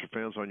always want your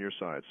fans on your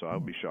side. So I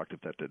would be shocked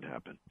if that didn't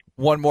happen.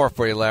 One more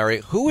for you,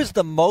 Larry. Who is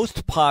the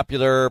most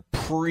popular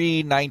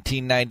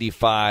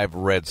pre-1995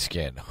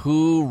 Redskin?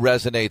 Who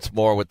resonates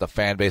more with the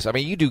fan base? I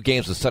mean, you do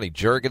games with Sonny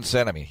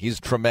Jurgensen. I mean, he's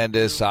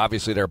tremendous.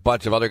 Obviously, there are a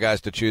bunch of other guys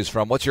to choose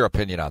from. What's your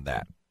opinion on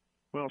that?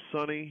 Well,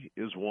 Sonny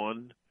is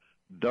one.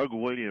 Doug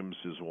Williams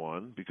is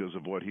one because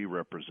of what he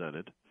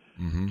represented.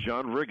 Mm-hmm.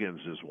 John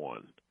Riggins is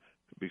one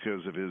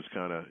because of his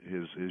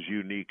his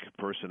unique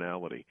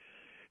personality.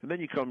 And then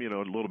you come, a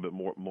little bit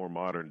more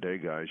modern day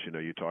guys.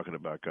 You're talking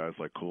about guys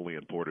like Cooley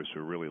and Portis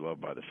who are really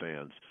loved by the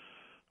fans.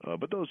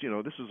 But those,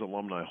 this is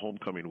alumni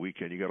homecoming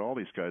weekend. You got all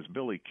these guys.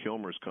 Billy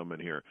Kilmer's coming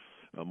here.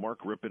 Mark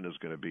Rippon is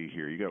going to be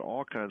here. You got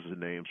all kinds of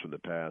names from the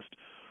past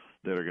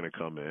that are going to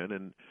come in,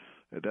 and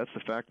that's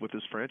the fact with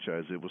this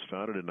franchise. It was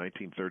founded in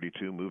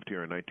 1932, moved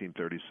here in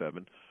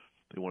 1937.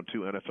 They won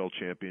 2 NFL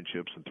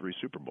championships and 3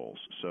 Super Bowls.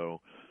 So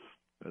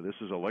this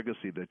is a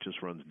legacy that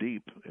just runs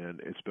deep, and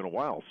it's been a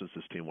while since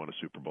this team won a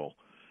Super Bowl.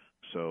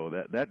 So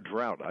that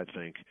drought, I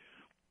think,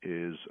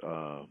 is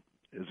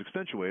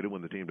accentuated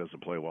when the team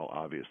doesn't play well.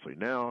 Obviously,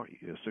 now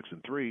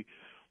 6-3,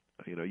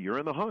 you're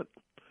in the hunt.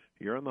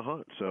 You're in the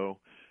hunt. So,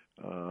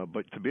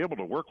 but to be able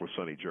to work with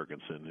Sonny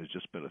Jurgensen has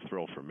just been a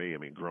thrill for me. I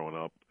mean, growing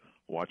up,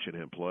 watching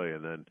him play,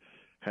 and then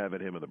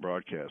having him in the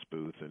broadcast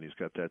booth, and he's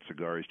got that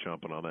cigar. He's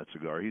chomping on that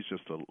cigar. He's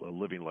just a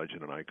living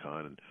legend and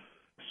icon, and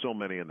so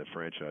many in the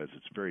franchise.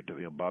 It's very,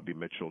 Bobby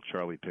Mitchell,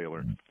 Charlie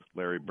Taylor,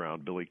 Larry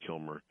Brown, Billy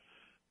Kilmer,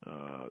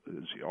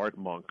 Art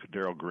Monk,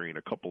 Darrell Green,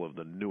 a couple of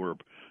the newer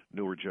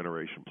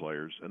generation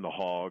players, and the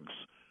Hogs,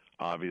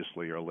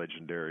 obviously, are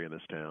legendary in this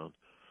town.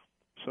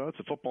 So it's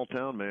a football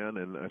town, man,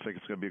 and I think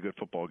it's going to be a good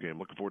football game.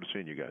 Looking forward to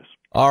seeing you guys.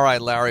 All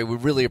right, Larry, we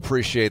really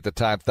appreciate the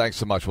time. Thanks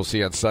so much. We'll see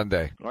you on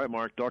Sunday. All right,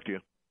 Mark, talk to you.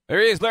 There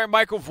he is, Larry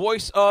Michael,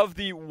 voice of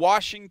the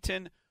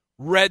Washington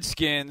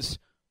Redskins,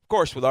 of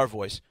course, with our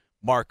voice,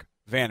 Mark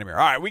Vandermeer.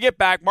 All right, we get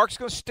back. Mark's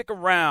going to stick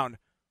around.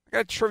 I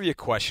got a trivia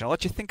question. I'll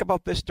let you think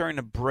about this during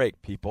the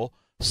break, people.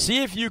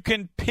 See if you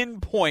can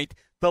pinpoint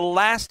the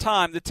last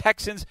time the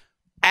Texans,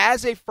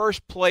 as a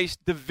first-place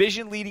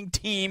division-leading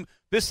team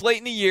this late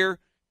in the year,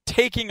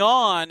 taking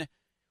on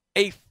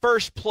a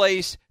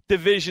first-place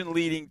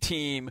division-leading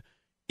team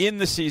in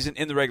the season,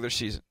 in the regular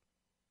season.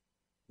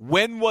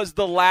 When was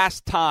the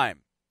last time?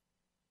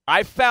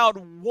 I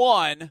found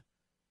one, and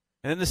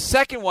then the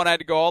second one I had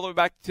to go all the way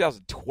back to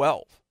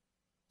 2012.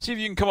 See if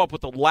you can come up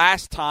with the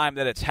last time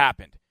that it's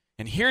happened.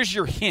 And here's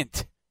your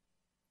hint.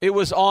 It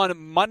was on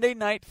Monday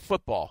Night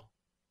Football.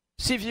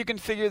 See if you can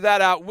figure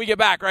that out when we get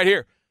back right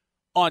here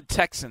on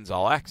Texans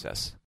All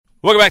Access.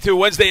 Welcome back to a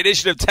Wednesday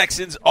edition of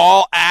Texans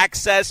All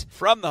Access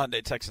from the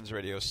Hyundai Texans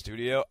radio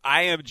studio.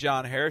 I am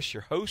John Harris,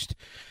 your host,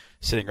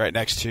 sitting right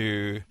next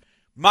to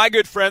my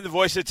good friend, the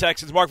voice of the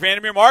Texans, Mark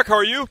Vandermeer. Mark, how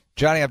are you?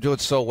 Johnny, I'm doing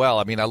so well.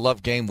 I mean, I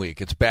love game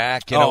week. It's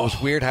back. It was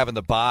weird having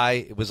the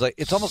bye. It was like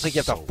it's almost like you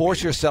have to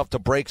force yourself to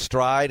break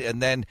stride,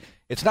 and then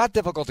it's not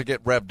difficult to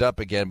get revved up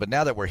again. But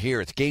now that we're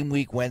here, it's game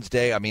week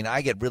Wednesday. I mean,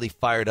 I get really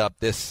fired up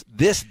this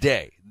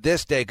day,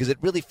 because it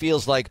really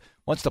feels like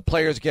once the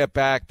players get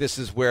back, this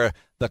is where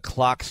the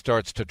clock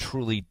starts to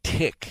truly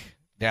tick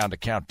down to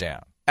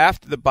countdown.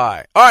 After the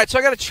bye. All right, so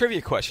I got a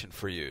trivia question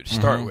for you to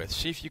start with.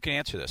 See if you can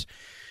answer this.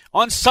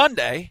 On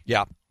Sunday,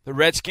 the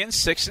Redskins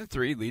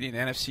 6-3, leading the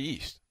NFC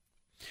East.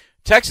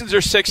 Texans are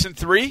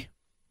 6-3,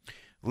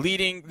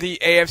 leading the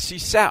AFC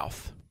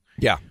South.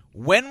 Yeah.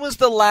 When was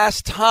the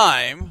last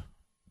time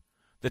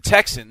the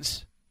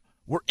Texans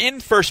were in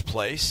first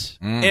place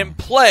and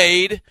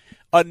played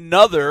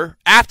another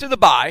after the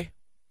bye?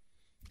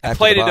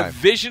 Played a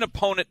division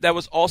opponent that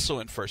was also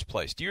in first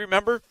place. Do you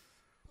remember?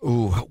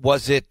 Ooh,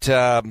 was it?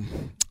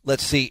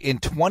 Let's see. In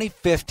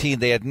 2015,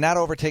 they had not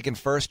overtaken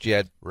first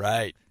yet.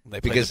 Right. They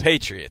played the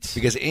Patriots.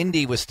 Because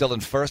Indy was still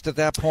in first at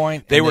that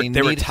point. They were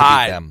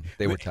tied.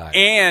 They were tied.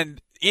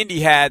 And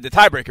Indy had the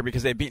tiebreaker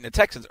because they had beaten the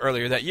Texans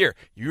earlier that year.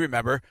 You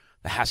remember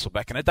the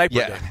Hasselbeck in a diaper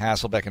game.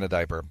 Hasselbeck in a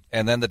diaper.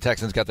 And then the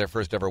Texans got their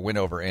first ever win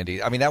over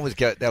Indy. I mean, that was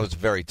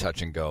very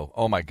touch and go.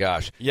 Oh, my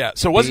gosh. Yeah,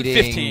 so it wasn't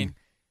 15.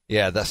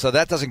 Yeah, so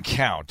that doesn't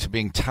count,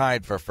 being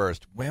tied for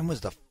first. When was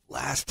the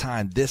last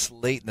time this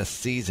late in the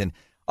season?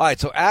 All right,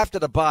 so after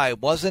the bye,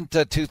 wasn't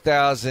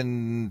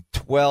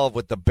 2012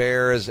 with the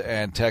Bears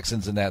and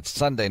Texans in that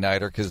Sunday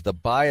nighter because the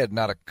bye had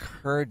not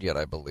occurred yet,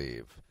 I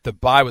believe. The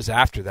bye was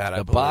after that, I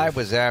believe. The bye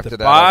was after that,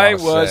 The bye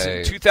was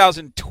in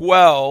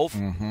 2012.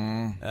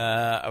 Mm-hmm.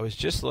 I was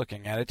just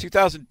looking at it.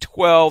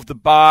 2012, the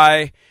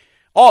bye.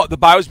 Oh, the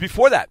bye was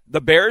before that.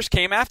 The Bears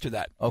came after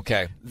that.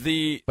 Okay.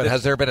 But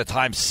has there been a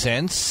time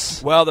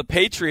since? Well, the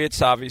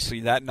Patriots, obviously,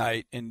 that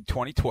night in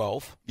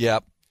 2012.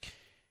 Yep.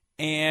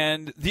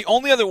 And the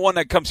only other one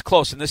that comes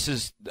close, and this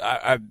is,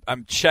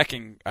 I'm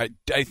checking, I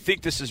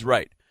think this is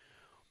right,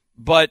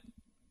 but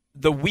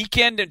the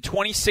weekend in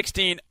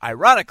 2016,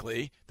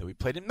 ironically, that we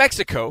played in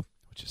Mexico,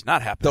 which is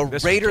not happening. The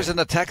Raiders and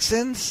the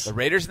Texans? The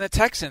Raiders and the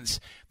Texans.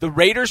 The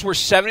Raiders were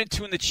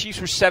 7-2, and the Chiefs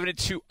were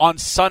 7-2 on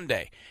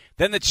Sunday.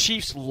 Then the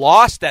Chiefs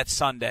lost that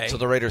Sunday. So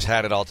the Raiders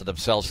had it all to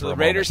themselves for a moment.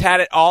 The Raiders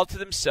had it all to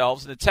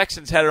themselves, and the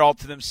Texans had it all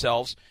to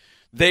themselves.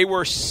 They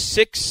were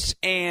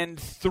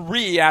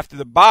 6-3 after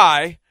the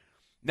bye.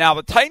 Now,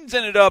 the Titans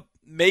ended up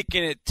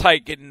making it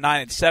tight, getting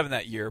 9-7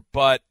 that year,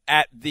 but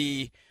at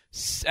the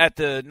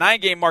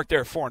 9-game mark, they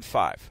were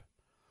 4-5.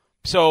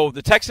 So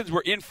the Texans were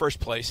in first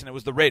place, and it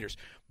was the Raiders.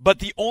 But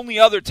the only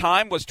other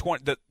time was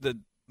the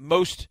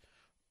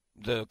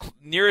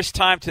nearest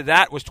time to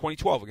that was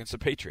 2012 against the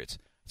Patriots.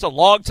 It's a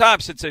long time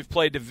since they've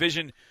played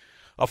division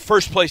a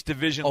first-place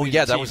division. Oh,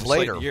 yeah, that was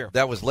later. Year.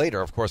 That was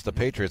later, of course, the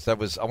Patriots. That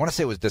was, I want to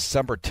say it was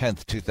December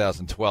 10th,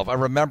 2012. I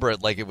remember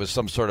it like it was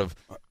some sort of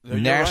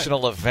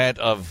national event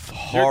of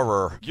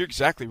horror. You're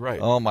exactly right.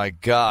 Oh, my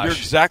gosh. You're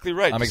exactly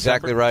right. I'm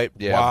exactly right,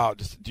 yeah. Wow.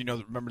 Do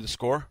you remember the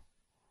score?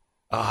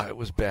 It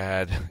was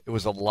bad. It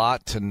was a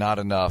lot to not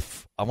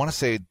enough. I want to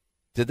say,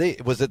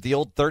 was it the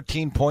old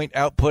 13-point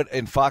output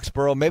in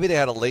Foxborough? Maybe they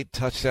had a late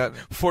touchdown.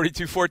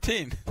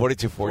 42-14.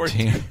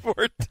 42-14.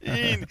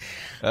 42-14.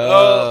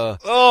 A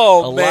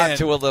man. lot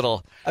to a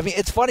little. I mean,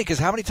 it's funny because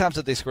how many times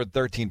have they scored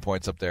 13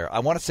 points up there? I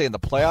want to say in the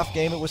playoff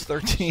game it was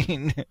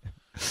 13.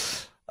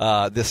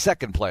 The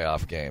second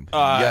playoff game.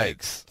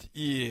 Yikes.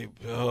 Yeah.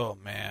 Oh,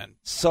 man.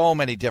 So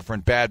many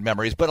different bad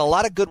memories, but a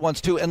lot of good ones,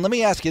 too. And let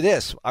me ask you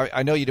this.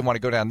 I know you didn't want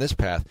to go down this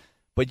path,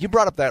 but you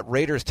brought up that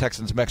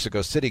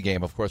Raiders-Texans-Mexico City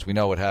game. Of course, we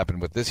know what happened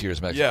with this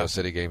year's Mexico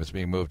City game. It's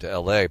being moved to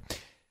L.A.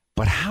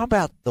 But how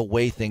about the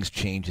way things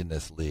change in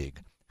this league?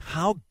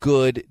 How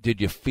good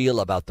did you feel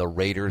about the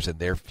Raiders and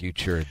their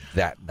future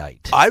that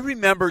night? I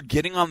remember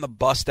getting on the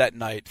bus that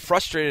night,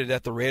 frustrated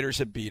that the Raiders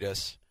had beat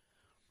us.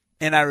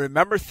 And I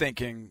remember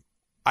thinking,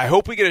 I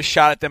hope we get a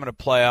shot at them in the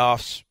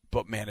playoffs,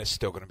 but, man, it's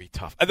still going to be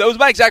tough. And that was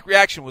my exact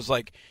reaction, was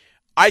like,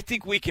 I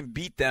think we can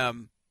beat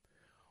them,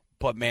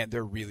 but, man,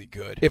 they're really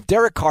good. If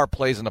Derek Carr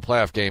plays in the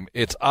playoff game,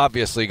 it's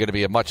obviously going to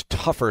be a much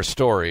tougher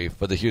story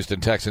for the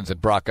Houston Texans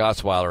and Brock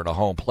Osweiler in a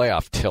home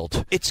playoff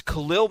tilt. It's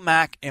Khalil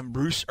Mack and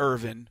Bruce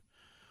Irvin.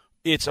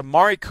 It's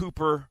Amari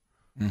Cooper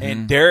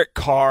and Derek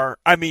Carr.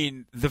 I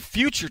mean, the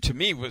future to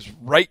me was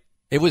right.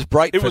 It was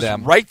bright for them.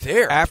 It was right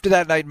there. After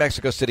that night in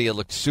Mexico City, it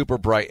looked super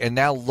bright. And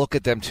now look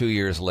at them 2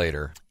 years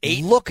later.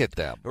 Look at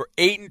them. They were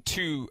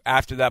 8-2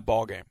 after that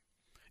ball game.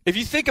 If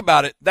you think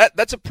about it,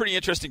 that's a pretty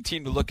interesting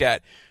team to look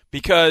at,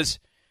 because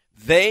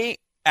they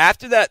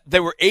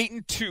were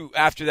 8-2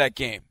 after that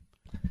game.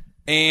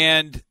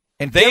 And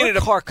Derek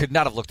Carr could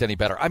not have looked any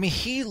better. I mean,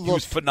 he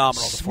was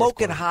phenomenal.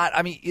 Smoking hot.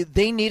 I mean,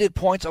 they needed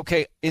points.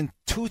 Okay, in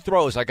 2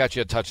 throws, I got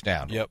you a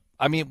touchdown. Yep.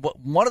 I mean,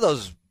 one of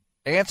those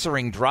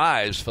answering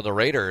drives for the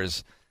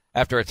Raiders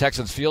after a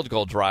Texans field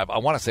goal drive, I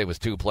want to say it was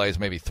 2 plays,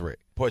 maybe 3.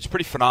 Boy, it's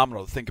pretty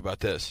phenomenal to think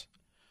about this.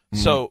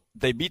 Mm-hmm. So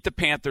they beat the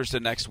Panthers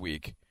the next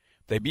week.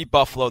 They beat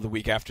Buffalo the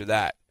week after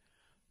that.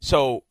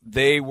 So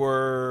they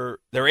were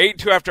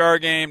 8-2 after our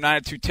game,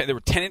 9-2, 10. They were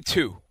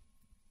 10-2.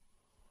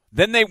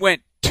 Then they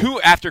went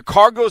 2 after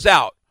Carr goes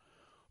out.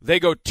 They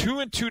go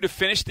 2-2 to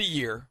finish the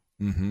year.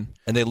 Mm-hmm.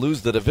 And they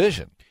lose the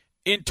division.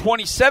 In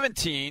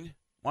 2017,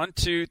 1,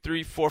 2,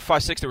 3, 4,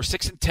 5, 6. They were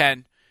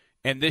 6-10.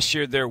 And this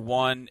year they're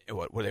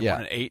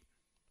 1-8?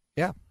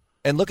 Yeah.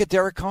 And look at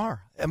Derek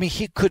Carr. I mean,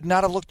 he could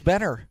not have looked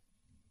better.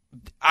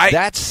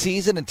 That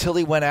season until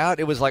he went out,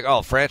 it was like,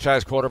 oh,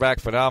 franchise quarterback,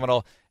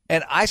 phenomenal.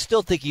 And I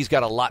still think he's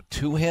got a lot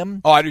to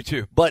him. Oh, I do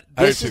too. But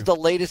this is the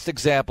latest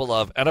example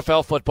of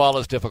NFL football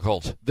is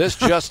difficult. This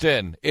just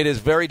in. It is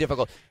very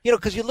difficult. You know,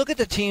 because you look at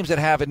the teams that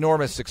have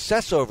enormous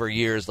success over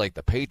years, like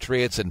the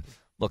Patriots and,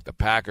 look, the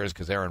Packers,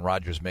 because Aaron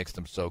Rodgers makes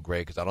them so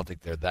great, because I don't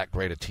think they're that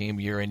great a team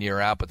year in, year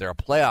out, but they're a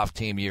playoff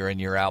team year in,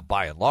 year out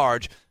by and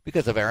large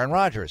because of Aaron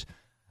Rodgers.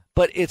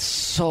 But it's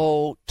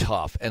so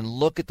tough. And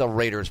look at the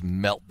Raiders'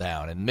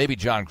 meltdown. And maybe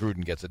John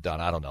Gruden gets it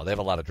done. I don't know. They have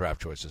a lot of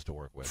draft choices to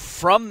work with.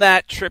 From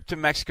that trip to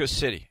Mexico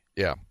City.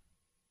 Yeah.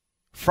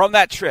 From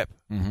that trip,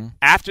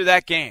 after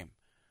that game,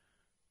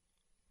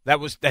 that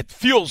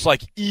feels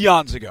like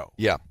eons ago.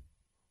 Yeah.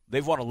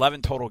 They've won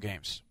 11 total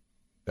games.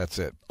 That's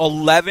it.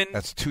 11.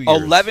 That's 2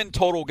 years. 11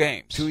 total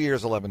games. 2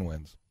 years, 11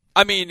 wins.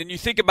 I mean, and you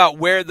think about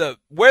where the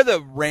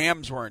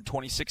Rams were in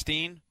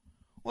 2016.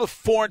 Well, a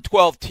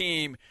 4-12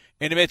 team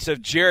in the midst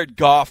of Jared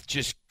Goff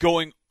just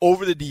going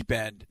over the deep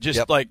end.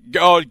 Just like,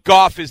 oh,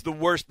 Goff is the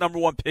worst number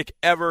 1 pick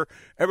ever.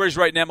 Everybody's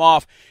writing them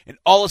off. And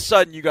all of a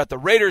sudden, you got the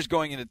Raiders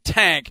going in a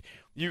tank.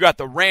 You got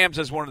the Rams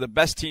as one of the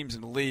best teams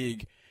in the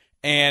league.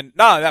 And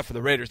not only that for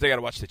the Raiders, they got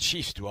to watch the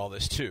Chiefs do all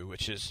this too,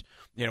 which is,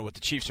 you know, what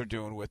the Chiefs are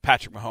doing with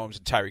Patrick Mahomes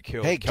and Tyreek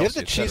Hill. Hey, Kelsey, give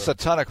the Chiefs a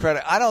ton of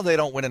credit. I know they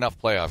don't win enough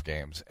playoff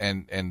games,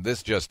 and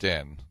this just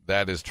in.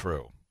 That is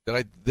true.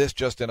 Did this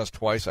just in us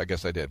twice? I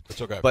guess I did.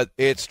 It's okay. But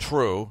it's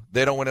true.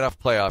 They don't win enough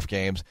playoff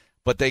games,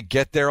 but they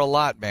get there a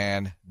lot,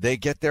 man. They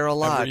get there a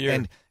lot. Every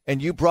year.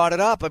 And you brought it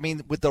up. I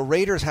mean, with the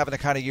Raiders having the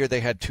kind of year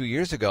they had 2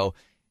 years ago,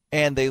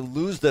 and they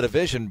lose the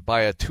division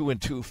by a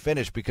 2-2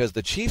 finish because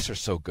the Chiefs are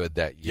so good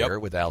that year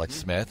with Alex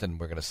Smith, and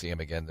we're going to see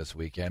him again this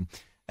weekend.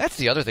 That's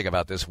the other thing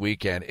about this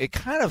weekend. It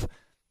kind of,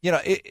 you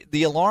know,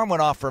 the alarm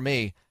went off for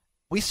me.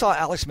 We saw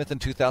Alex Smith in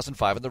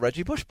 2005 in the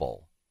Reggie Bush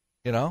Bowl.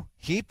 You know,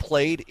 he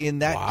played in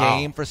that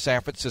game for San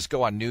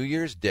Francisco on New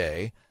Year's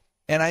Day,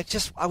 and I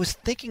was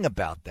thinking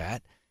about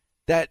that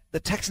the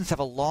Texans have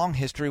a long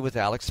history with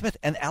Alex Smith,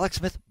 and Alex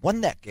Smith won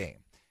that game.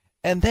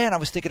 And then I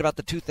was thinking about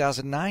the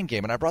 2009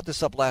 game, and I brought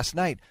this up last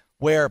night,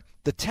 where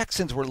the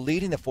Texans were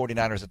leading the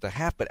 49ers at the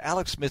half, but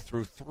Alex Smith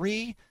threw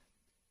 3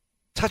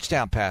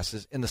 touchdown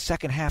passes in the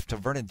second half to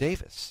Vernon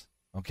Davis.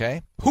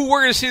 Okay? Who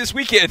we're going to see this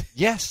weekend.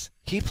 Yes.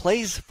 He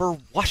plays for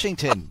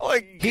Washington. Oh,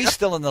 he's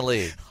still in the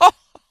league.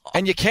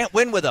 And you can't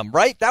win with him,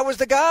 right? That was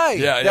the guy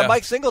that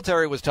Mike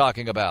Singletary was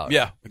talking about.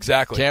 Yeah,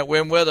 exactly. Can't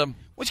win with him.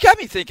 Which got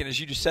me thinking as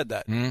you just said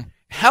that.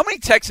 How many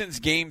Texans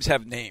games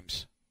have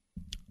names?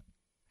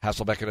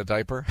 Hasselbeck in a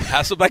diaper.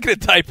 Hasselbeck in a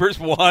diaper's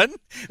one.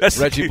 That's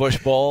Reggie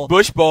Bush Bowl.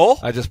 Bush Bowl.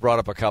 I just brought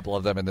up a couple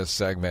of them in this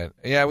segment.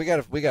 Yeah, we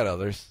got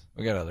others.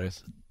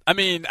 I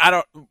mean, I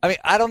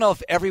don't know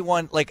if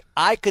everyone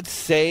I could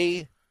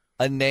say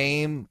a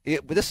name.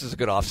 This is a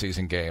good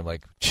off-season game.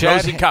 Like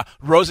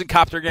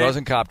Rosencopter game.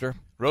 Rosencopter.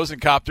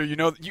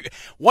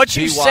 Once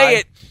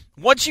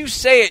you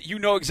say it, you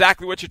know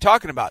exactly what you're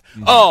talking about.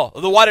 Mm-hmm. Oh,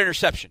 the wide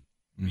interception.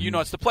 Mm-hmm. You know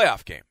it's the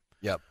playoff game.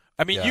 Yep.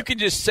 I mean, you can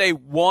just say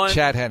one.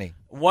 Chad Henne.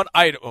 One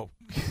item. Oh.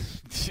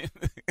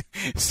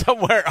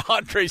 Somewhere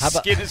Andre's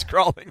skin is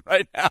crawling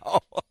right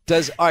now.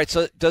 I was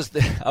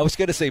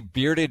going to say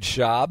bearded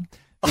Schaub,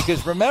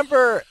 because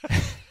remember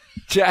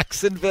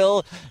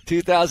Jacksonville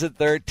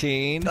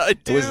 2013? I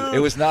do. It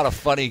was not a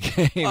funny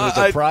game. It was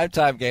a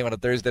primetime game on a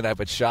Thursday night,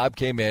 but Schaub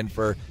came in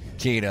for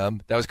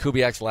Keenum. That was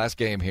Kubiak's last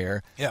game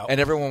here. Yeah. And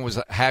everyone was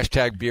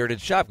hashtag bearded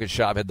Schaub because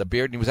Schaub had the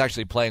beard, and he was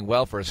actually playing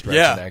well for a stretch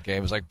in that game.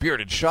 It was like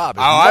bearded Schaub is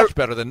much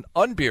better than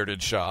unbearded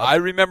Schaub. I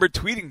remember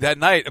tweeting that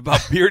night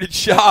about bearded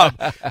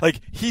Schaub. Like,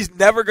 he's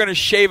never going to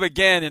shave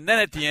again, and then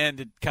at the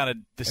end it kind of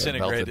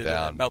disintegrated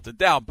and melted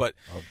down. But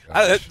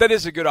that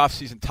is a good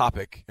off-season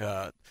topic,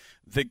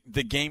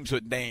 the games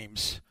with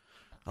names.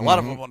 A lot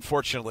of them,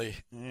 unfortunately.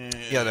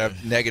 Yeah, they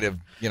have negative,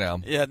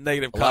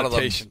 negative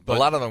connotation. A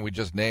lot of them we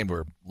just named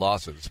were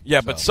losses.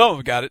 Yeah, but some of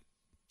them got it.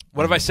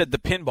 What if I said the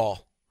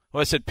pinball?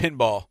 What if I said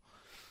pinball?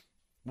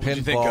 What did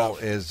you think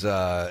of? is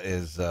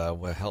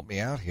help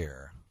me out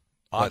here.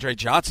 Andre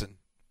Johnson.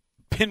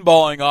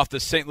 Pinballing off the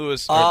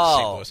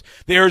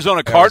the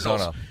Arizona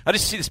Cardinals. I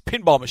just see this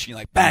pinball machine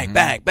like bang,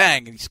 bang,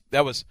 bang. And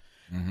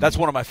that's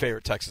one of my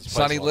favorite Texans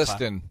players. Sonny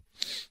Liston.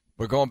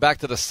 We're going back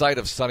to the site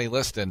of Sonny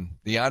Liston,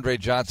 the Andre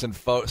Johnson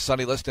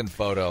Sonny Liston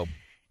photo.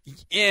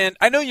 And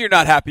I know you're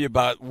not happy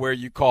about where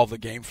you call the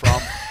game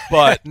from,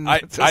 but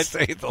I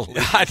say the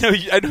least. I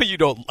know you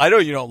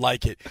don't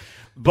like it.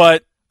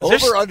 But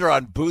over under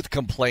on booth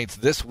complaints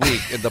this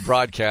week in the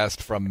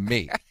broadcast from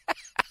me.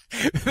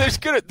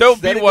 There'll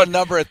be one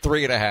number at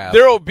 3.5.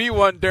 There will be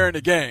one during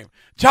the game.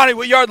 Johnny,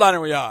 what yard line are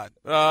we on?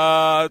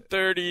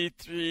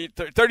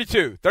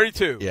 32.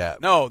 Yeah.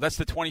 No, that's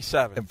the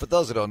 27. And for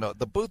those who don't know,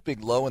 the booth being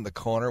low in the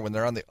corner, when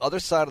they're on the other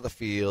side of the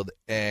field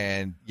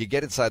and you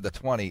get inside the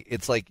 20,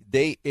 it's like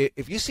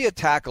if you see a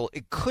tackle,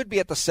 it could be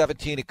at the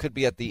 17, it could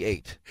be at the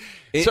 8.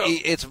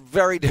 It's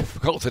very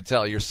difficult to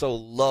tell. You're so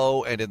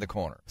low and in the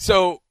corner.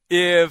 So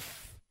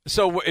if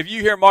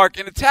you hear Mark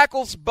and the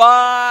tackles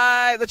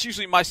by, that's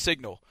usually my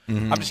signal.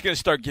 Mm-hmm. I'm just going to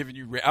start giving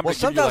you.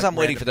 Sometimes I'm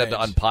waiting for them to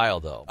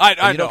unpile, though.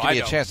 I you don't give me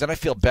a chance. Then I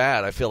feel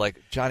bad. I feel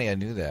like, Johnny, I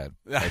knew that.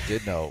 I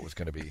did know it was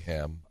going to be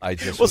him. I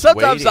just was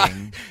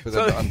waiting for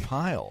them to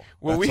unpile.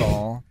 That's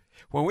all.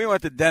 When we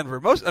went to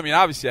Denver,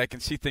 obviously I can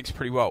see things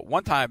pretty well.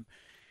 One time,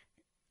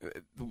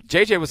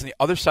 JJ was on the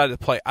other side of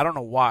the play. I don't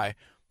know why.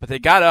 But they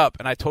got up,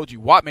 and I told you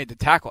Watt made the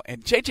tackle,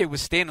 and JJ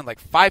was standing like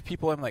 5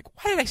 people. I'm like,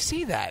 why did I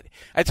say that?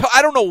 I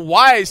don't know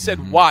why I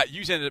said Watt. You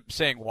ended up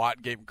saying Watt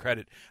and gave him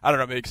credit. I don't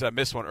know, maybe because I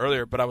missed one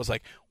earlier, but I was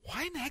like,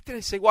 why in the heck did I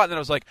say Watt? And then I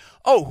was like,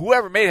 oh,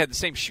 whoever made it had the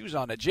same shoes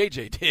on that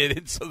JJ did,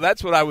 and so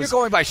that's what I was. You're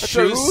going by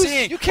shoes?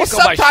 You can't go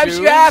by shoes. Sometimes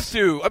you have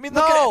to. I mean,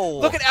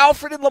 look at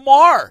Alfred and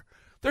Lamar.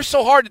 They're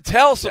so hard to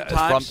tell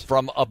sometimes.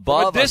 From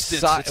above, from a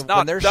distance, it's not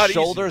when their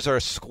shoulders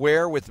are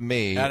square with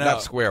me,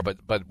 not square, but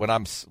when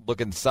I'm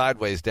looking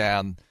sideways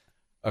down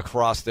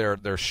across their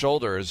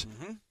shoulders,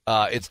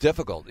 it's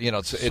difficult.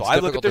 It's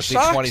difficult to see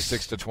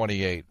 26 to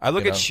 28. I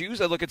look at shoes.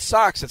 I look at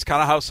socks. That's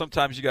kind of how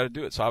sometimes you got to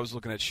do it. So I was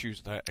looking at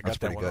shoes. I got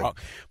that one wrong.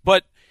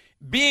 But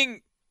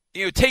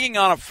taking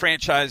on a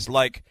franchise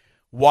like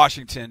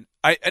Washington,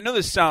 I know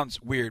this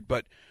sounds weird,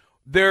 but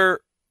there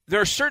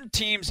are certain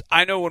teams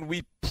I know when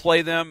we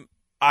play them,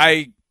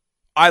 I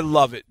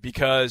love it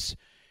because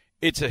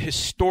it's a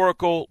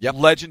historical,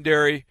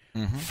 legendary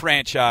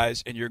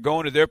franchise, and you're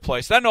going to their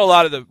place. I know a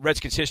lot of the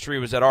Redskins' history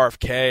was at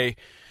RFK,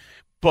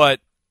 but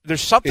there's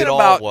something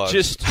about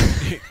just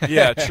 –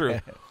 yeah, true.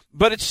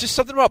 But it's just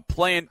something about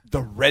playing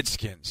the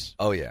Redskins.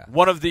 Oh, yeah.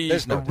 One of the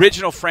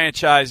original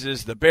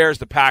franchises, the Bears,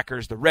 the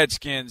Packers, the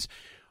Redskins.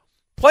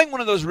 Playing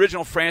one of those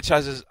original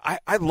franchises,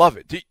 I love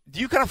it. Do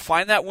you kind of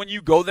find that when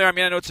you go there? I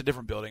mean, I know it's a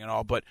different building and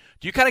all, but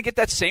do you kind of get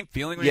that same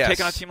feeling when you take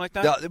on a team like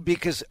that? No,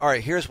 because, all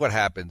right, here's what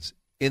happens.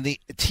 In the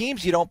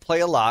teams you don't play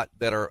a lot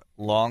that are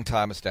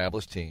long-time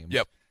established teams.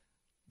 Yep.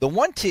 The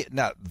one team,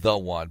 not the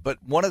one, but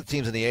one of the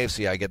teams in the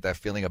AFC I get that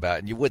feeling about,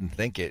 and you wouldn't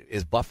think it,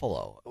 is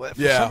Buffalo. For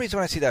some reason,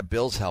 when I see that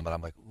Bills helmet,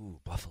 I'm like, ooh,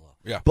 Buffalo.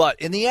 Yeah. But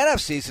in the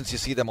NFC, since you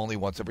see them only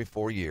once every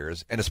 4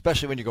 years, and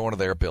especially when you go into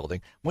their building,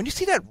 when you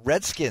see that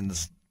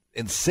Redskins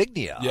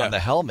insignia on the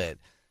helmet,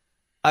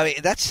 I mean,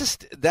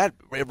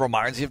 it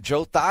reminds you of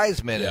Joe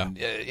Theismann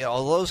and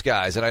all those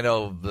guys. And I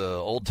know the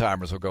old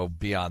timers will go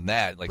beyond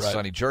that, like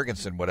Sonny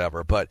Jurgensen,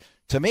 whatever. But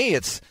to me,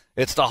 it's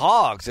the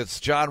Hogs,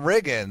 it's John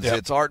Riggins,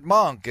 it's Art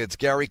Monk, it's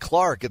Gary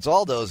Clark, it's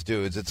all those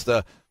dudes. It's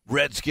the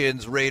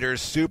Redskins,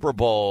 Raiders, Super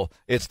Bowl.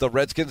 It's the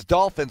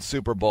Redskins-Dolphins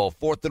Super Bowl,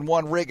 4th and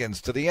 1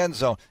 Riggins to the end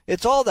zone.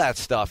 It's all that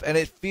stuff, and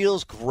it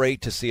feels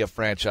great to see a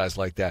franchise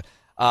like that.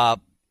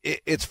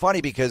 It's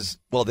funny because,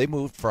 well, they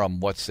moved from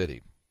what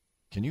city?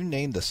 Can you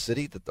name the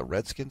city that the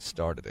Redskins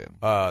started in?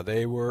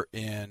 They were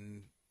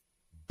in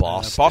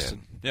Boston.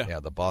 Boston, yeah.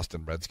 The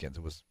Boston Redskins.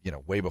 It was,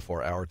 way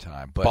before our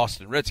time. But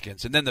Boston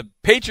Redskins. And then the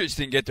Patriots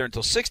didn't get there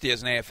until 60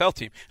 as an AFL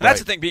team. And that's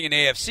the thing, being an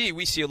AFC,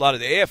 we see a lot of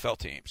the AFL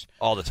teams.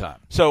 All the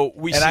time. So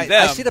we see them.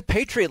 I see the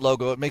Patriot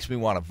logo, it makes me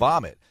want to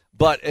vomit.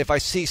 But if I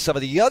see some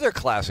of the other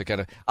classic,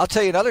 I'll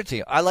tell you another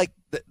team. I like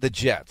the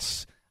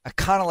Jets. I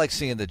kind of like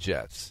seeing the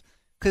Jets.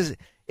 Because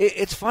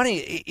it's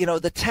funny,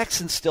 the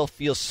Texans still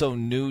feel so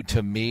new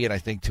to me and I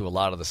think to a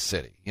lot of the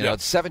city.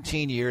 It's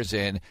 17 years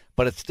in,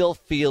 but it still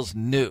feels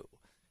new.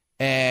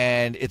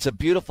 And it's a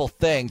beautiful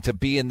thing to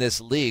be in this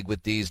league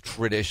with these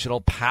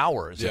traditional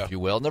powers, if you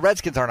will. And the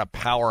Redskins aren't a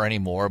power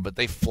anymore, but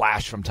they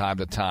flash from time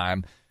to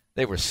time.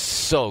 They were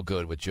so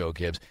good with Joe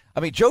Gibbs.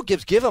 I mean, Joe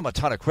Gibbs, give him a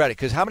ton of credit,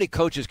 because how many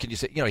coaches can you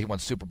say, he won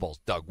Super Bowls?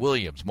 Doug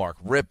Williams, Mark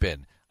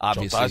Rippon,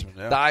 obviously.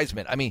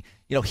 Theismann. I mean,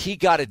 he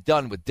got it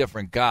done with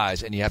different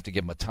guys, and you have to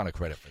give him a ton of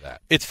credit for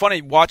that. It's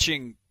funny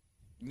watching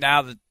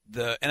now that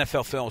the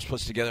NFL Films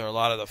puts together a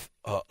lot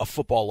of a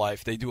football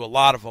life. They do a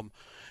lot of them.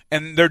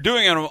 And they're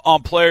doing it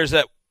on players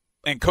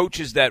and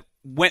coaches that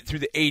went through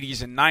the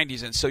 80s and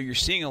 90s, and so you're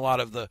seeing a lot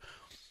of the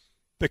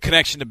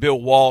connection to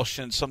Bill Walsh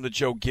and some of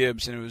Joe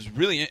Gibbs,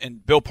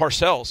 and Bill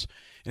Parcells,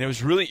 and it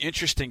was really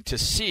interesting to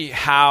see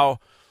how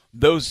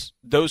those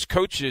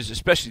coaches,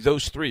 especially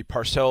those three,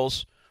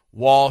 Parcells,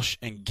 Walsh,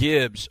 and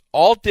Gibbs,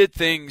 all did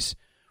things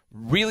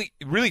really,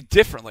 really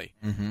differently.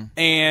 Mm-hmm.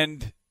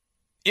 And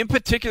in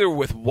particular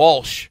with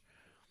Walsh,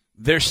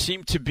 there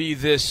seemed to be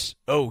this,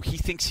 he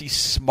thinks he's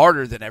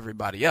smarter than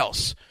everybody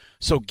else.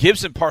 So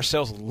Gibbs and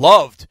Parcells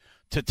loved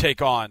to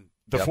take on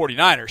the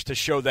 49ers to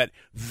show that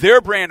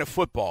their brand of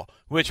football,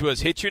 which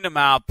was hit you in the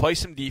mouth, play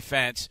some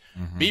defense,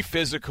 be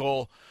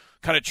physical,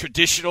 kind of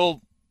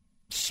traditional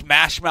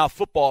smash mouth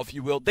football, if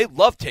you will, they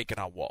loved taking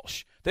on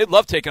Walsh. They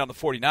loved taking on the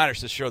 49ers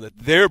to show that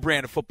their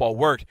brand of football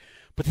worked.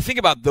 But to think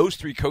about those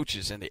three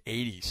coaches in the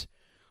 80s,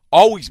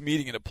 always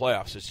meeting in the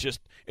playoffs,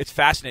 it's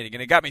fascinating.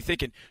 And it got me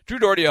thinking, Drew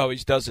Doherty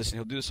always does this, and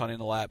he'll do this on In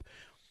the Lab.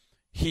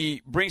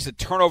 He brings the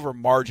turnover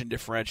margin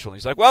differential. And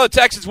he's like, well, the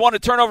Texans won a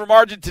turnover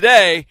margin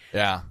today.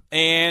 Yeah.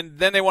 And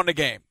then they won the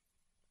game.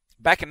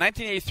 Back in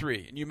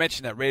 1983, and you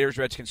mentioned that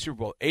Raiders-Redskins Super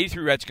Bowl,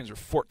 83 Redskins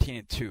were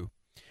 14-2.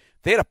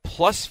 They had a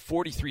plus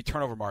 43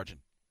 turnover margin.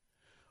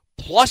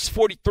 Plus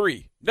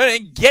 43. No, they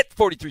didn't get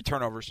 43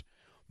 turnovers.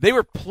 They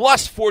were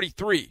plus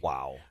 43.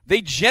 Wow.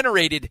 They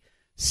generated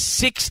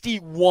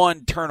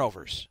 61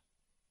 turnovers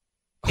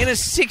in a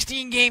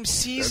 16-game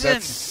season.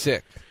 That's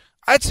sick.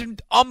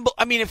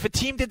 If a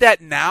team did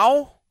that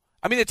now,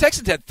 the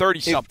Texans had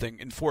 30-something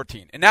in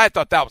 14, and I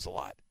thought that was a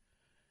lot.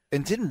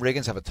 And didn't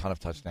Riggins have a ton of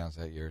touchdowns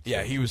that year, too?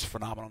 Yeah, he was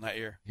phenomenal that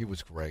year. He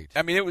was great.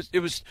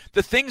 It was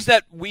the things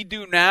that we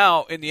do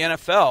now in the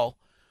NFL,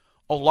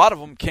 a lot of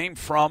them came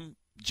from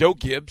Joe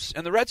Gibbs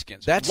and the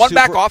Redskins. That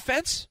one-back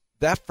offense?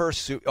 That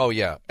first – oh,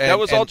 yeah. That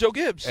was all Joe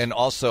Gibbs. And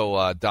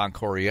also Don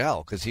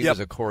Coryell, because he was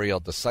a Coryell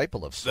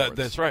disciple of sorts.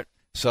 That's right.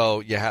 So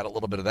you had a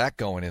little bit of that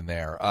going in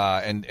there,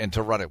 and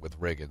to run it with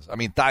Riggins.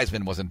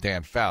 Theismann wasn't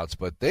Dan Fouts,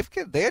 but they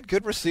had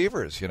good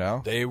receivers,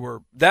 They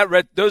were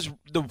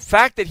the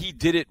fact that he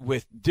did it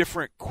with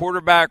different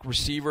quarterback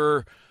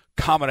receiver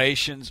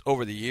combinations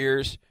over the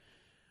years.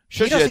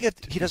 He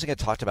doesn't get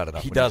talked about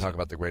enough when you talk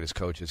about the greatest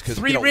coaches.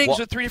 3 rings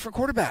with 3 different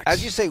quarterbacks.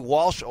 As you say,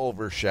 Walsh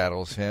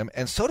overshadows him,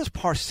 and so does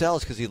Parcells,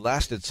 because he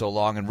lasted so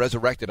long and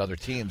resurrected other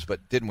teams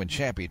but didn't win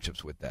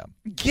championships with them.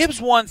 Gibbs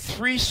won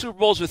 3 Super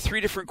Bowls with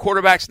 3 different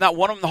quarterbacks, not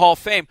one of them in the Hall of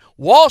Fame.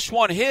 Walsh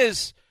won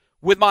his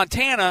with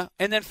Montana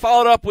and then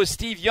followed up with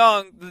Steve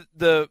Young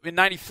in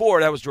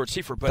 94. That was George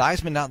Seifert. But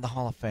Theismann not in the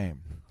Hall of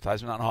Fame.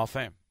 Theismann not in the Hall of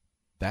Fame.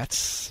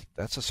 That's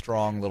a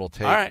strong little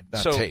take. All right,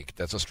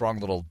 That's a strong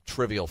little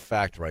trivial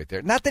fact right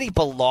there. Not that he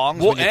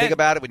belongs when you think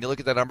about it, when you look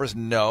at the numbers,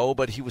 no,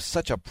 but he was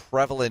such a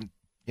prevalent,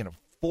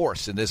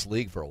 force in this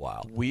league for a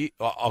while.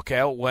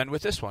 I'll end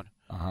with this one.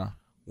 Uh-huh.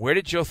 Where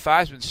did Joe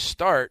Theismann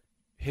start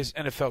his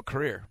NFL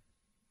career?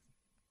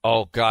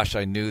 Oh, gosh,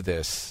 I knew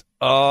this.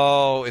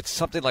 Oh, it's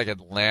something like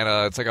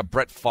Atlanta. It's like a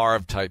Brett Favre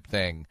type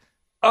thing.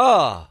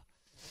 Now,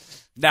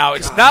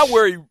 it's not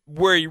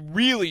where he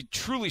really,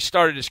 truly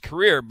started his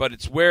career, but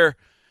it's where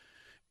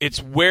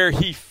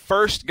he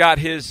first got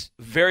his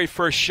very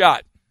first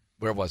shot.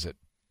 Where was it?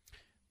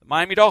 The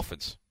Miami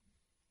Dolphins.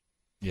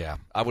 Yeah,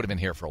 I would have been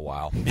here for a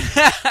while.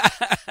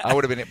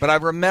 But I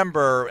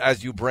remember,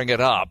 as you bring it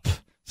up,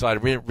 so I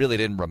really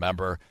didn't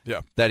remember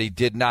that he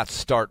did not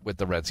start with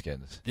the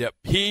Redskins. Yep.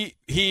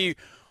 He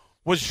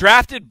was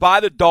drafted by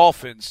the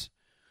Dolphins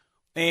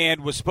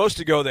and was supposed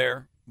to go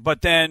there,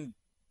 but then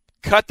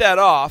cut that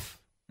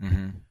off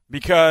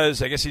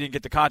because I guess he didn't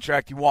get the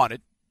contract he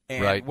wanted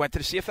and went to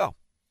the CFL.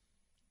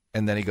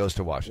 And then he goes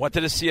to Washington. Went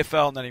to the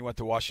CFL, and then he went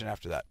to Washington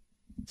after that.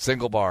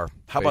 Single bar.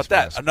 How about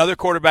that? Another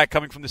quarterback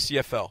coming from the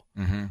CFL.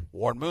 Mm-hmm.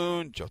 Warren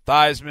Moon, Joe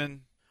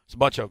Theismann. There's a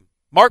bunch of them.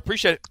 Mark,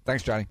 appreciate it.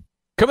 Thanks, Johnny.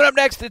 Coming up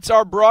next, it's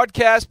our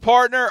broadcast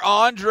partner,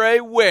 Andre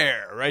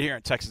Ware, right here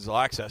on Texans All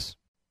Access.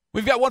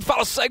 We've got one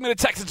final segment of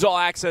Texans All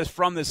Access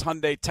from this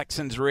Hyundai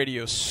Texans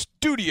radio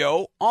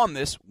studio on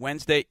this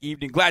Wednesday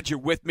evening. Glad you're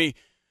with me.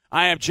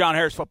 I am John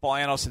Harris, football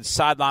analyst and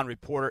sideline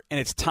reporter, and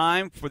it's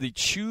time for the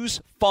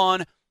Choose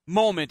Fun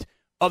moment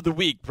of the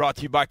week, brought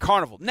to you by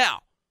Carnival. Now,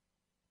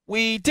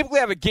 we typically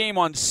have a game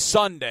on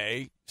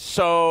Sunday,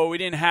 so we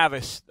didn't have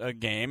a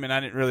game, and I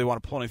didn't really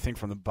want to pull anything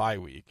from the bye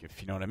week, if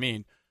you know what I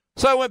mean.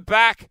 So I went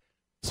back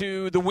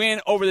to the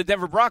win over the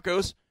Denver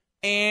Broncos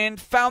and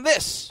found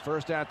this.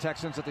 First down,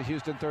 Texans at the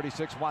Houston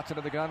 36. Watson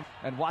to the gun,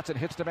 and Watson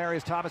hits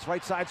Demaryius Thomas,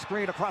 right side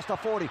screen across the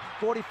 40,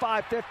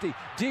 45, 50,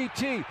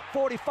 DT,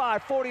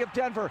 45, 40 of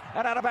Denver,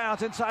 and out of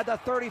bounds inside the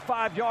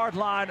 35-yard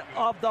line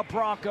of the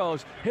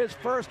Broncos. His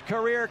first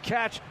career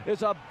catch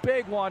is a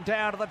big one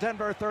down to the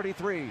Denver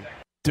 33.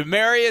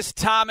 Demaryius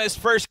Thomas'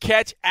 first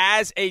catch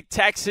as a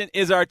Texan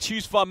is our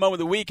Choose Fun moment of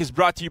the week, is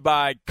brought to you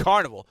by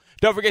Carnival.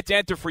 Don't forget to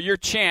enter for your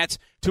chance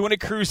to win a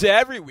cruise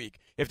every week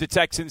if the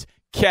Texans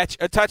catch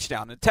a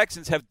touchdown. The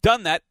Texans have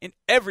done that in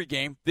every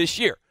game this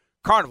year.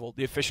 Carnival,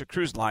 the official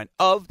cruise line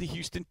of the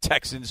Houston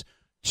Texans.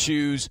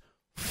 Choose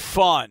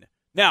fun.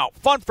 Now,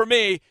 fun for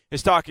me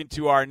is talking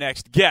to our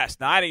next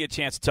guest. Now, I didn't get a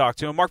chance to talk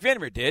to him. Mark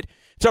Vandermeer did.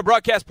 It's our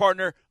broadcast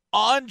partner,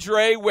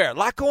 Andre Ware. A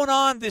lot going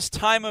on this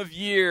time of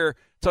year.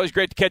 It's always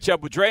great to catch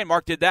up with Dre, and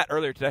Mark did that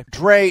earlier today.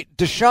 Dre,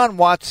 Deshaun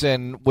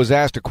Watson was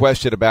asked a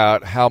question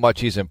about how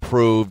much he's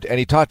improved, and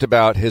he talked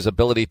about his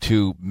ability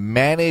to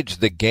manage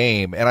the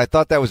game, and I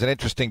thought that was an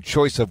interesting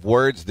choice of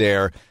words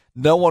there.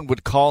 No one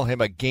would call him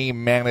a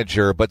game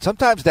manager, but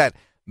sometimes that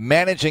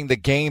managing the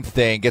game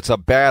thing gets a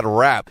bad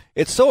rap.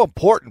 It's so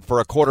important for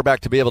a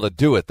quarterback to be able to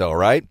do it, though,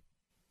 right?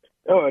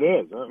 Oh, it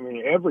is. I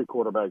mean, every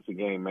quarterback's a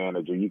game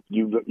manager.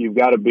 You've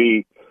got to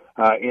be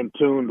in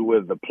tune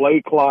with the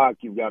play clock.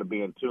 You've got to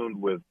be in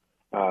tune with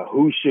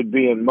who should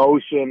be in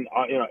motion,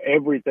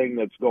 everything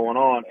that's going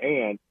on.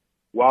 And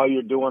while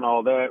you're doing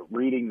all that,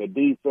 reading the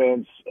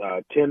defense,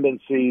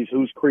 tendencies,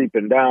 who's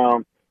creeping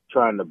down,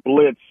 trying to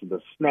blitz, the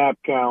snap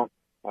count,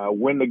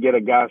 when to get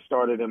a guy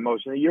started in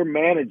motion. You're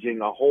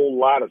managing a whole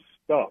lot of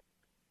stuff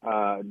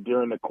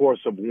during the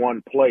course of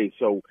one play.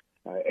 So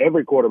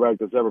every quarterback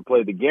that's ever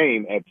played the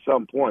game at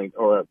some point,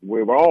 or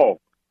we're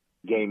all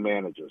game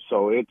managers.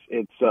 So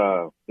it's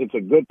a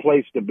good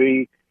place to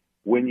be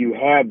when you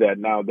have that.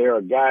 Now, there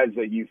are guys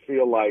that you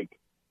feel like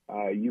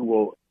you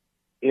will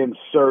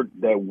insert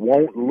that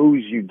won't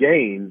lose you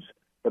games,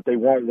 but they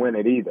won't win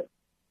it either.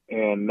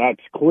 And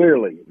that's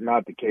clearly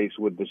not the case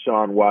with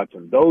Deshaun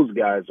Watson. Those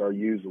guys are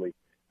usually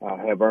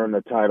have earned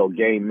the title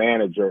game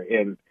manager,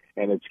 and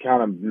it's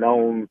kind of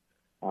known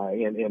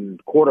in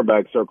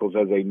quarterback circles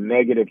as a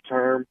negative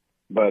term.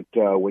 But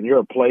when you're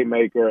a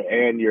playmaker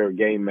and you're a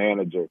game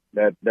manager,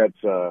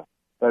 that's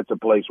a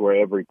place where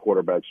every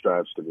quarterback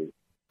strives to be.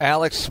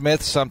 Alex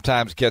Smith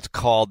sometimes gets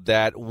called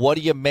that. What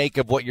do you make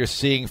of what you're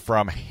seeing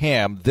from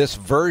him, this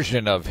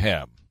version of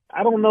him?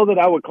 I don't know that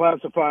I would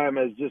classify him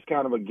as just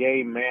kind of a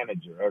game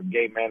manager or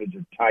game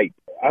manager type.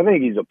 I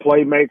think he's a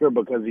playmaker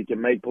because he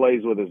can make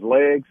plays with his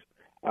legs.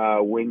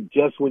 When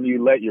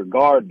you let your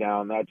guard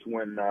down, that's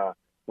when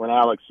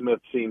Alex Smith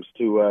seems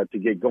to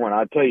get going.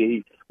 I tell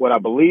you, what I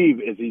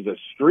believe is he's a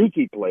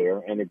streaky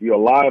player, and if you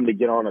allow him to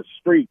get on a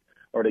streak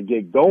or to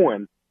get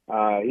going,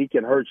 he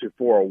can hurt you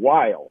for a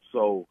while.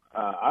 So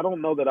I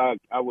don't know that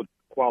I would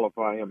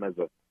qualify him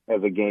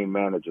as a game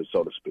manager,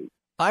 so to speak.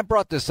 I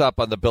brought this up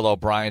on the Bill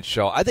O'Brien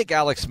show. I think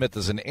Alex Smith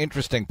is an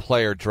interesting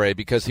player, Dre,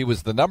 because he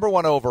was the number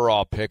 1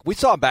 overall pick. We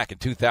saw him back in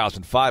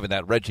 2005 in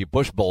that Reggie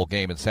Bush Bowl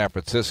game in San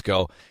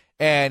Francisco.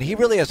 And he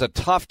really has a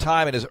tough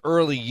time in his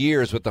early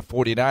years with the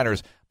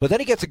 49ers. But then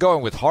he gets it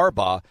going with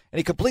Harbaugh, and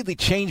he completely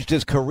changed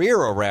his career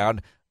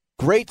around.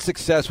 Great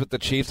success with the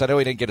Chiefs. I know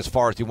he didn't get as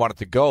far as he wanted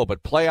to go,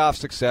 but playoff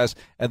success.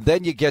 And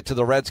then you get to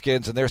the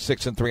Redskins, and they're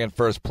 6-3 in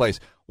first place.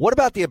 What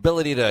about the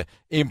ability to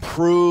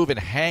improve and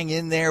hang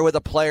in there with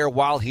a player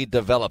while he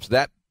develops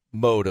that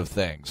mode of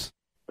things?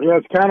 Yeah,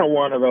 it's kind of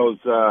one of those,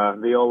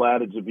 the old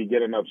adage, if you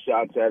get enough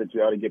shots at it,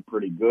 you ought to get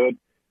pretty good.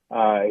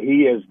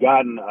 He has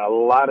gotten a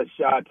lot of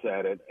shots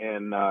at it,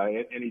 and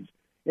he's,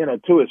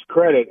 to his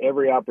credit,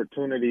 every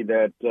opportunity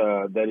that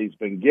he's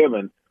been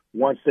given,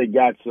 once they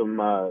got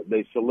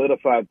they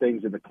solidified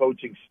things in the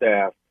coaching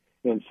staff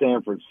in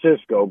San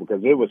Francisco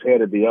because it was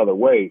headed the other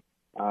way.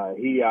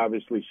 He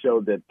obviously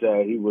showed that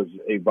he was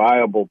a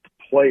viable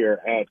player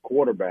at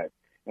quarterback.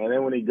 And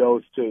then when he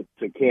goes to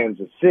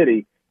Kansas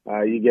City,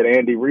 you get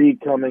Andy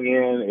Reid coming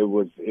in. It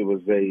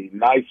was a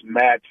nice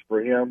match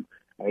for him.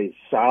 A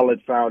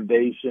solid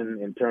foundation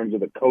in terms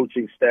of the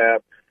coaching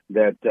staff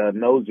that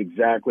knows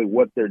exactly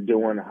what they're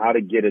doing, how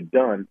to get it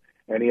done,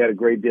 and he had a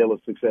great deal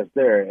of success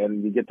there.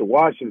 And you get to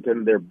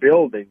Washington, they're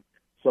building,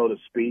 so to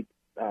speak.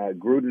 Jay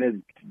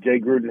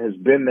Gruden has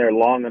been there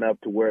long enough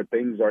to where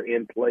things are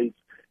in place.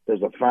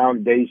 There's a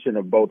foundation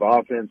of both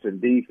offense and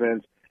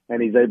defense,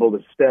 and he's able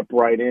to step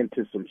right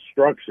into some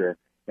structure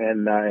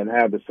and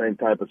have the same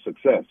type of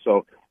success.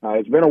 So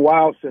it's been a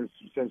while since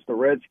the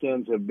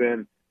Redskins have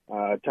been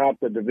atop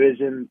the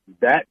division,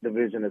 that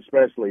division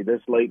especially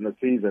this late in the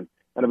season.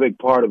 And a big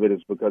part of it is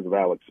because of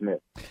Alex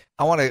Smith.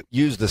 I want to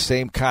use the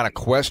same kind of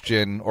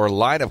question or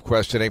line of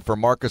questioning for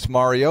Marcus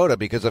Mariota,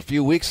 because a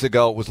few weeks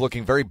ago it was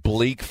looking very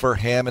bleak for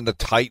him and the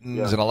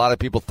Titans, and a lot of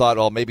people thought,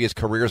 oh, maybe his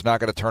career's not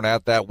going to turn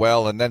out that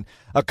well. And then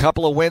a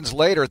couple of wins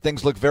later,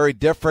 things look very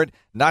different.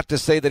 Not to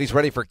say that he's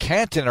ready for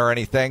Canton or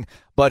anything,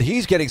 but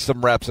he's getting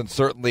some reps and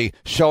certainly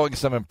showing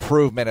some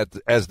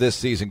improvement as this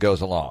season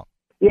goes along.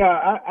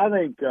 Yeah, I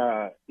think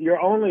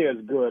you're only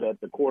as good at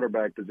the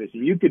quarterback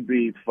position. You could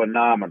be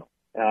phenomenal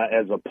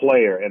as a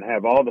player and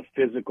have all the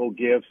physical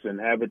gifts and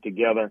have it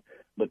together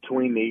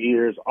between the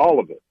ears, all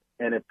of it.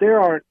 And if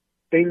there aren't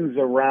things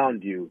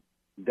around you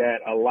that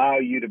allow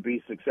you to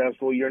be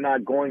successful, you're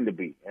not going to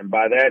be. And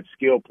by that,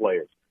 skill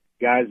players,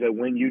 guys that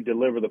when you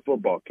deliver the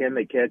football, can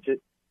they catch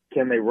it?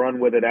 Can they run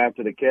with it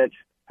after the catch?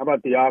 How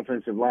about the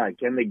offensive line?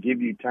 Can they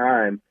give you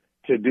time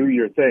to do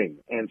your thing?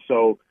 And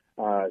so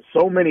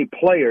many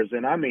players,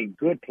 and I mean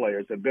good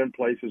players, have been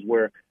places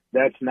where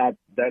that's not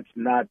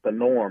the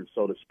norm,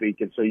 so to speak,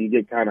 and so you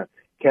get kind of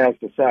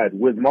cast aside.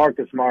 With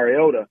Marcus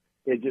Mariota,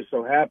 it just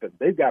so happened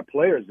they've got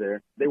players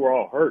there. They were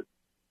all hurt,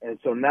 and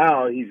so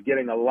now he's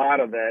getting a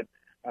lot of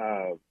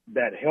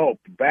that help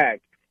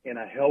back in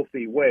a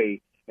healthy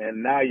way,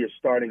 and now you're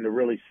starting to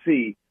really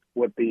see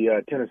what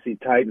the Tennessee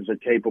Titans are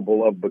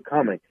capable of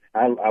becoming.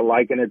 I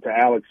liken it to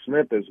Alex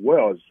Smith as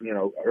well. As you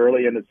know,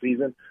 early in the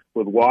season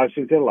with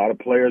Washington, a lot of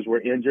players were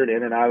injured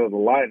in and out of the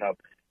lineup.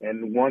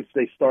 And once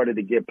they started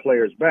to get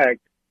players back,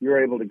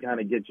 you're able to kind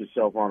of get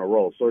yourself on a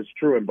roll. So it's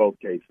true in both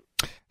cases.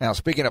 Now,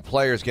 speaking of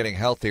players getting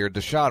healthier,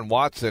 Deshaun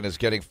Watson is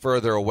getting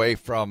further away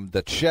from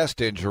the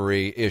chest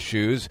injury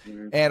issues.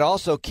 Mm-hmm. And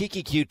also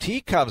Keke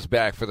QT comes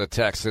back for the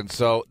Texans.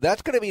 So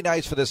that's going to be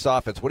nice for this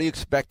offense. What are you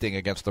expecting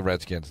against the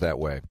Redskins that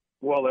way?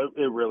 Well,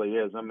 it really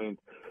is. I mean,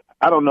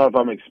 I don't know if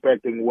I'm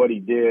expecting what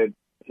he did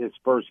his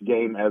first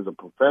game as a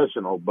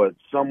professional, but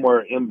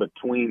somewhere in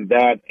between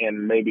that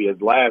and maybe his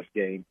last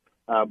game,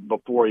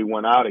 before he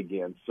went out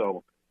again.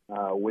 So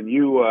when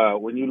you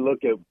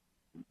look at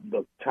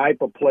the type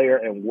of player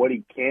and what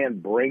he can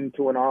bring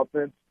to an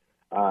offense,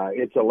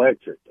 it's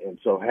electric. And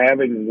so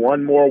having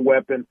one more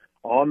weapon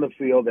on the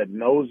field that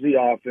knows the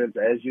offense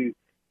as you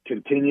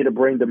continue to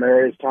bring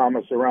Demaryius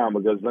Thomas around,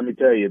 because let me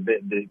tell you,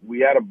 we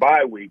had a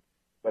bye week,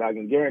 but I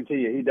can guarantee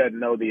you he doesn't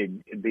know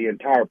the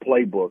entire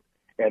playbook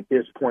at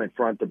this point,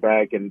 front to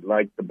back and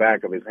like the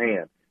back of his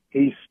hand.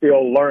 He's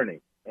still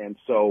learning. And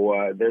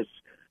so there's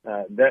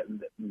that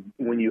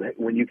when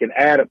you can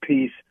add a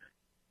piece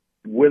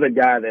with a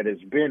guy that has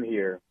been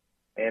here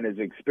and is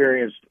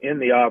experienced in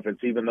the offense,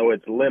 even though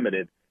it's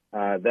limited,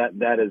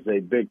 that is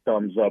a big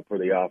thumbs up for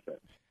the offense.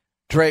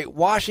 Dre,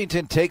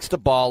 Washington takes the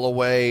ball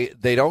away.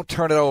 They don't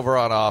turn it over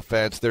on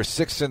offense. They're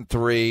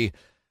 6-3.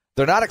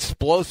 They're not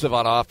explosive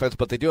on offense,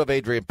 but they do have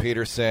Adrian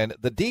Peterson.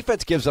 The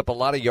defense gives up a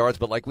lot of yards,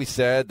 but like we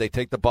said, they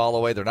take the ball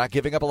away. They're not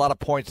giving up a lot of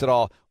points at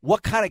all.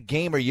 What kind of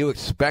game are you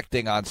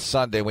expecting on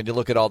Sunday when you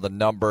look at all the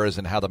numbers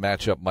and how the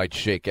matchup might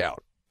shake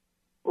out?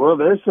 Well,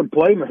 there's some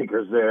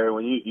playmakers there.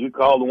 When you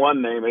called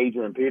one name,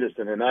 Adrian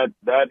Peterson, and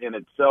that in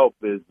itself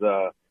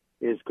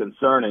is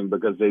concerning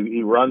because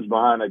he runs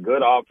behind a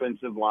good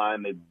offensive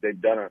line.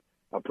 They've done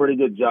a pretty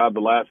good job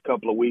the last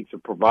couple of weeks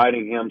of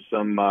providing him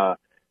some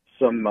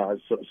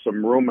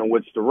room in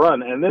which to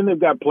run. And then they've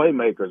got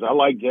playmakers. I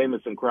like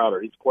Jamison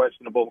Crowder. He's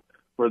questionable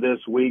for this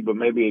week, but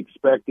maybe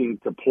expecting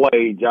to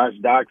play. Josh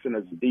Doctson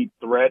is a deep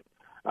threat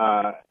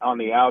on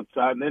the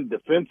outside. And then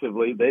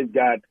defensively, they've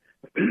got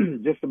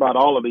just about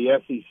all of the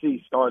SEC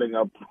starting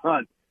up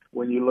front.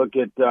 When you look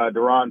at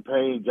Daron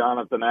Payne,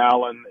 Jonathan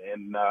Allen,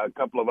 and a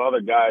couple of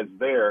other guys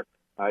there,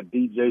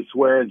 DJ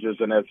Swearinger's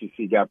an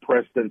SEC guy.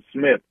 Preston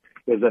Smith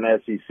is an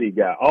SEC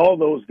guy. All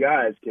those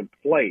guys can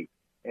play.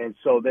 And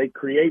so they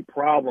create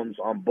problems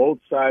on both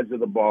sides of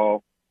the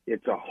ball.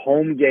 It's a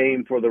home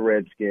game for the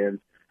Redskins,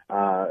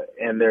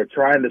 and they're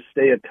trying to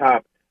stay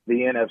atop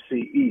the NFC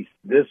East.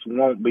 This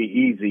won't be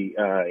easy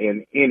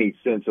in any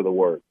sense of the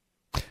word.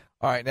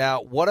 All right,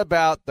 now, what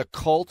about the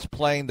Colts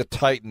playing the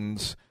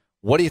Titans?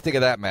 What do you think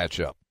of that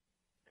matchup?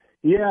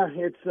 Yeah,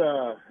 it's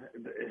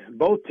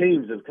both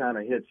teams have kind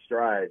of hit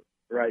stride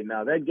right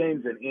now. That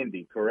game's in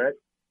Indy, correct?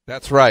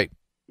 That's right.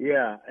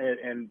 Yeah,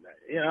 and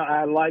you know,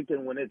 I like it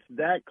when it's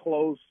that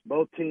close.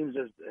 Both teams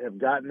have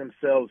gotten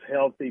themselves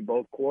healthy.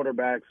 Both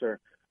quarterbacks are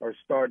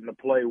starting to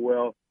play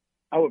well.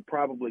 I would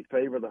probably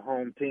favor the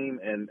home team,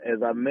 and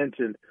as I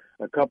mentioned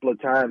a couple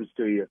of times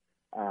to you,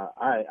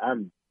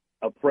 I'm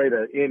afraid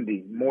of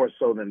Indy more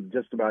so than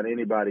just about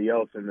anybody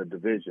else in the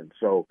division.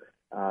 So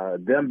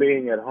them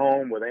being at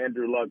home with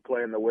Andrew Luck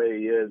playing the way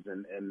he is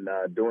and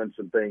doing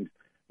some things,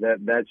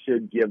 that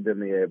should give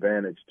them the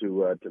advantage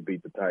to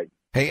beat the Titans.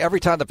 Hey, every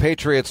time the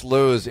Patriots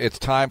lose, it's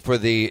time for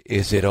the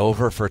 "is it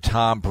over for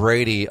Tom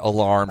Brady"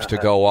 alarms to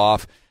go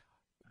off.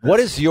 What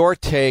is your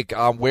take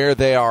on where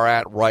they are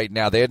at right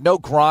now? They had no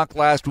Gronk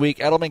last week.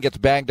 Edelman gets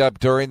banged up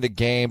during the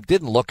game.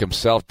 Didn't look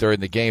himself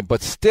during the game,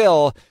 but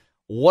still,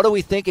 what are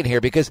we thinking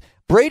here? Because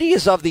Brady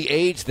is of the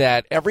age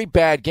that every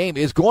bad game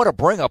is going to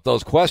bring up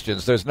those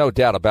questions. There's no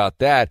doubt about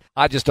that.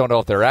 I just don't know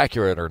if they're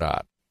accurate or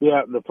not.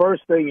 Yeah, the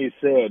first thing you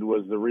said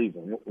was the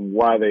reason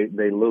why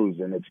they lose,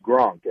 and it's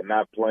Gronk and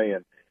not playing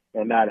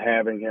and not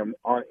having him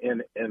on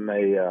in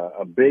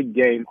a big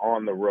game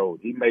on the road.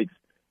 He makes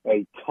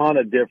a ton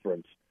of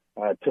difference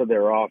to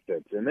their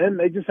offense. And then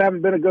they just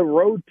haven't been a good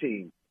road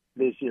team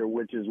this year,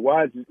 which is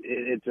why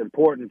it's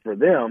important for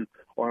them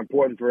or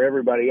important for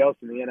everybody else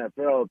in the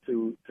NFL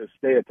to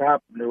stay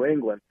atop New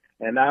England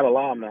and not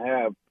allow them to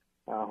have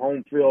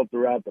home field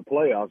throughout the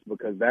playoffs,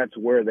 because that's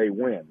where they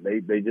win.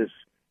 They just,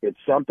 it's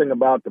something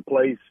about the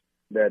place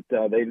that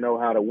they know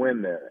how to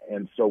win there.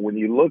 And so when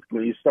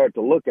you start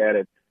to look at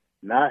it,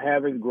 not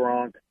having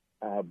Gronk,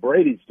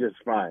 Brady's just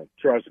fine.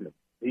 Trust me.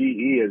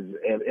 He is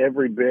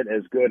every bit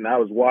as good. And I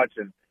was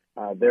watching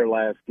their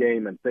last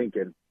game and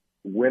thinking,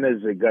 when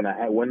is he going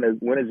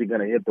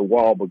to hit the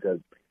wall? Because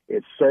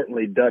it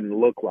certainly doesn't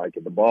look like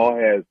it. The ball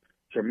has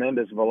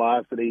tremendous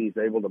velocity.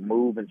 He's able to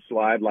move and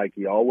slide like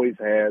he always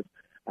has.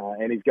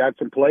 And he's got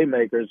some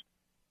playmakers,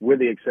 with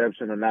the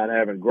exception of not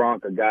having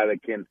Gronk, a guy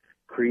that can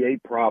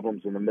create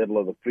problems in the middle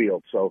of the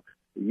field. So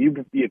if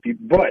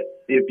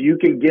you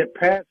can get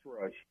pass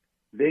rush,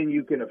 then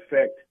you can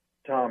affect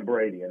Tom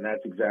Brady, and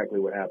that's exactly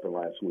what happened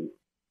last week.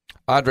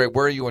 Andre,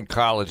 where are you in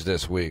college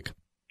this week?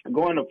 I'm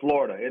going to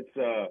Florida.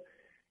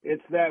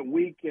 It's that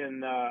week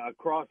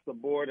across the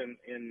board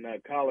in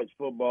college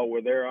football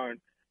where there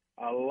aren't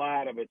a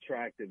lot of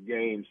attractive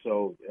games.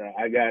 So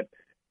I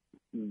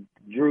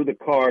drew the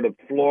card of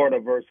Florida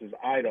versus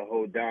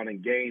Idaho down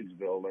in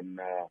Gainesville, and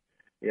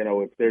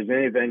if there's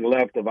anything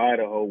left of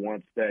Idaho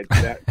once that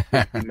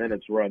 60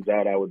 minutes runs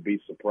out, I would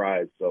be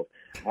surprised. So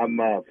I'm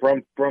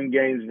from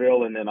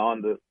Gainesville and then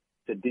on to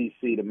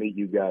D.C. to meet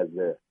you guys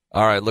there.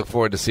 All right, look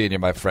forward to seeing you,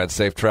 my friend.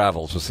 Safe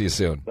travels. We'll see you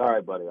soon. All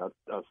right, buddy.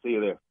 I'll see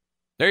you there.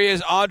 There he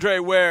is, Andre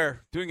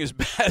Ware, doing his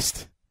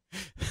best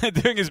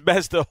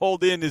to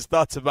hold in his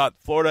thoughts about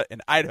Florida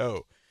and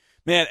Idaho.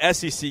 Man,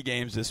 SEC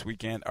games this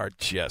weekend are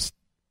just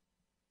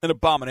an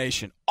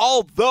abomination.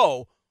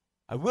 Although,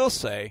 I will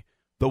say,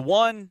 the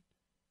one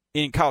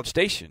in College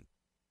Station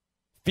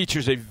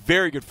features a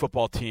very good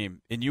football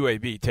team in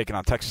UAB taking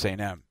on Texas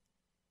A&M.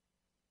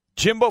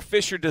 Jimbo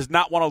Fisher does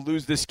not want to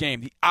lose this game.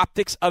 The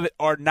optics of it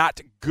are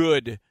not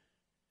good.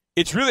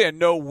 It's really a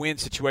no-win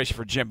situation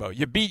for Jimbo.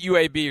 You beat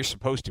UAB, you're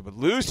supposed to, but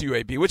lose to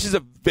UAB, which is a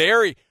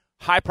very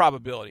high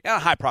probability. Not a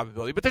high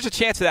probability, but there's a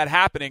chance of that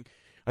happening.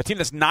 A team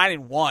that's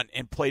 9-1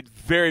 and played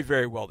very,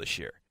 very well this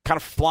year. Kind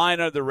of flying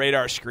under the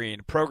radar screen,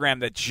 a program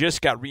that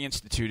just got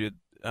reinstituted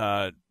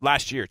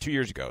last year, 2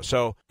 years ago.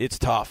 So it's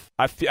tough.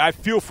 I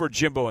feel for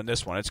Jimbo in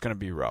this one. It's going to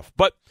be rough.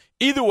 But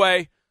either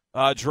way,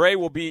 Dre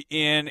will be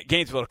in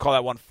Gainesville to call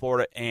that one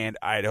Florida and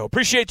Idaho.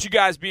 Appreciate you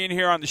guys being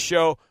here on the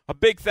show. A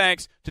big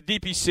thanks to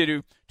DP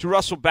Sidhu, to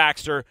Russell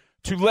Baxter,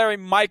 to Larry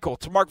Michael,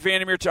 to Mark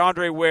Vandermeer, to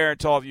Andre Ware, and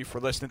to all of you for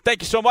listening.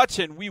 Thank you so much,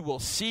 and we will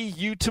see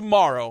you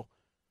tomorrow.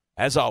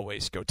 As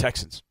always, go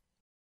Texans.